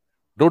hair.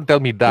 Don't tell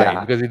me dye Yeah.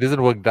 because it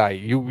doesn't work dye.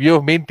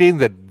 You maintain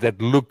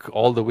that look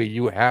all the way.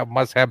 You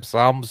must have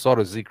some sort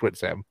of secret,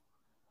 Sam.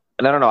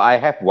 No, no, no. I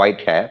have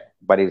white hair,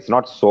 but it's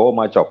not so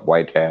much of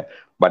white hair.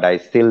 But I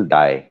still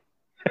dye.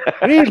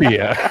 Really?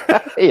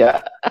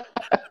 Yeah,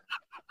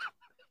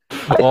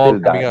 I All still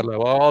coming dye. out,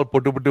 all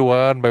put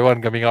one by one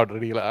coming out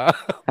already, lah.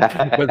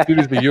 But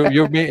seriously,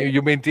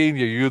 you maintain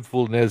your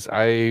youthfulness.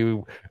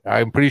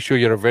 I'm pretty sure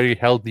you're a very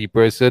healthy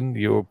person.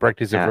 You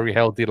practice a Yeah, very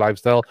healthy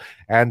lifestyle.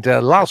 And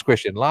last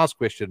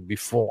question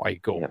before I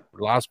go. yeah,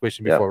 Last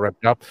question yeah, before I wrap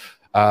it up.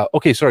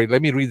 Okay, sorry.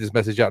 Let me read this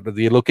message out.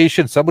 The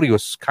location. Somebody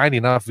was kind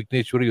enough.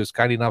 Vigneshwari was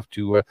kind enough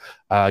to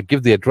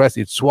give the address.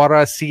 It's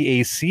Swara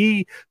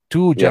CAC.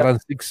 2 yeah. Jalan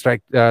 6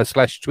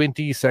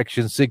 /20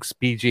 section 6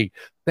 PG.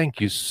 Thank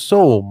you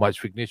so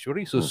much,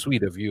 Vigneshwari. So Mm,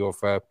 sweet of you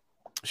of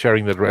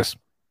sharing the address.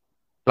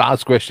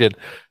 Last question.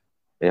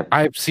 yeah,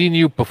 I've seen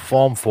you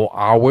perform for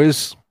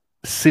hours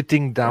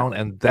sitting yeah, down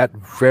in that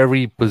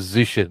very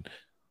position.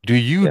 Do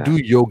you yeah. do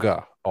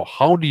yoga or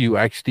how do you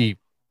actually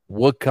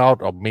work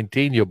out or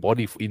maintain your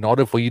body in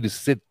order for you to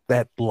sit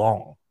that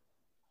long?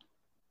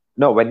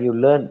 No, when you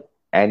learn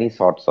any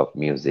sorts of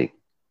music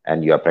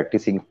and you are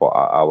practicing for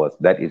hours,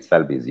 that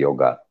itself is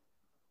yoga.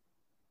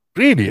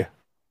 Really?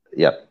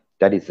 Yeah,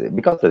 that is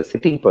because the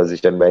sitting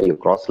position where you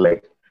cross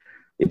leg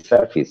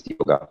itself is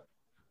yoga.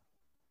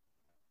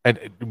 And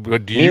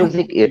but do you?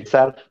 Music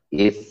itself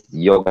is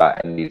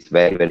yoga and it's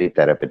very, very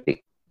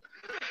therapeutic.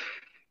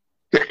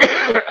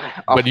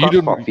 Of But you course,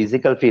 for don't.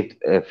 physical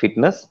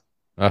fitness,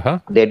 Uh-huh.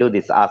 they do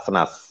this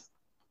asanas.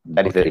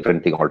 That is a Okay.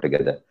 different thing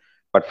altogether.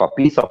 But for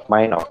peace of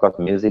mind, of course,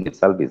 music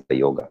itself is the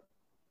yoga.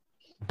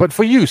 But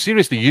for you,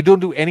 seriously, you don't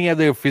do any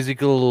other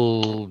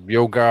physical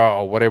yoga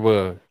or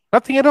whatever.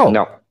 Nothing at all.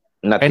 No,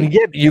 nothing. And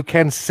yet you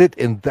can sit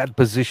in that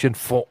position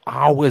for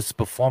hours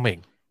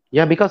performing.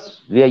 Yeah,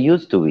 because we are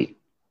used to it.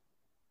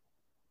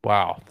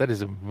 Wow, that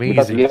is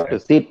Because amazing. we have to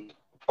sit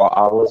for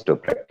hours to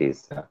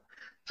practice.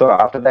 So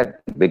after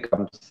that, it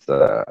becomes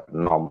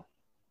norm.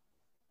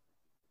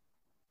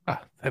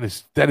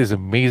 That is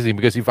amazing,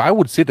 because if I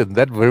would sit in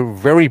that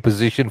very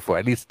position for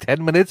at least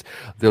 10 minutes,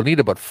 they'll need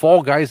about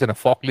 4 guys and a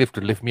forklift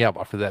to lift me up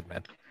after that,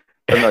 man.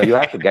 So no, you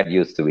have to get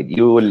used to it.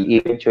 You will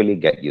eventually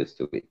get used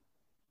to it.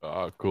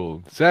 Oh,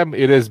 cool. Sam,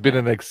 it has been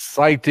an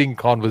exciting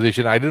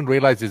conversation. I didn't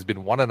realize it's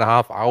been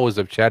 1.5 hours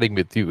of chatting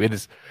with you. It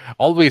is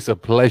always a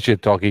pleasure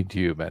talking to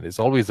you, man. It's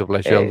always a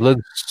pleasure. I've Hey,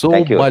 learned so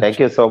thank you. much. Thank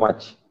you so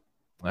much.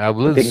 I've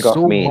learned Think of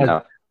so me much.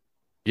 now.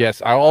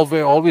 Yes, I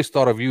always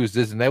thought of you as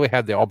this, never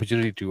had the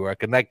opportunity to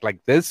connect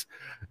like this.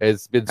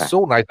 It's been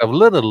so nice. I've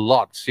learned a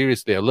lot.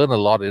 Seriously, I've learned a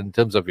lot in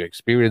terms of your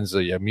experience,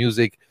 your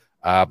music,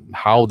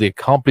 how the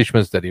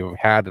accomplishments that you've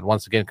had. And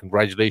once again,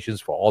 congratulations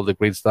for all the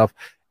great stuff.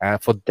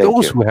 And for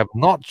those you. who have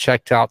not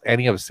checked out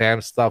any of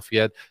Sam's stuff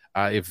yet,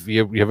 if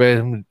you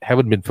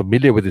haven't been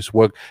familiar with his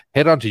work,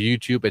 head on to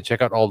YouTube and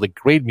check out all the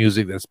great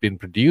music that's been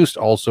produced.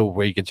 Also,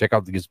 where you can check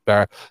out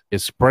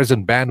his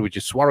present band, which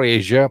is Soiree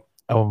Asia.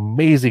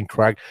 Amazing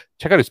track.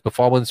 Check out his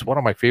performance. One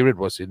of my favorite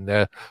was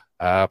in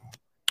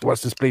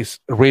what's this place?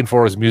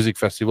 Rainforest Music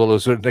Festival. It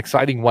was an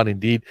exciting one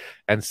indeed.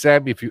 And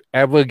Sam, if you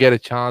ever get a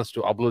chance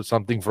to upload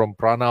something from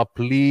Prana,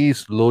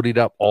 please load it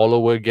up all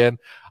over again.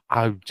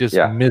 I've just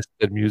missed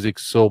that music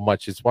so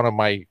much. It's one of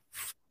my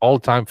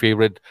all-time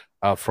favorite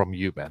from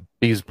you, man.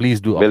 Please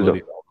do upload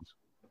it.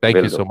 Thank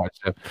you so much,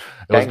 Sam.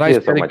 It was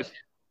nice so much.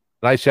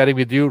 Nice chatting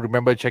with you.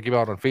 Remember, check him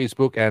out on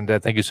Facebook.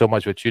 And thank you so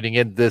much for tuning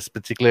in. This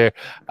particular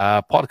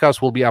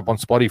podcast will be up on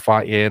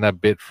Spotify in a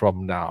bit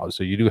from now.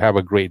 So you do have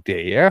a great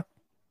day, yeah?